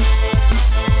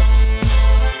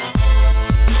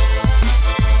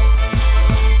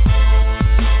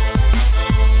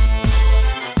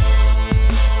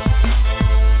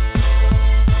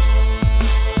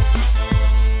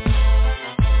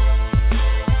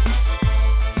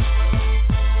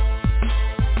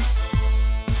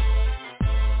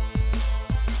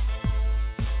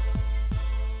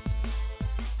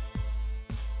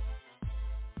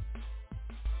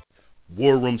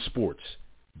 War Room Sports,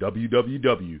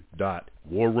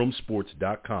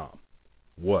 www.warroomsports.com.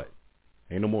 What?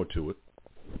 Ain't no more to it.